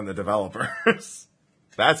at it than the developers.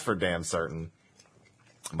 That's for damn certain.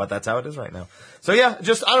 But that's how it is right now. So yeah,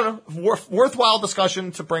 just, I don't know, worthwhile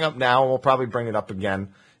discussion to bring up now. We'll probably bring it up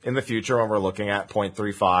again in the future when we're looking at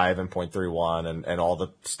 0.35 and 0.31 and all the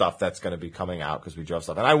stuff that's going to be coming out because we do have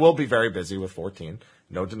stuff. And I will be very busy with 14.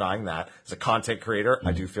 No denying that. As a content creator,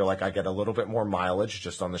 I do feel like I get a little bit more mileage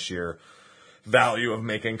just on the sheer value of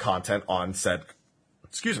making content on said,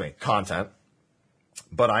 content.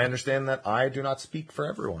 But I understand that I do not speak for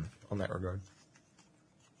everyone on that regard.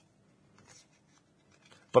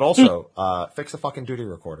 But also, fix the fucking duty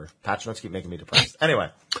recorder. Patch notes keep making me depressed. Anyway.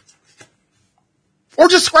 Or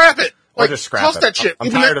just scrap it. Or just scrap toss it. that shit. I'm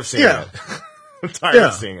tired of seeing it. I'm tired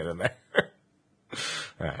of seeing it in there.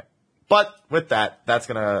 All right. But with that, that's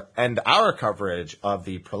going to end our coverage of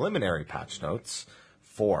the preliminary patch notes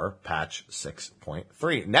for patch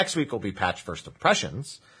 6.3. Next week will be patch first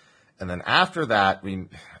impressions. And then after that,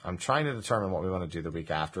 I'm trying to determine what we want to do the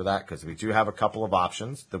week after that, because we do have a couple of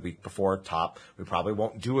options. The week before Top, we probably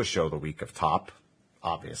won't do a show the week of Top,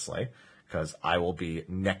 obviously, because I will be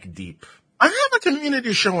neck deep. I have a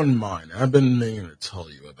community show in mind. I've been meaning to tell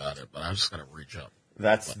you about it, but I just got to reach out.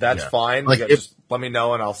 That's fine. Like just let me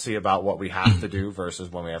know, and I'll see about what we have to do versus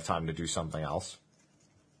when we have time to do something else.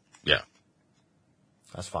 Yeah.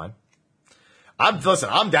 That's fine.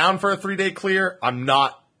 I'm down for a 3-day clear. I'm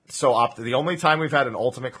not so the only time we've had an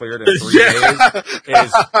ultimate cleared in 3 days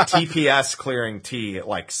is TPS clearing T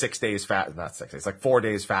like 6 days not 6 days, like 4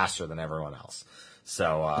 days faster than everyone else.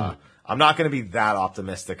 So I'm not going to be that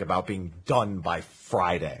optimistic about being done by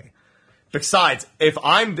Friday. Besides, if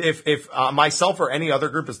myself or any other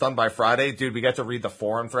group is done by Friday, dude, we get to read the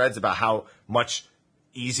forum threads about how much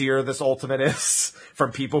easier this ultimate is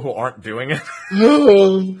from people who aren't doing it.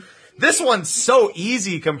 No. This one's so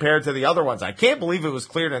easy compared to the other ones. I can't believe it was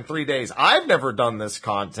cleared in 3 days. I've never done this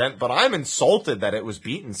content, but I'm insulted that it was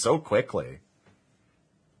beaten so quickly.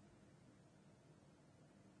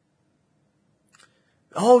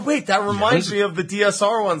 Oh, wait, that reminds me of the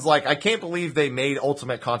DSR ones. Like, I can't believe they made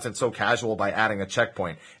ultimate content so casual by adding a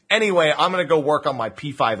checkpoint. Anyway, I'm going to go work on my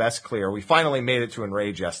P5S clear. We finally made it to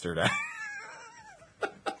Enrage yesterday.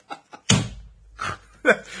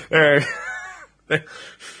 There.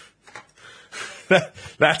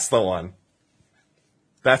 That's the one.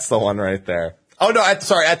 That's the one right there. Oh, no,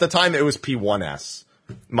 sorry. At the time, it was P1S.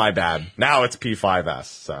 My bad. Now it's P5S,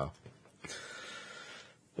 so.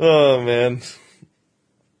 Oh, man.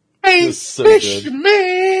 Hey, so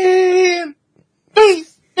fisherman! Hey,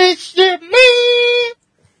 fisherman!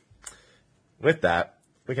 With that,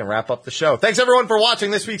 we can wrap up the show. Thanks, everyone, for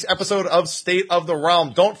watching this week's episode of State of the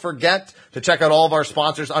Realm. Don't forget to check out all of our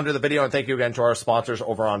sponsors under the video, and thank you again to our sponsors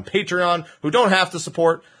over on Patreon, who don't have to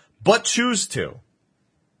support, but choose to,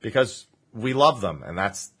 because we love them, and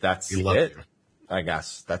that's it, I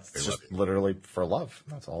guess. That's just literally for love.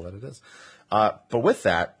 That's all that it is. But with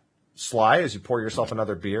that, Sly, as you pour yourself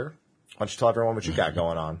another beer, why don't you tell everyone what you got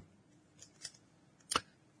going on?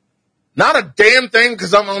 Not a damn thing,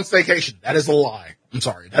 because I'm on staycation. That is a lie. I'm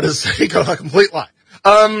sorry. That is a complete lie.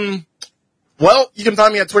 Well, you can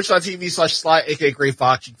find me at twitch.tv/Sly, aka Gray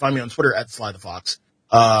Fox. You can find me on Twitter at Sly the Fox.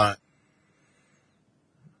 Again,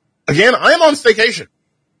 I am on staycation,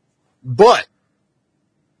 but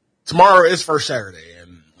tomorrow is first Saturday,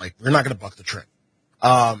 and like, we're not going to buck the trend.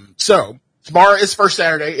 So tomorrow is first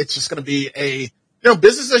Saturday. It's just going to be a,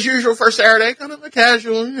 business as usual first Saturday, kind of a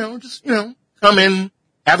casual, just, come in,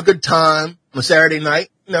 have a good time on a Saturday night,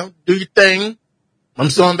 do your thing. I'm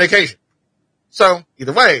still on vacation. So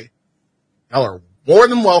either way, y'all are more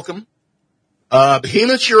than welcome.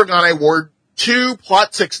 Behemoth Shirogane Ward 2,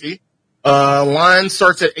 Plot 60. Line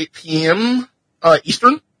starts at 8 p.m.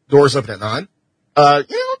 Eastern. Doors open at 9.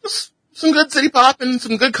 Just some good city pop and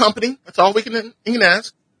some good company. That's all we can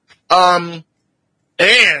ask. And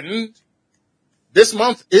this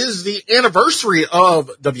month is the anniversary of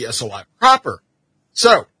WSOI proper.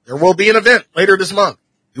 So there will be an event later this month.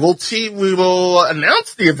 We will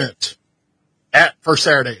announce the event at First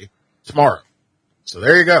Saturday tomorrow. So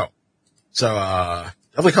there you go. So,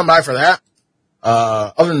 definitely come by for that.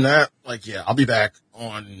 Other than that, I'll be back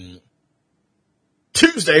on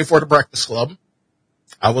Tuesday for the Breakfast Club.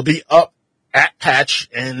 I will be up at Patch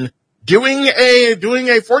and doing a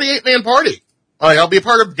 48-man party. I'll be a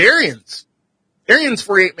part of Darian's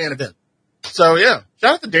 48-man event. So yeah,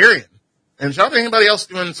 shout out to Darian. And shout out to anybody else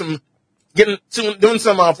doing some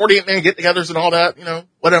 48-man get-togethers and all that,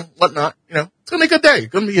 whatnot. It's gonna be a good day. It's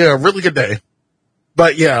gonna be a really good day.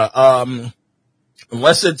 But yeah,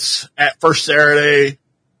 unless it's at First Saturday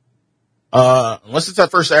or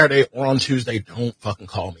on Tuesday, don't fucking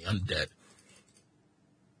call me. I'm dead.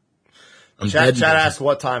 Chat asked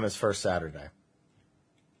what time is First Saturday.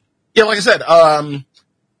 Yeah, like I said,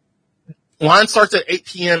 line starts at 8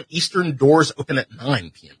 p.m. Eastern, doors open at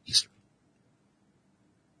 9 p.m. Eastern.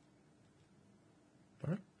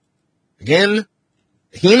 Again,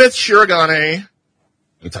 Behemoth Shirogane.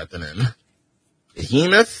 Let me type that in.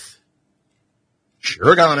 Behemoth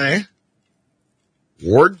Shirogane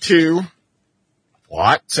Ward 2,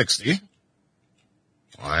 Plot 60.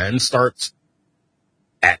 Line starts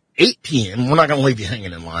at 8 p.m. We're not going to leave you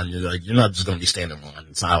hanging in line. You're not just going to be standing in line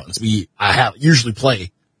in silence. I usually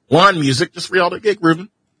play line music just for y'all to get grooving.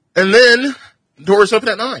 And then doors open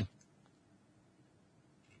at 9.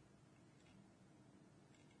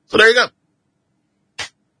 So there you go.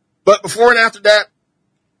 But before and after that,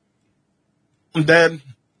 I'm dead.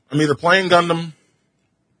 I'm either playing Gundam,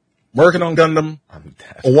 working on Gundam, I'm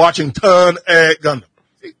dead, or watching ton at Gundam.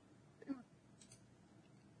 See?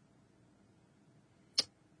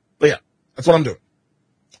 But yeah, that's what I'm doing.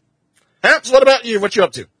 Haps, what about you? What you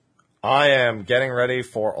up to? I am getting ready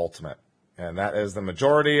for Ultimate, and that is the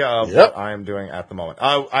majority of what I am doing at the moment.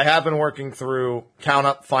 I have been working through Count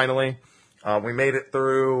Up finally. We made it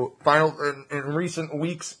through in recent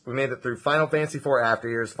weeks. We made it through Final Fantasy IV After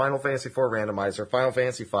Years, Final Fantasy IV Randomizer, Final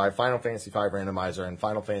Fantasy V, Final Fantasy V Randomizer, and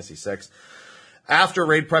Final Fantasy VI. After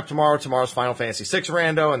raid prep tomorrow's Final Fantasy VI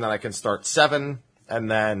Rando, and then I can start 7. And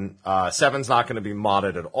then 7's not going to be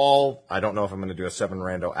modded at all. I don't know if I'm going to do a 7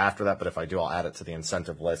 rando after that, but if I do, I'll add it to the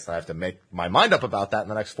incentive list. I have to make my mind up about that in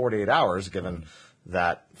the next 48 hours, given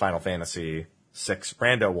that Final Fantasy VI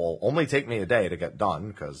rando will only take me a day to get done,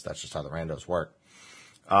 because that's just how the randos work.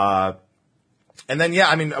 And then, yeah,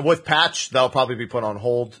 I mean, with patch, they'll probably be put on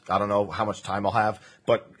hold. I don't know how much time I'll have,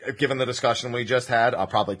 but given the discussion we just had, I'll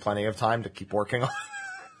probably plenty of time to keep working on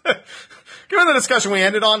Given the discussion we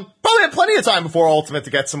ended on, probably had plenty of time before Ultimate to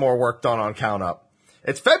get some more work done on Count Up.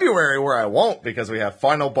 It's February where I won't, because we have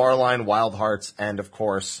Final Barline, Wild Hearts, and of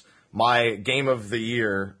course, my game of the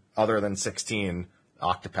year, other than 16,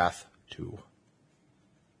 Octopath 2.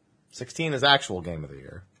 16 is actual game of the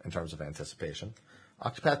year, in terms of anticipation.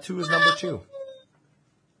 Octopath 2 is number 2.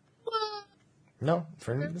 No,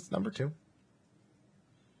 for me, it's number 2.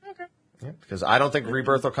 Okay. Yeah, because I don't think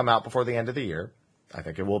Rebirth will come out before the end of the year. I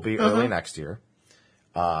think it will be early next year.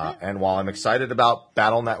 And while I'm excited about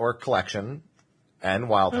Battle Network Collection and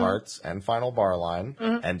Wild Hearts and Final Barline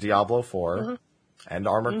and Diablo 4 and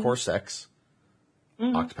Armored Core 6,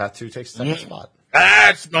 Octopath 2 takes the second spot.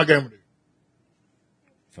 That's my game.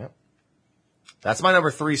 Yep. That's my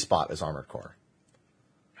number 3 spot is Armored Core.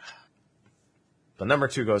 The number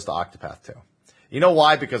 2 goes to Octopath 2. You know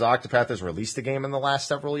why? Because Octopath has released a game in the last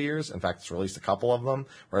several years. In fact, it's released a couple of them,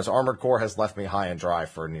 whereas Armored Core has left me high and dry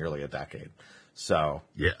for nearly a decade. So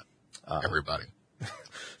yeah, everybody.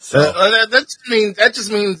 So that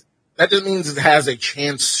just means it has a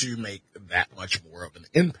chance to make that much more of an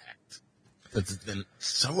impact. It's been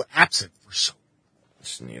so absent for so.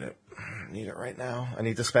 Just need it. Need it right now. I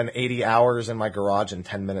need to spend 80 hours in my garage and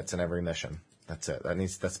 10 minutes in every mission. That's it.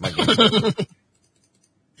 That's my game.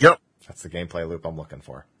 Yep. That's the gameplay loop I'm looking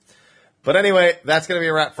for. But anyway, that's going to be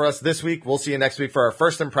a wrap for us this week. We'll see you next week for our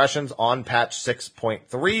first impressions on patch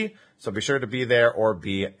 6.3. So be sure to be there or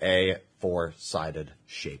be a 4-sided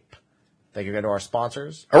shape. Thank you again to our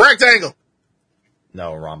sponsors. A rectangle.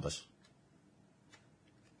 No, a rhombus.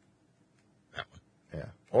 That one. Yeah.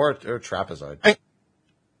 Or a trapezoid.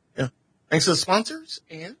 Yeah. Thanks to the sponsors,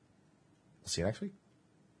 and we'll see you next week.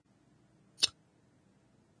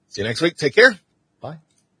 See you next week. Take care.